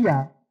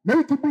kuingia, na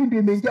hii kiburi ndio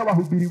imeingia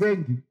wahubiri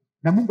wengi,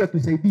 na Mungu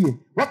atusaidie.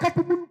 Wakati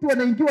mtu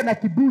anaingiwa na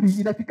kiburi,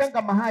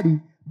 inafikanga mahali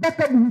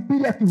mpaka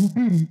mhubiri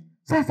akihubiri,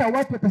 sasa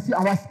watu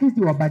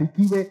hawasikizi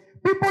wabarikiwe.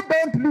 People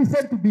don't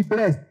listen to be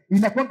blessed.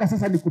 Inakuanga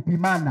sasa ni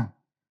kupimana.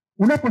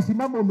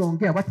 Unaposimama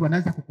umeongea, watu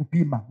wanaanza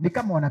kukupima. Ni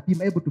kama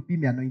wanapima, hebu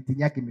tupime anointing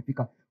yake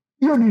imefika.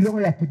 Hiyo ni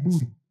roho ya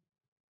kiburi.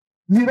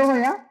 Ni roho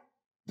ya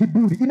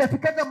kiburi.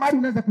 Inafikanga mahali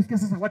unaanza kusikia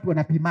sasa watu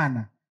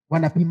wanapimana.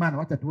 Wanapimana,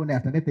 wacha tuone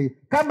ataleta.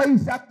 Kama hii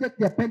subject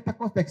ya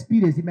Pentecost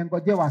experience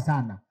imengojewa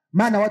sana.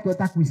 Maana watu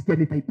wataka kuisikia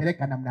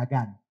nitaipeleka namna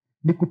gani.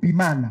 Ni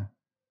kupimana.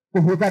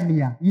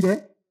 Kuhudhania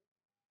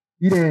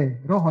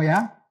ile roho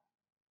ya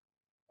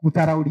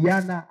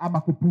kutarauliana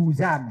ama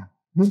kupuuzana.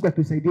 Mungu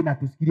atusaidie na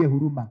tusikilie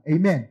huruma.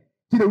 Amen.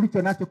 Kile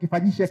ulicho nacho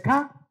kifanyishe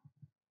ka.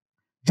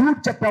 Jude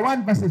chapter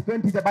 1 verses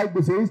 20 the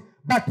Bible says,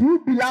 "But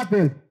you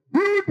beloved,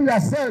 build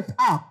yourselves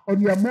up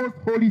on your most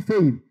holy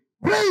faith,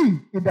 praying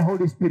in the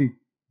Holy Spirit."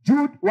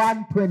 Jude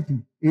 1:20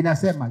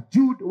 inasema,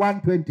 Jude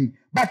 1:20,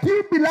 "But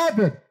you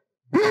beloved,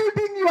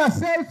 building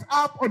yourselves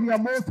up on your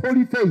most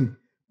holy faith,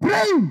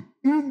 praying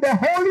in the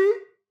Holy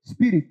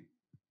Spirit."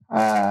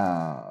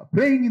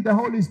 Praying in the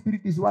Holy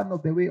Spirit is one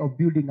of the way of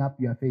building up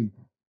your faith.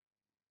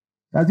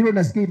 Sasa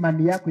unasikia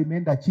imani yako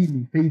imeenda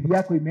chini, faith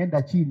yako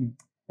imeenda chini.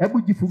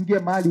 Hebu jifungie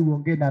mahali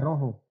uongee na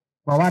roho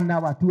kwa 1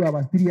 hour, 2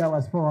 hours, 3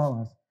 hours, 4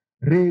 hours.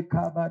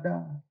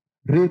 Rekabada,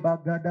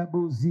 rebagada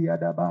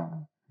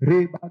boziadaba,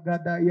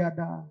 rebagada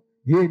yada,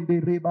 yende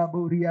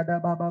rebaboriada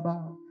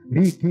bababa,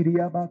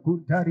 rikiriaba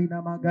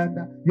kuntarina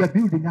maganda. You are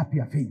building up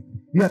your faith.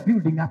 You are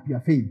building up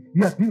your faith.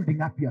 You are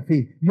building up your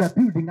faith. You are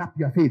building up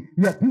your faith.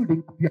 You are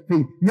building up your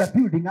faith. You are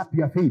building up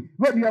your faith.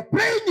 When you are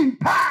praying in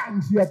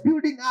tongues, you are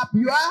building up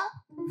your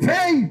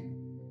faith.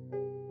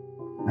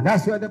 And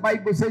that's why the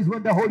Bible says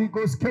when the Holy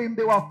Ghost came,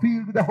 they were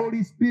filled with the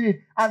Holy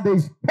Spirit and they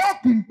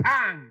spoke in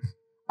tongues.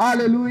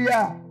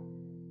 Hallelujah.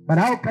 But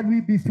how can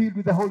we be filled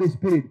with the Holy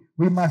Spirit?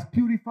 We must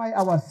purify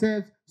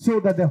ourselves so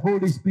that the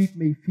Holy Spirit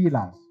may fill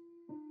us.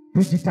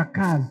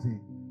 Tujitakaze.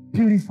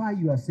 Purify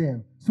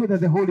yourself so that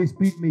the Holy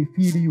Spirit may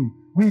fill you.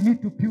 We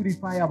need to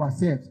purify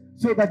ourselves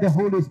so that the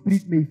Holy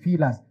Spirit may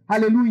fill us.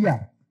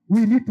 Hallelujah.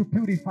 We need to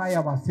purify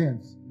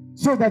ourselves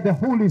so that the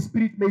Holy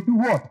Spirit may do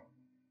what?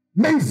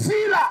 May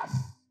fill us.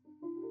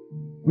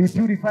 We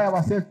purify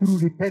ourselves through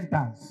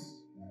repentance.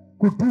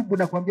 Kutubu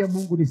na kuambia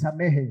Mungu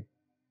nisamehe.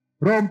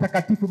 Roho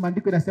Mtakatifu,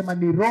 maandiko inasema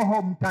ni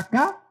Roho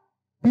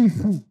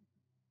Mtakatifu.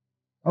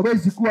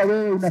 Hawezi kuwa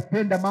wewe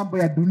unapenda mambo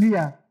ya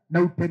dunia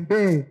na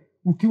utembee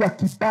ukiwa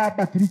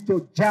kibaba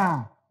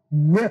kilichojaa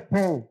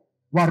uwepo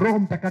wa Roho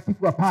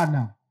Mtakatifu.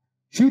 Hapana.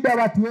 Shida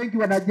watu wengi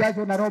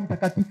wanajazwa na Roho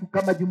Mtakatifu.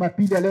 Kama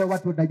Jumapili leo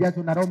watu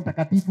wanajazwa na Roho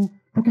Mtakatifu.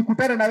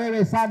 Tukikutana na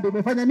wewe Sunday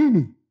umefanya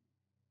nini?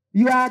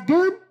 You are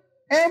again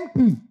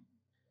empty.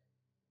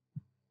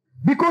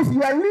 Because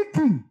you are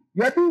leaking.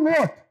 You are doing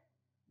what?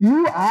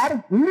 You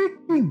are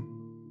leaking.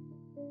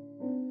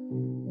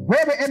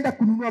 Wewe enda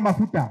kununua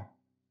mafuta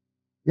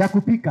ya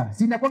kupika.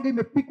 Sina kwanga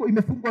imepikwa,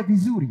 imefungwa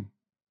vizuri.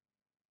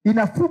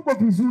 Inafungwa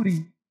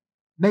vizuri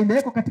na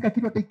inawekwa katika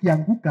kitu hata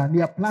ikianguka ni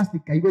ya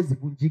plastic, haiwezi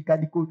vunjika,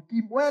 ni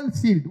well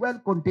sealed, well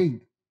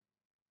contained.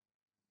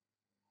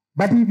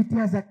 But hivi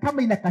tiaza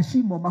kama ina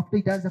kashimo, mafuta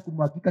itaanza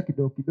kumwagika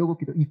kidogo kidogo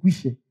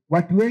ikwishe.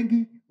 Watu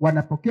wengi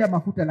wanapokea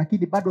mafuta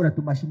lakini bado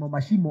wanatuma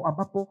mashimo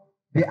ambapo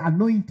the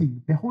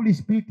anointing, the Holy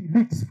Spirit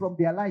leaks from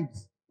their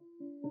lives.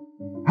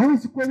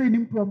 Hawezi kuwa wewe ni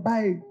mtu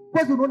ambaye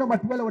kwanza unaona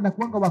watu wale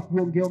wanakuanga wa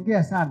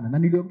kuongeongea sana, na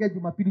niliongea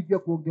Jumapili juu ya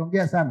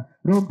kuongeongea sana.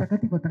 Roho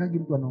Mtakatifu hataki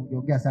mtu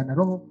anaongeongea sana.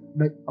 Roho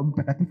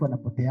Mtakatifu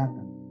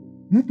anapoteanga.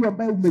 Mtu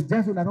ambaye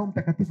umejazwa na Roho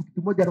Mtakatifu,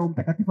 kitu moja Roho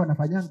Mtakatifu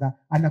anafanyanga,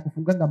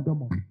 anakufunganga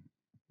mdomo.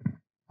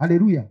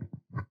 Haleluya.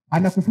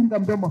 Anakufunga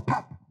mdomo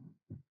pap.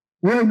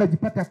 Wewe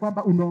unajipata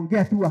kwamba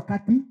unaongea tu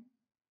wakati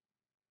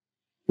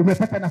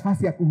umepata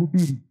nafasi ya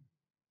kuhubiri.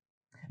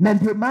 Na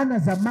ndio maana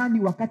zamani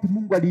wakati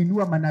Mungu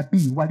aliinua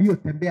manabii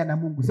waliotembea na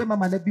Mungu. Sema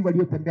manabii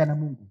waliotembea na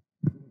Mungu.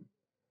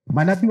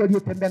 Manabii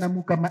waliotembea na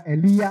Mungu kama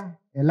Elia,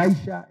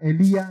 Elisha,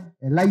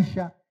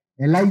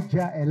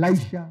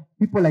 Elijah,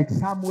 people like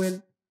Samuel,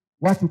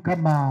 watu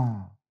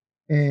kama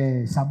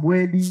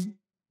Samueli,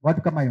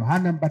 watu kama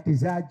Yohana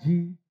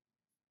Mbatizaji,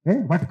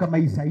 watu kama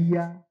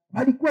Isaia,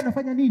 walikuwa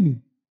wanafanya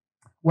nini?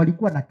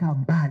 Walikuwa wanakaa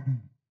mbali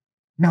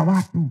na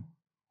watu.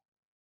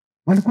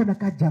 Walikuwa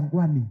wanakaa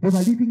jangwani. They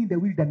were living in the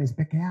wilderness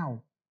peke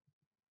yao.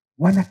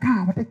 Wanakaa,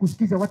 hawataki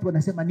kusikiza watu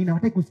wanasema nini,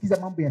 hawataki kusikiza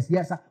mambo ya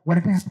siasa,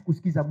 wanataka tu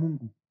kusikiza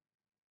Mungu.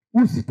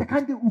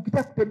 Usitakange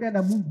ukitaka kutembea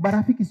na Mungu,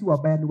 marafiki si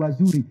wabaya, ni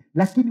wazuri,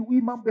 lakini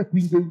hii mambo ya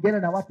kuingiana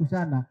na watu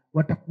sana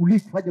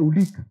watakulika, kufanya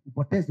ulika,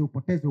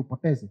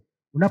 upoteze.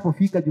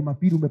 Unapofika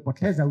Jumapili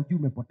umepoteza, hujui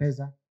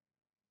umepoteza.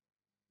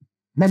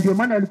 Na ndio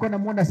maana walikuwa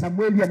wanamuona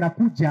Samueli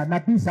anakuja,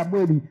 nabii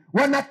Samueli,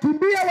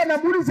 wanakimbia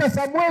wanamuuliza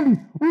Samueli,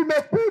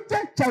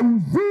 umekuja cha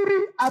uzuri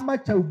ama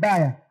cha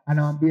ubaya?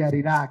 Anamwambia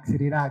relax.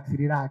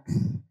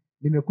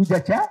 Nimekuja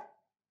cha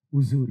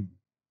uzuri.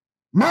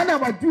 Maana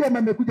wajua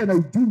amekuja na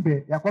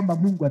ujumbe ya kwamba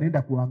Mungu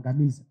anaenda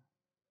kuangamiza.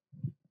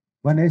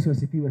 Bwana Yesu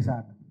asifiwe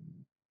sana.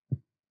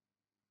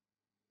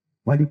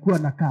 Walikuwa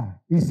nakaa.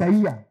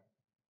 Isaia,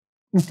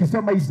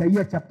 ukisoma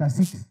Isaia chapter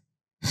 6,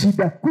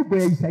 shida kubwa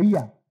ya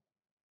Isaia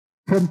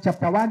from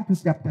chapter 1 to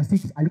chapter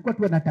 6, alikuwa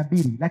tu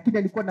anatabiri, lakini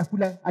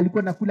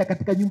alikuwa nakula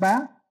katika nyumba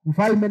ya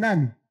mfalme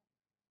nani?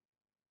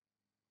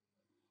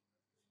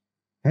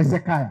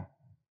 Hezekia.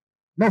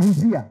 Na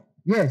Uzia.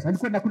 Yes,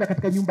 alikuwa nakula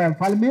katika nyumba ya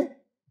mfalme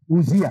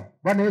Uzia.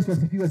 Bwana Yesu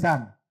asifiwe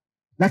sana.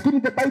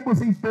 Lakini the Bible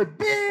says the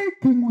day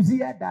King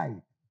Uzia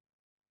died,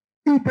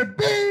 it's the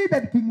day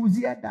that King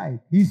Uzia died,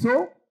 he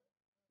saw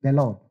the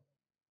Lord.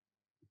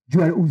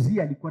 Jua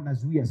Uzia alikuwa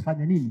nazuia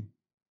asifanye nini?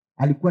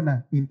 Alikuwa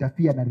na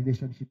interfere na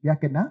relationship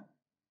yake na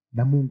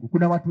Mungu.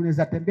 Kuna watu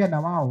unaweza tembea na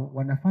wao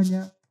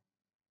wanafanya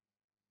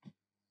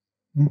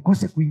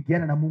mkose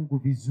kuingiana na Mungu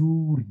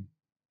vizuri.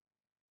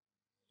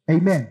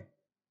 Amen.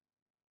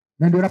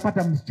 Na ndio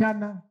unapata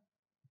msichana,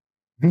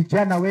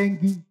 vijana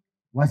wengi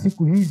wa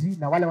siku hizi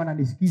na wale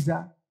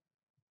wananisikiza,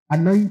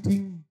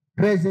 anointing,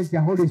 presence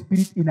ya Holy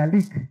Spirit in a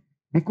leak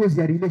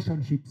because ya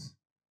relationships.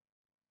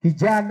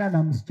 Kijana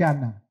na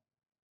msichana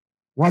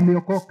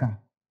wameokoka,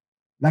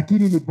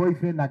 lakini ni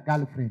boyfriend na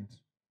girlfriend.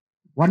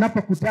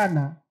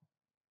 Wanapokutana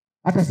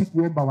hata si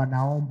kuomba,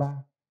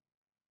 wanaomba,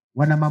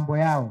 wana mambo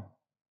yao.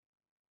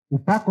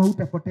 Upako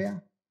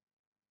hautapotea,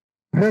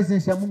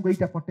 presence ya Mungu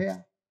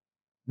haitapotea.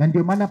 Na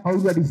ndio maana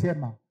Paulo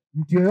alisema,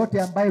 mtu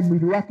yoyote ambaye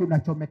mwili wake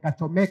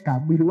unachomeka,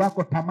 mwili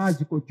wako tamaa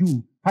ziko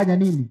juu, fanya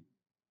nini?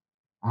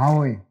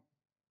 Aoe.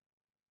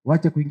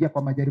 Wache kuingia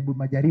kwa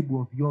majaribu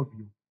ovyo,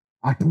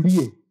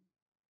 atulie.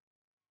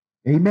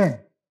 Amen.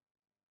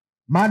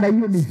 Maana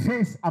hiyo ni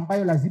face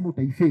ambayo lazima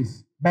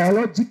utaiface.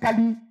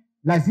 Biologically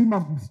lazima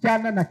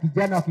msichana na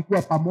kijana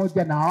wakikuwa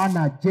pamoja na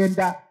hawana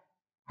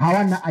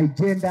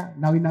agenda,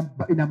 na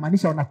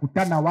inamaanisha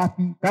wanakutana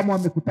wapi? Kama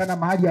wamekutana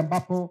mahali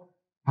ambapo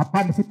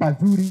hapana, si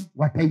pazuri,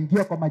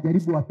 wataingia kwa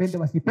majaribu, wapende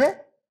wasipe.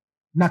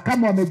 Na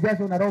kama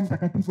wamejazwa na Roho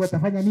Mtakatifu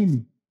watafanya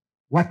nini?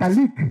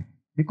 Watalik,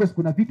 because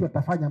kuna vitu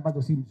watafanya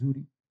ambazo si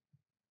mzuri.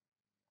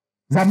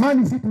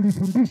 Zamani si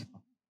tulifundishwa,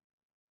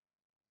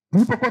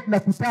 tulipokuwa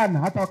tunakutana,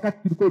 hata wakati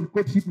tulikuwa in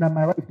courtship na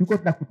my wife, tulikuwa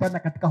tunakutana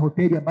katika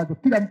hoteli ambazo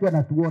kila mtu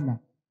anatuona.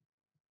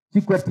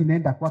 Siku ati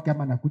naenda kwake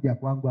ama nakuja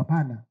kwangu,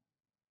 hapana.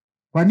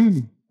 Kwa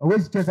nini?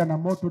 Hawezi cheza na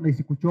moto na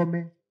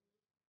isikuchome.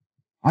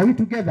 Are we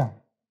together?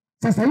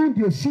 Sasa hii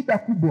ndio shida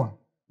kubwa.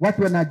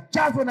 Watu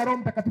wanajazwa na Roho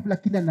Mtakatifu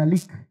lakini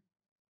analik.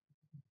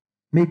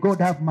 May God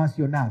have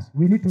mercy on us.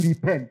 We need to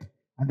repent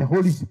and the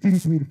Holy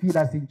Spirit will fill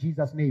us in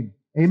Jesus' name.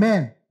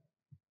 Amen.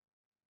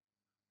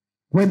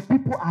 When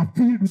people are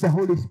filled with the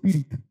Holy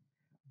Spirit,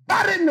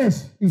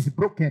 barrenness is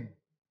broken.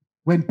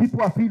 When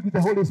people are filled with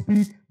the Holy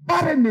Spirit,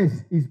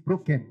 barrenness is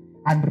broken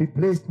and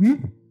replaced with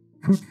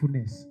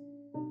fruitfulness.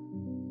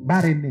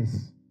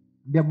 Barrenness.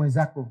 Ndio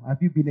mwenzako,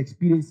 have you been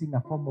experiencing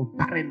a form of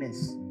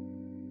barrenness?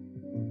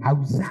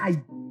 Hauzai.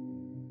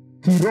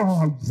 Kiroho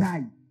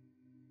hauzai.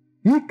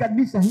 Hii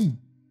kanisa hii,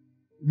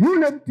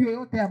 yule mtu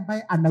yeyote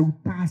ambaye ana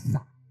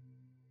utasa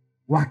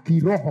wa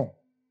kiroho,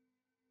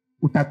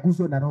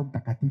 utaguzwa na Roho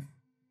Mtakatifu.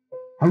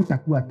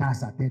 Hautakuwa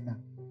tasa tena.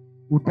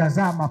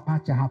 Utazaa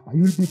mapacha hapa.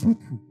 You will be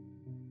fruitful.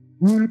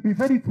 You will be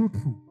very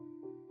fruitful.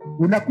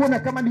 Unakuwa na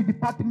kama ni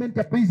department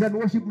ya praise and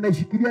worship,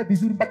 unaishikilia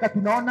vizuri mpaka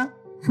tunaona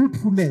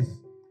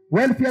fruitfulness.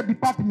 Welfare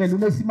department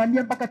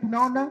unaisimamia mpaka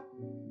tunaona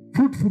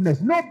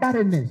fruitfulness. No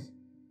barrenness.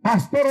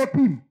 Pastoral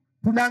team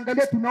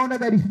tunaangalia, tunaona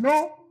there is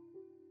no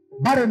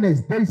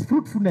barrenness, there is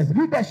fruitfulness.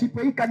 Leadership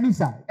ya hii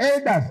kanisa,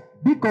 elders,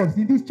 deacons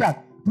in this church,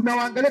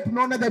 tunawaangalia,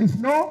 tunaona there is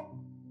no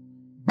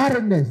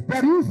barrenness,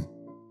 there is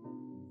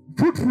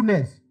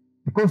fruitfulness,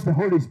 because the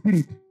Holy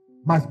Spirit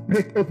must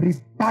break every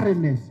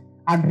barrenness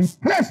and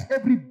replace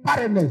every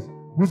barrenness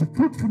with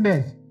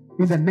fruitfulness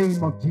in the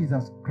name of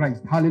Jesus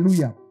Christ.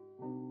 Hallelujah.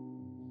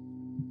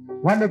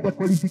 One of the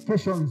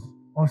qualifications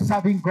of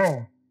serving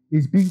God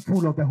is being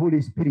full of the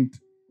Holy Spirit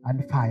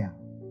and fire.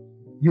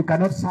 You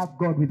cannot serve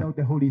God without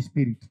the Holy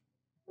Spirit.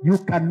 You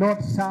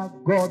cannot serve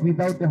God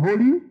without the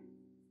Holy.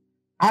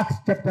 Acts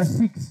chapter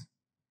 6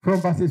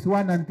 from verses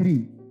 1 and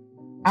 3.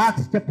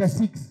 Acts chapter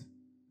 6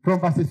 from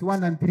verses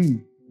 1 and 3.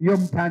 Hiyo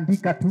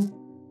mtaandika tu,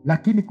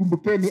 lakini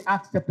kumbukeni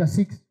Acts chapter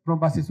 6 from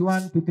verses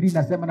 1 to 3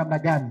 nasema namna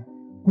gani?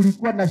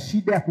 Kulikuwa na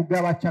shida ya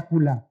kugawa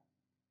chakula.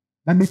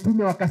 Na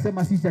mitume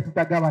wakasema sisi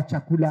hatutagawa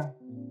chakula.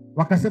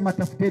 Wakasema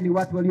tafuteni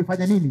watu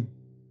waliofanya nini?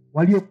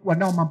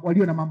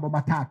 Walio na mambo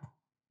matatu.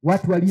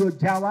 Watu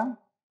waliojawa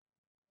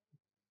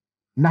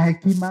na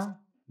hekima,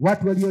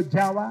 watu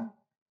waliojawa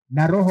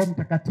na Roho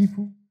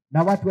Mtakatifu,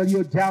 na watu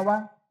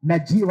waliojawa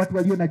na watu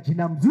walio na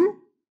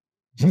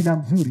jina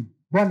mzuri.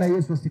 Bwana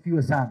Yesu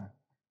asifiwe sana.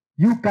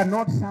 You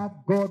cannot serve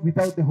God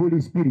without the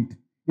Holy Spirit.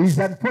 It is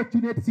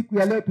unfortunate siku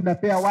ya leo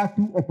tunapea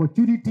watu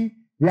opportunity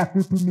ya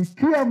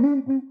kutumikia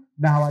Mungu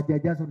na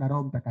hawajajazwa na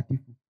Roho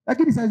Mtakatifu.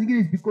 Lakini saa zingine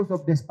is because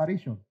of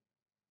desperation.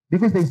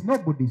 Because there is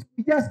nobody.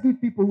 We just give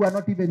people who are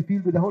not even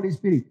filled with the Holy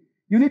Spirit.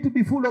 You need to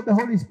be full of the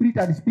Holy Spirit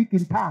and speak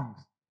in tongues.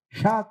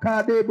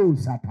 Shakadebo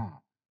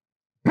sata.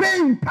 Pray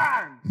in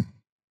tongues.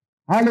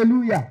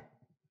 Hallelujah.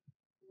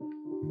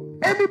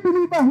 Any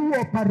believer who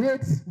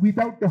operates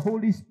without the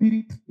Holy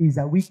Spirit is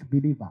a weak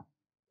believer.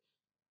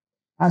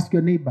 Ask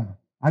your neighbor,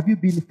 have you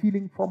been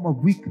feeling form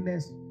of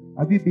weakness?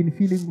 Have you been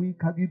feeling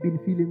weak? Have you been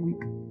feeling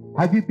weak?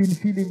 Have you been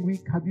feeling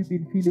weak? Have you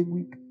been feeling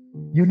weak?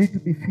 You need to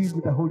be filled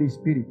with the Holy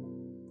Spirit.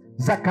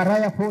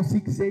 Zechariah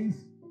 4:6 says,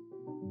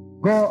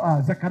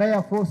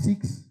 Zechariah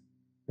 4:6,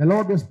 the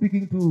Lord was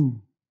speaking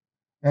to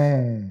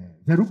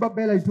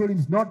Zerubbabel. He told him,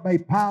 it's not by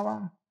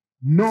power,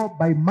 nor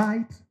by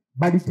might,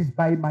 but it is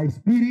by my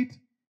Spirit,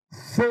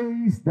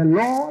 says the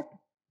Lord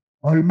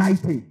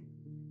Almighty.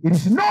 It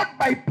is not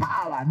by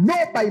power,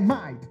 nor by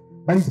might,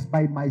 but it is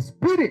by my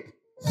Spirit,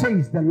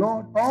 says the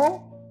Lord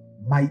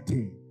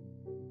Almighty.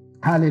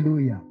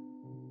 Hallelujah.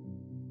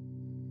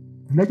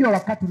 Unajua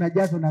wakati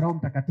unajazwa na Roho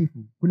Mtakatifu,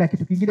 kuna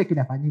kitu kingine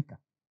kinafanyika.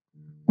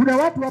 Kuna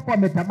watu hapo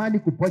wametamani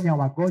kuponya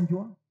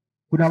wagonjwa,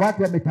 kuna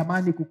watu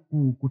wametamani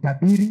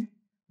kutabiri,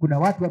 kuna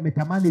watu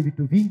wametamani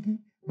vitu vingi,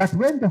 but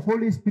when the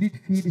Holy Spirit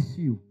fills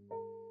you,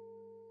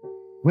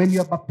 when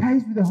you are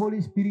baptized with the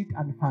Holy Spirit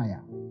and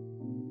fire,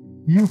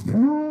 you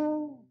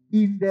flow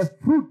in the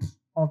fruit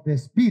of the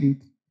Spirit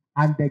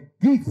and the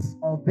gifts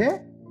of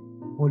the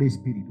Holy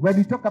Spirit. When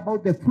we talk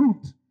about the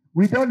fruit,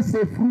 we don't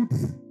say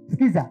fruits.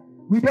 Skiza,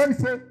 we don't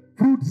say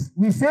fruits.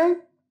 We say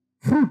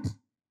fruit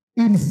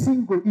in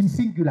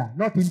singular,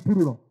 not in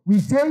plural. We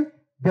say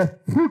the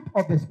fruit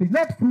of the Spirit,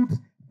 not fruits,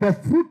 the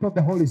fruit of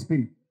the Holy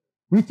Spirit,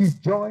 which is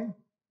joy,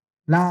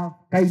 love,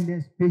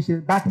 kindness,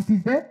 patience, but it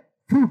is the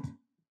fruit.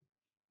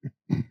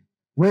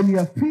 When you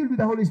are filled with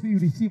the Holy Spirit, you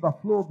receive a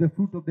flow of the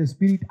fruit of the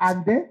Spirit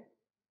and the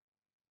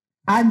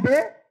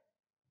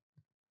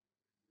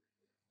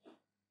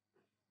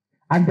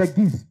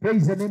gifts.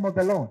 Praise the name of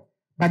the Lord.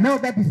 But now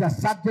that is a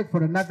subject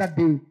for another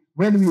day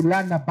when we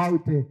learn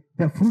about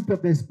the fruit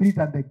of the Spirit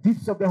and the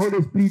gifts of the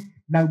Holy Spirit.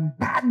 Na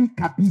ndani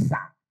kabisa.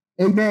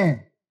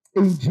 Amen.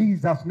 In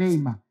Jesus'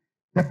 name.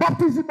 The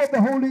baptism of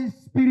the Holy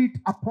Spirit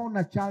upon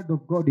a child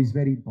of God is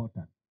very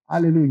important.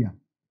 Hallelujah.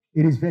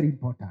 It is very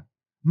important.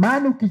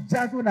 Maana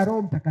ukijazwa na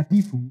Roho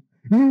Mtakatifu,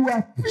 you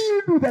are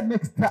filled with an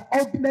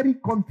extraordinary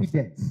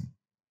confidence.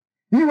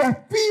 You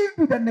are filled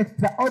with an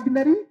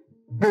extraordinary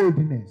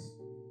boldness.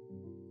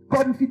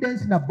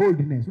 Confidence na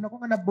boldness.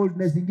 Unakuwa na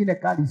boldness ingine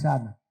kali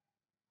sana.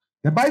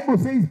 The Bible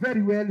says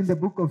very well in the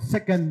book of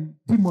 2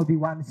 Timothy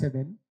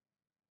 1:7.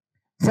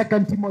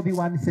 2 Timothy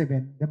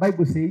 1:7. The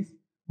Bible says,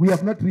 we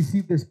have not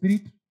received the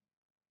Spirit.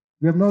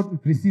 We have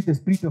not received the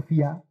spirit of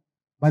fear,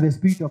 but the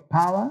spirit of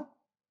power,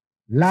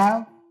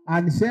 love,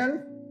 and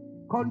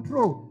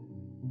self-control.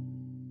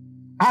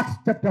 Acts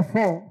chapter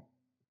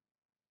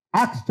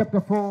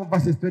 4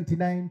 verses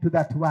 29 to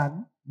that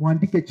one.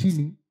 Muandike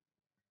chini.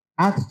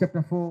 Acts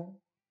chapter 4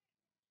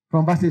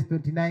 from verses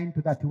 29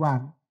 to that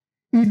one.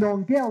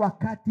 Inaongea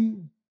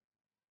wakati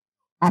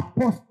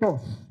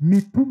apostles,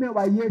 mitume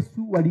wa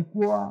Yesu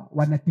walikuwa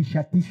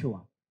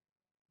wanatishatishwa.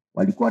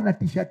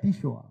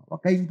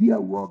 Wakaingia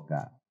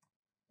uoga.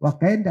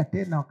 Wakaenda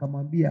tena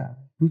wakamwambia,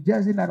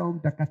 tujaze na Roho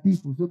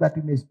Mtakatifu so that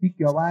we may speak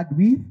your word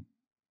with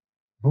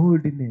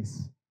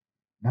boldness.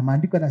 Na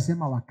maandiko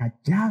yanasema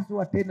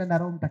wakajazwa tena na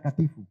Roho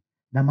Mtakatifu.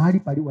 Na mahali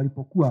pale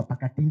walipokuwa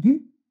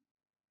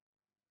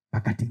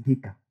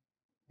pakatingika.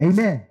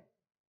 Amen.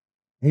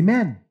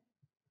 Amen.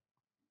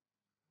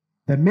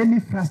 The many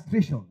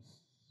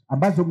frustrations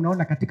ambazo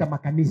mnaona katika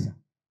makanisa.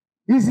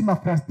 Hizi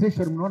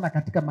frustration mnaona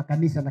katika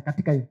makanisa na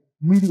katika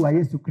mwili wa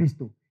Yesu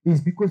Kristo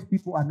is because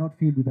people are not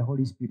filled with the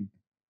Holy Spirit.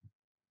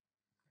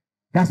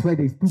 That's why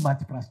there is too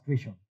much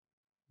frustration.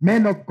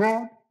 Men of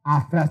God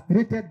are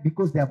frustrated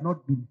because they have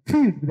not been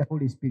filled with the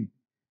Holy Spirit.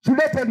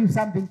 Should I tell you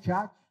something,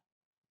 church?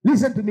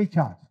 Listen to me,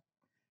 church.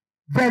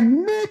 The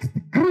next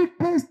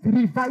greatest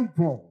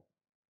revival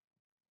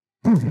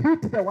to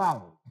hit the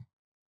world,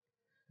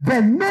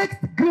 the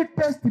next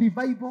greatest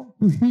revival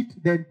to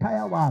hit the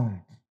entire world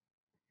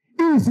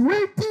is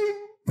waiting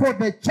for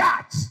the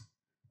church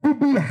to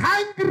be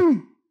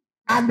hungry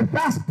and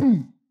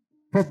thirsty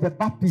for the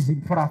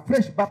baptism, for a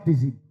fresh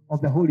baptism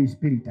of the Holy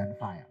Spirit and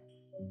fire.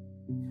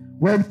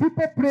 When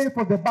people pray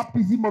for the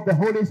baptism of the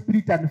Holy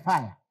Spirit and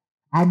fire,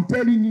 I'm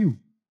telling you,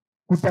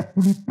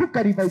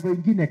 kutakulipuka revival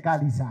ingine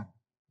kali sana.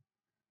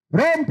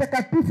 Roho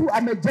Mtakatifu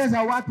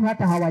amejaza watu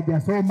hata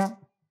hawajasoma.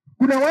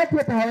 Kuna watu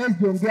hata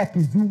hawezi ongea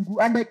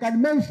Kizungu, and I can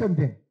mention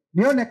them.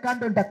 Nione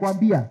kando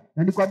nitakwambia,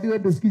 na nikwambie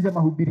wewe usikize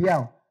mahubiri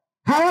yao.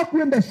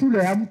 Hawakuenda shule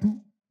ya mtu.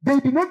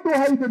 They did not know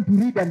how even to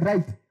read and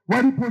write.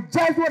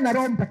 Walipojazwa na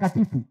Roho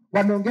Mtakatifu,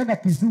 wanaongea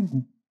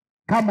kizungu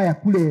kama ya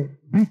kule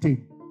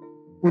Britain.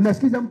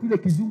 Unasikiza mtu ile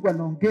kizungu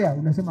anaongea,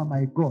 unasema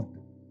my God.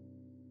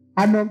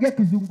 Anaongea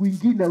kizungu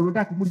ingine,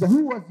 unataka kumuuliza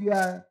who was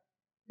your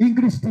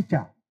English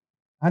teacher?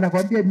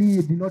 Anakuambia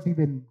me did not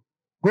even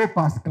go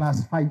past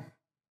class 5.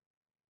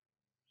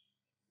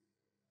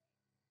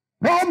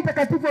 Roho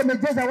Mtakatifu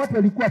amejaza watu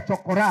walikuwa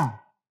chokora.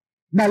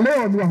 Na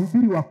leo ni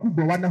wahubiri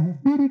wakubwa,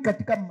 wanahubiri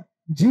katika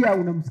njia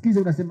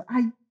unamsikiza unasema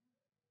ai,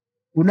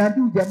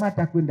 unaambiwa jamaa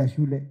atakwenda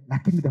shule,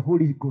 lakini the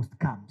Holy Ghost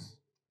comes.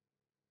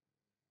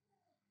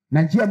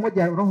 Na njia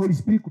moja ya Holy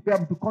Spirit kupea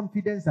mtu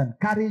confidence and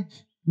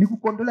courage ni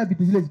kukondola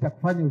vitu zile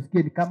zitakufanya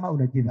usikie ni kama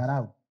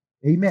unajidharau.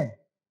 Amen.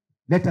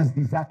 Let us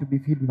desire to be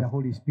filled with the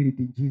Holy Spirit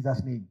in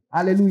Jesus' name.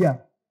 Hallelujah.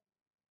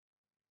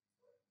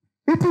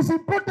 It is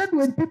important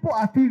when people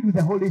are filled with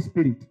the Holy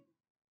Spirit.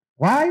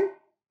 Why?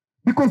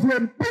 Because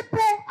when people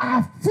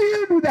are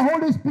filled with the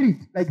Holy Spirit,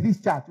 like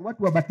this church,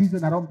 watu wabatizwe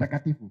na Roho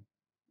Mtakatifu,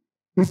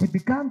 it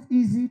becomes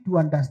easy to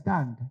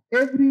understand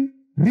every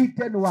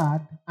written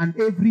word and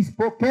every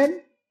spoken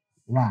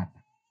word.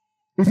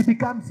 It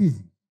becomes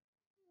easy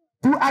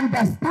to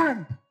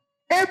understand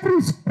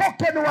every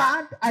spoken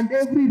word and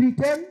every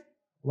written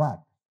word.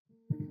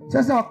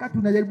 Sasa wakati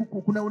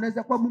unajaribu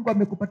unaweza kuwa Mungu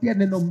amekupatia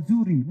neno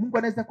mzuri, Mungu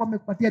anaweza kuwa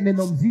amekupatia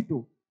neno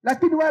mzito,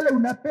 lakini wale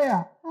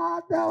unapea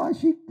hata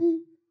washiki,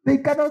 they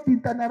cannot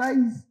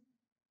internalize.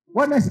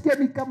 Wanasikia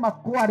ni kama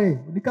kware,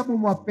 ni kama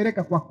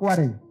umewapeleka kwa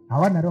kware,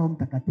 hawana Roho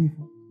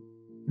Mtakatifu.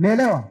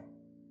 Unaelewa?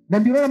 Na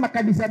ndio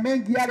makanisa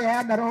mengi yale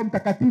hayana Roho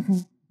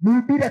Mtakatifu.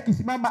 Mhubiri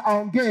akisimama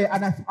aongee,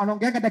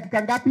 anaongea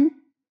dakika ngapi?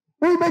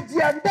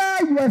 Umejiandaa,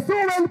 you are so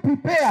well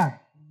prepared.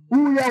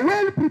 You are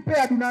well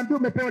prepared, unaambiwa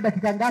umepewa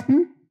dakika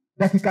ngapi?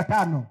 Dakika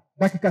 5,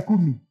 dakika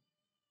 10.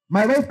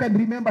 My wife can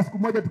remember siku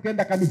moja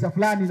tukaenda kanisa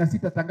fulani, na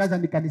sitatangaza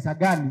ni kanisa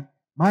gani.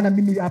 Maana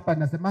mimi hapa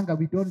nasemanga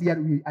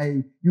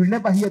you'll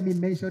never hear me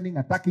mentioning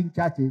attacking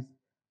churches,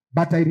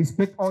 but I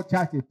respect all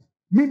churches.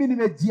 Mimi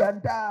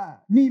nimejiandaa.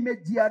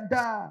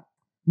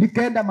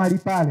 Nikaenda mahali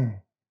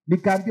pale.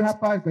 Nikaambiwa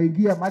hapa,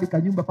 tukaingia mahali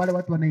kanyumba pale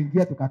watu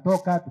wanaingia,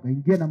 tukatoka,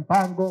 tukaingia na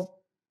mpango.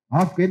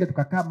 Alafu kaenda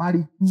tukakaa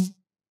mahali tu.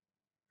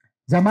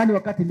 Zamani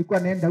wakati nilikuwa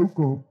naenda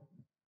huko,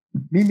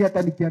 mimi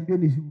hata nikiambiwa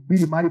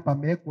nihubiri mahali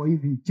pamewekwa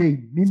hivi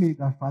chain, mimi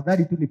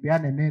afadhali tu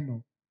nipeane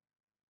neno.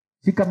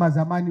 Si kama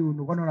zamani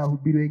unaona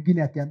wahubiri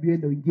wengine akiambiwa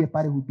enda uingie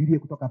pale hubirie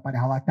kutoka pale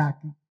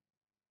hawataki.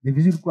 Ni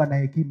vizuri kuwa na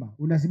hekima.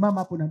 Unasimama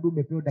hapo na ndio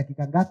umepewa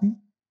dakika ngapi?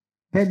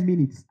 10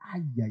 minutes.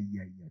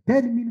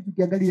 10 minutes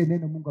ukiangalia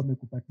neno Mungu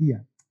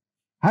amekupatia.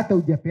 Hata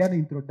hujapeana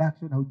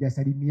introduction,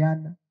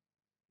 hujasalimiana.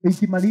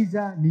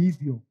 Ikimaliza ni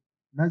hivyo.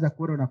 Unaanza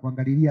kuona na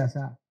kuangalilia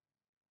saa.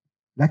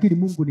 Lakini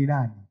Mungu ni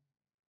nani?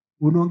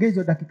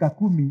 Unaongezwa dakika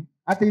 10,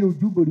 hata ile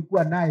ujumbe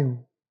ulikuwa nayo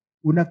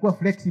unakuwa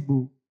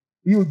flexible.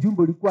 Hiyo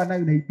ujumbe ulikuwa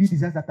nayo inaibidi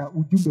sasa hata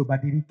ujumbe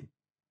ubadilike.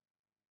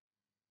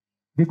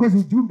 Because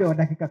ujumbe wa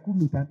dakika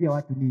 10 utaambia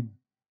watu nini?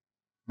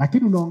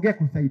 Lakini unaongea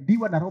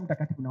kusaidiwa na Roho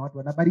Mtakatifu na watu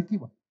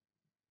wanabarikiwa.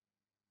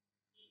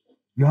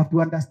 You have to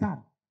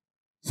understand.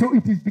 So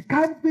it is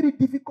becomes very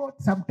difficult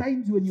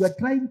sometimes when you are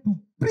trying to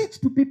preach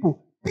to people,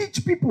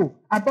 teach people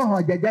ambao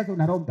hawajajazwa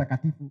na Roho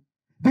Mtakatifu.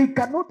 They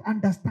cannot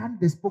understand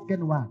the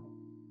spoken word.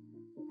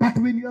 But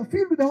when you are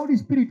filled with the Holy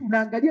Spirit,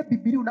 unaangalia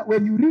Biblia,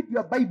 when you read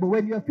your Bible,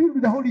 when you are filled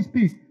with the Holy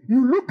Spirit,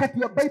 you look at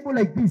your Bible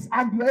like this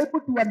and you are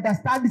able to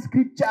understand the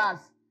scriptures.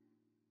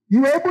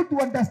 You are able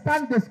to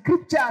understand the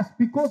scriptures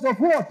because of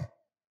what?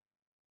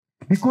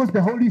 Because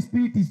the Holy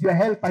Spirit is your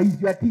helper,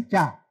 is your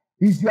teacher,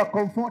 is your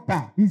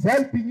comforter. He's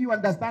helping you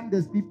understand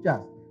the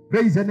scriptures.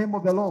 Praise the name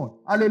of the Lord.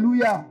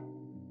 Hallelujah.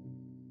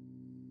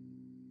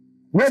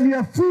 When you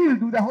are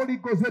filled with the Holy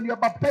Ghost, when you are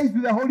baptized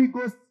with the Holy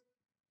Ghost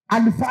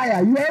and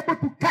fire, you are able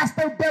to cast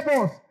out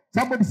devils.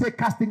 Somebody say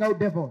casting out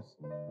devils.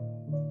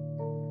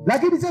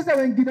 Lakini sasa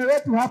wengine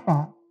wetu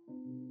hapa,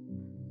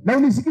 na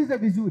unisikize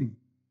vizuri,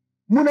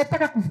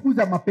 mnataka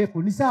kufukuza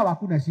mapepo, ni sawa,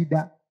 hakuna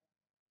shida.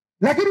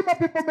 Lakini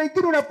mapepo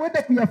mengine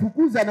unapoenda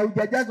kuyafukuza na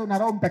hujajazwa na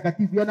Roho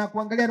Mtakatifu,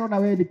 yanakuangalia naona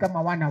wewe ni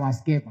kama wana wa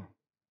skeva.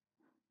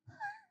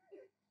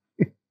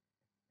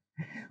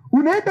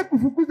 Unaenda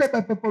kufukuza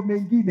mapepo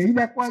mengine,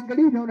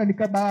 inakuangalia unaona ni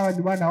kama hawa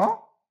ni wana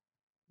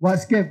wa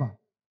skeva.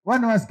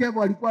 Wana wa skeva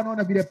walikuwa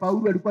wanaona vile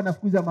Paulo alikuwa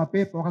anafukuza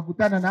mapepo,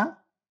 wakakutana na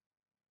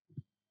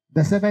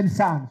the 7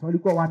 sons,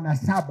 walikuwa wana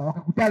 7,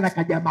 wakakutana na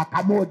kajamaa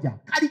kamoja.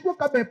 Kalikuwa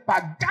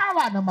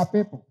kamepagawa na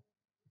mapepo.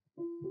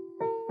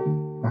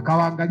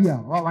 Wakawaangalia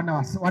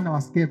wana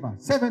wa Skeva,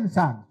 7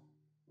 sons.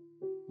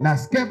 Na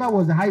Skeva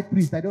was a high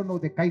priest. I don't know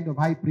the kind of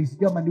high priest.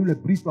 Sijui ni ule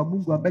priest wa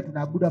Mungu ambaye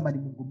tunaabudu ama ni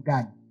Mungu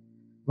mgani.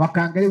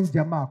 Wakaangalia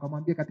ujamaa,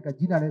 wakamwambia katika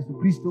jina la Yesu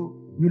Kristo,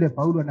 yule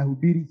Paulo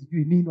anahubiri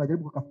sijui nini,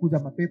 wajaribu kukafukuza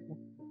mapepo.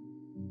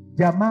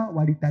 Jamaa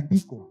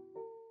walitandikwa.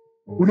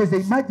 Unaweza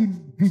imagine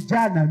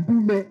vijana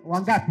ndume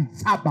wangapi?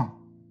 7.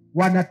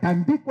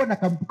 Wanatandikwa na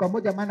kamtu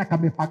kamoja maana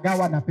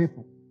kamepagawa na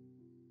pepo.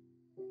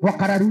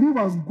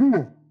 Wakararuliwa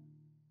nguo.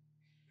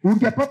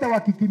 Ungepata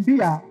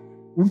wakikimbia,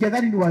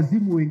 ungedhani ni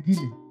wazimu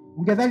wengine,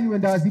 ungedhani ni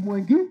wenda wazimu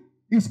wengine,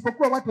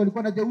 isipokuwa watu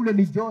walikuwa wanajua ule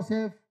ni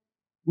Joseph,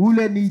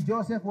 ule ni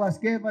Joseph wa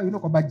Skeva,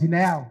 kwa majina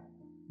yao.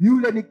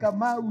 Yule ni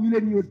Kamau, yule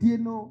ni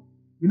Otieno,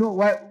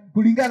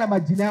 kulingana na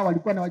majina yao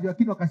walikuwa na wajua,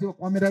 lakini wakasema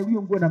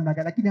wamerauliwa nguo namna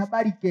gani, lakini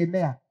habari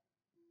kienea.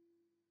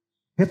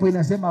 Pepo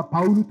inasema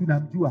Paulo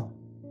tunamjua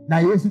na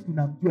Yesu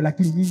tunamjua,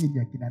 lakini nyinyi ni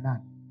akina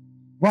nani?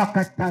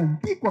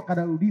 Wakatandikwa,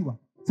 karauliwa.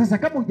 Sasa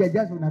kama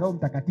hujajazwa na Roho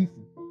Mtakatifu,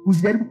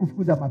 usijaribu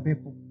kufukuza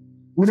mapepo.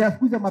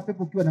 Unafukuza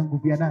mapepo ukiwa na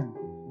nguvu ya nani?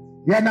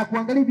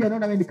 Yanakuangalia hivi,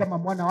 anaona wewe ni kama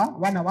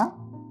wana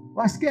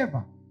wa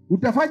Skeva.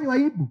 Utafanywa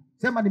aibu.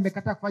 Sema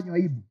nimekataa kufanywa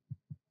aibu.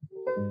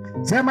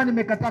 Sema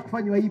nimekataa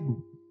kufanywa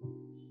aibu.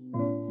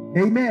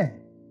 Amen.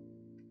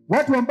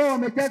 Watu ambao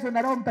wamejazwa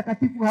na Roho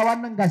Mtakatifu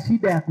hawana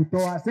shida ya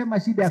kutoa. Sema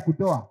shida ya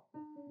kutoa.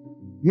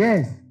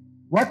 Yes.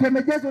 Watu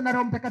wamejazwa na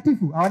Roho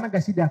Mtakatifu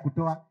hawana shida ya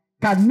kutoa.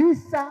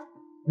 Kanisa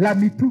la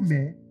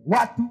mitume,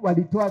 watu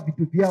walitoa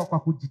vitu vyao kwa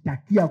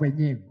kujitakia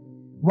wenyewe.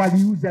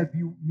 Waliuza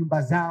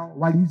nyumba zao,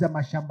 waliuza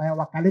mashamba yao,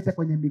 wakaleta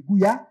kwenye miguu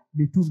ya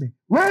mitume.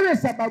 Wewe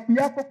sababu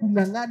yako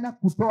kung'ang'ana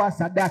kutoa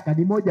sadaka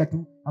ni moja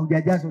tu,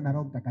 haujajazwa na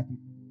Roho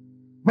Mtakatifu.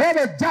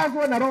 Wewe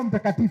jazwa na Roho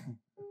Mtakatifu,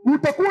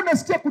 utakuwa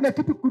unasikia kuna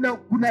kitu,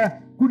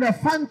 kuna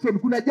function,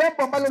 kuna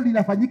jambo ambalo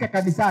linafanyika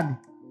kanisani,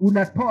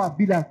 unatoa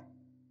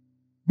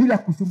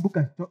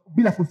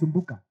bila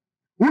kusumbuka.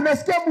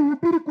 Unasikia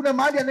mhubiri kuna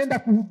mahali anaenda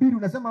kuhubiri,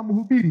 unasema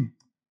mhubiri,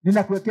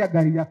 ninakuwekea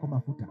gari yako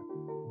mafuta.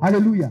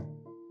 Haleluya.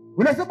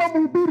 Unasema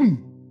mhubiri,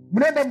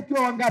 mnaenda mkiwa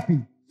wangapi?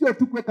 Sio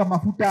tu kuweka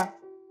mafuta,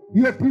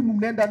 hiyo timu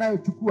mnaenda nayo,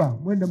 chukua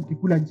mwende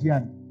mkikula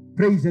njiani.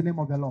 Praise the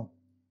name of the Lord.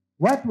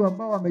 Watu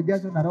ambao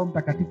wamejazwa na Roho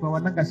Mtakatifu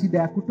hawananga shida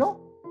ya kutoa.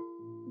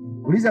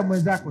 Uliza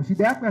mwenzako,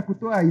 shida yako ya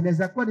kutoa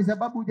inaweza kuwa ni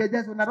sababu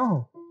hujajazwa na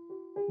Roho.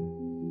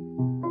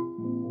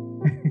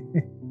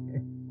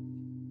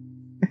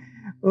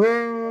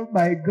 Oh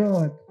my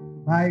God,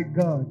 my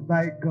God,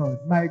 my God,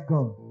 my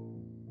God.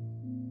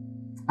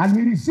 And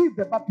we receive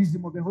the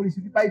baptism of the Holy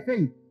Spirit by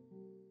faith.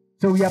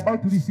 So we are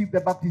about to receive the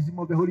baptism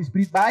of the Holy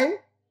Spirit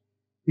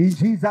in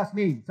Jesus'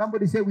 name.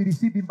 Somebody say we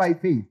receive him by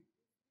faith.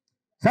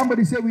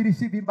 Somebody say we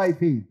receive him by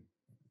faith.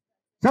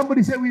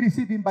 Somebody say we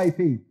receive him by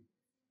faith.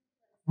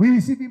 We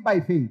receive him by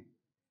faith.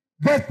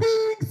 The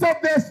things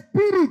of the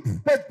Spirit,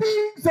 the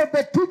things of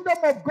the kingdom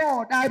of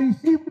God are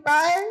received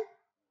by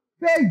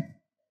faith.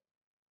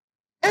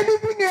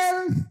 Anything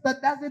else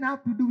that doesn't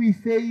have to do with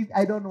faith,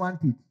 I don't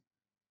want it.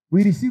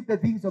 We receive the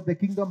things of the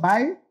kingdom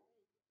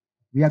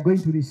we are going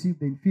to receive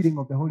the infilling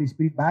of the Holy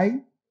Spirit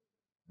by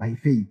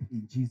faith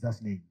in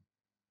Jesus' name.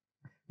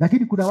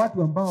 Lakini kuna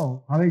watu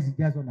ambao hawezi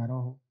jazwa na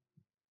Roho.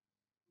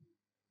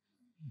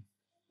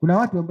 Kuna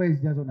watu ambao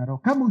hawezi jazwa na Roho.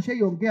 Kama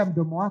ushaiongea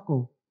mdomo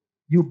wako,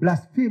 you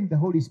blaspheme the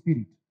Holy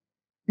Spirit.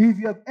 If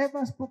you have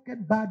ever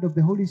spoken bad of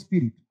the Holy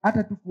Spirit,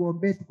 hata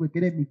tukuombee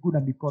tukuwekelee miguu na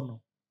mikono,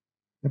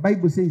 the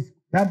Bible says,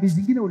 dhambi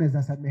zingine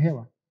unaweza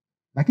samehewa,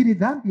 lakini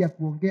dhambi ya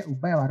kuongea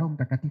ubaya wa Roho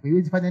Mtakatifu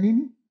haiwezi fanya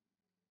nini?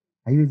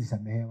 Haiwezi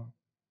samehewa.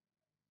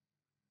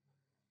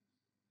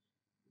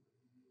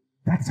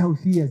 That's how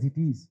serious it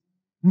is.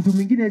 Mtu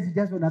mwingine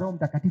hajajazwa na Roho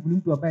Mtakatifu ni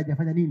mtu ambaye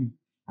hajafanya nini?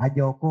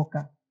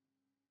 Hajaokoka.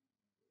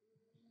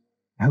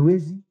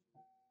 Hawezi.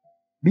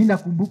 Mimi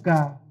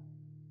nakumbuka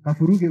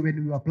Kafuruge, when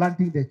we were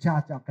planting the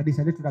church,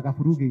 kanisa letu la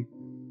Kafuruge,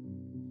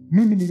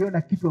 mimi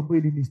niliona kitu ambacho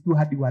ilinistua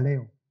hadi wa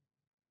leo.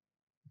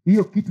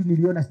 Hiyo kitu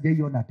niliona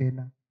sijaiona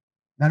tena.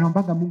 Na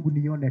naomba Mungu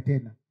nione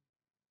tena.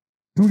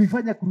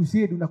 Tulifanya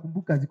crusade,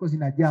 unakumbuka, ziko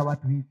zinajaa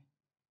watu hivi.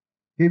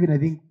 Kevin, I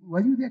think,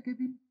 were you there,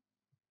 Kevin?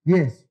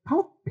 Yes.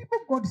 How people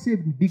got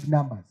saved in big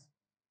numbers.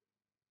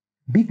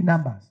 Big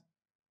numbers.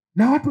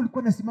 Na watu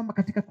walikuwa nasimama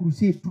katika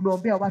crusade,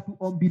 tunaombea watu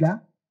ombi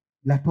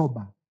la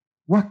toba.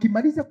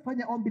 Wakimaliza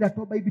kufanya ombi la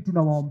toba hivi,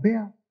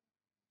 tunawaombea,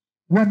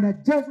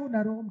 wanajazwa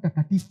na Roho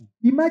Mtakatifu.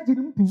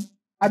 Imagine mtu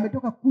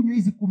ametoka kunywa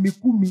hizi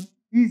 10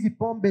 hizi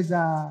pombe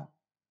za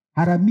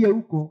haramia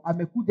huko,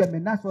 amekuja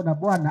amenaswa na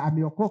Bwana,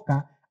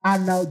 ameokoka,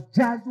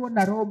 anajazwa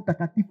na Roho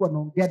Mtakatifu,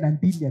 anaongea na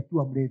ndimi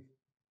akiwa mrefu.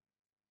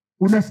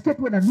 Unasikia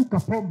tu ananuka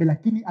pombe,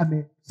 lakini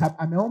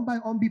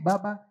ameomba ombi,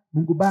 Baba,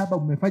 Mungu Baba,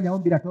 umefanya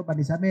ombi la toba,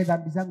 nisamehe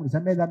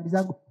dhambi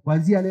zangu,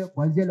 kuanzia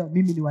leo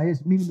mimi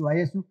ni wa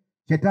Yesu.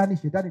 Shetani,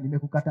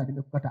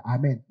 nimekukataa.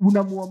 Amen.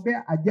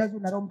 Unamuombea ajazwe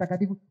na Roho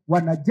Mtakatifu,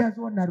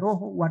 wanajazwa na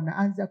Roho,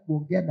 wanaanza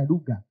kuongea na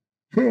lugha.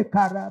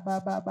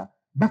 Baba,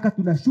 mpaka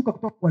tunashuka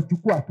kutoka kwa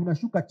jukwaa,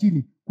 tunashuka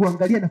chini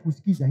kuangalia na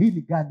kusikiza, hii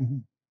ni gani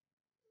hii?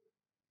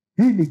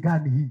 Hii ni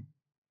gani hii?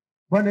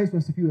 Bwana Yesu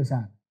asifiwe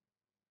sana.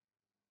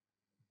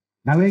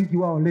 Na wengi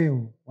wao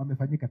leo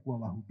wamefanyika kuwa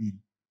wahubiri.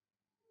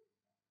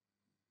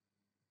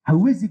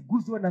 Hauwezi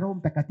guzwa na Roho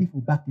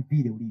Mtakatifu baki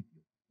vile ulivyo.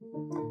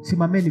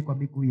 Simameni kwa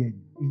miguu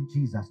yenu in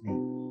Jesus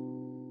name.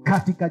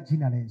 Katika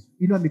jina la Yesu.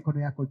 Inua mikono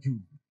yako juu.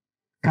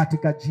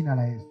 Katika jina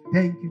la Yesu.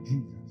 Thank you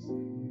Jesus.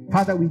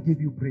 Father, we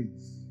give you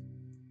praise.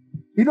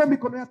 Inua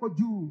mikono yako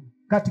juu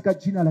katika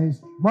jina la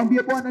Yesu.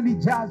 Mwambie Bwana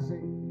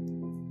nijaze.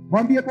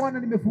 Mwambie Bwana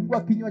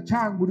nimefungua kinywa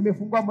changu,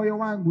 nimefungua moyo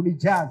wangu,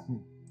 nijaze.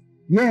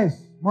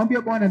 Yes,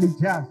 mwambie Bwana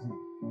nijaze.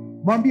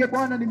 Mwambie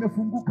Bwana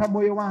nimefunguka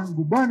moyo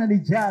wangu, Bwana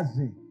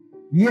nijaze.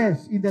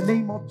 Yes, in the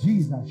name of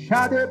Jesus.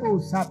 Shadebo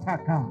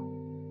sataka.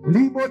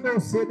 Libodo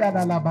seda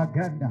la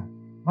labaganda.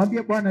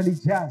 Mwambie Bwana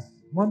lijaze.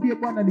 Mwambie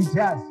Bwana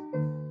lijaze.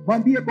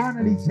 Mwambie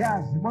Bwana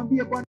lijaze.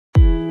 Mwambie Bwana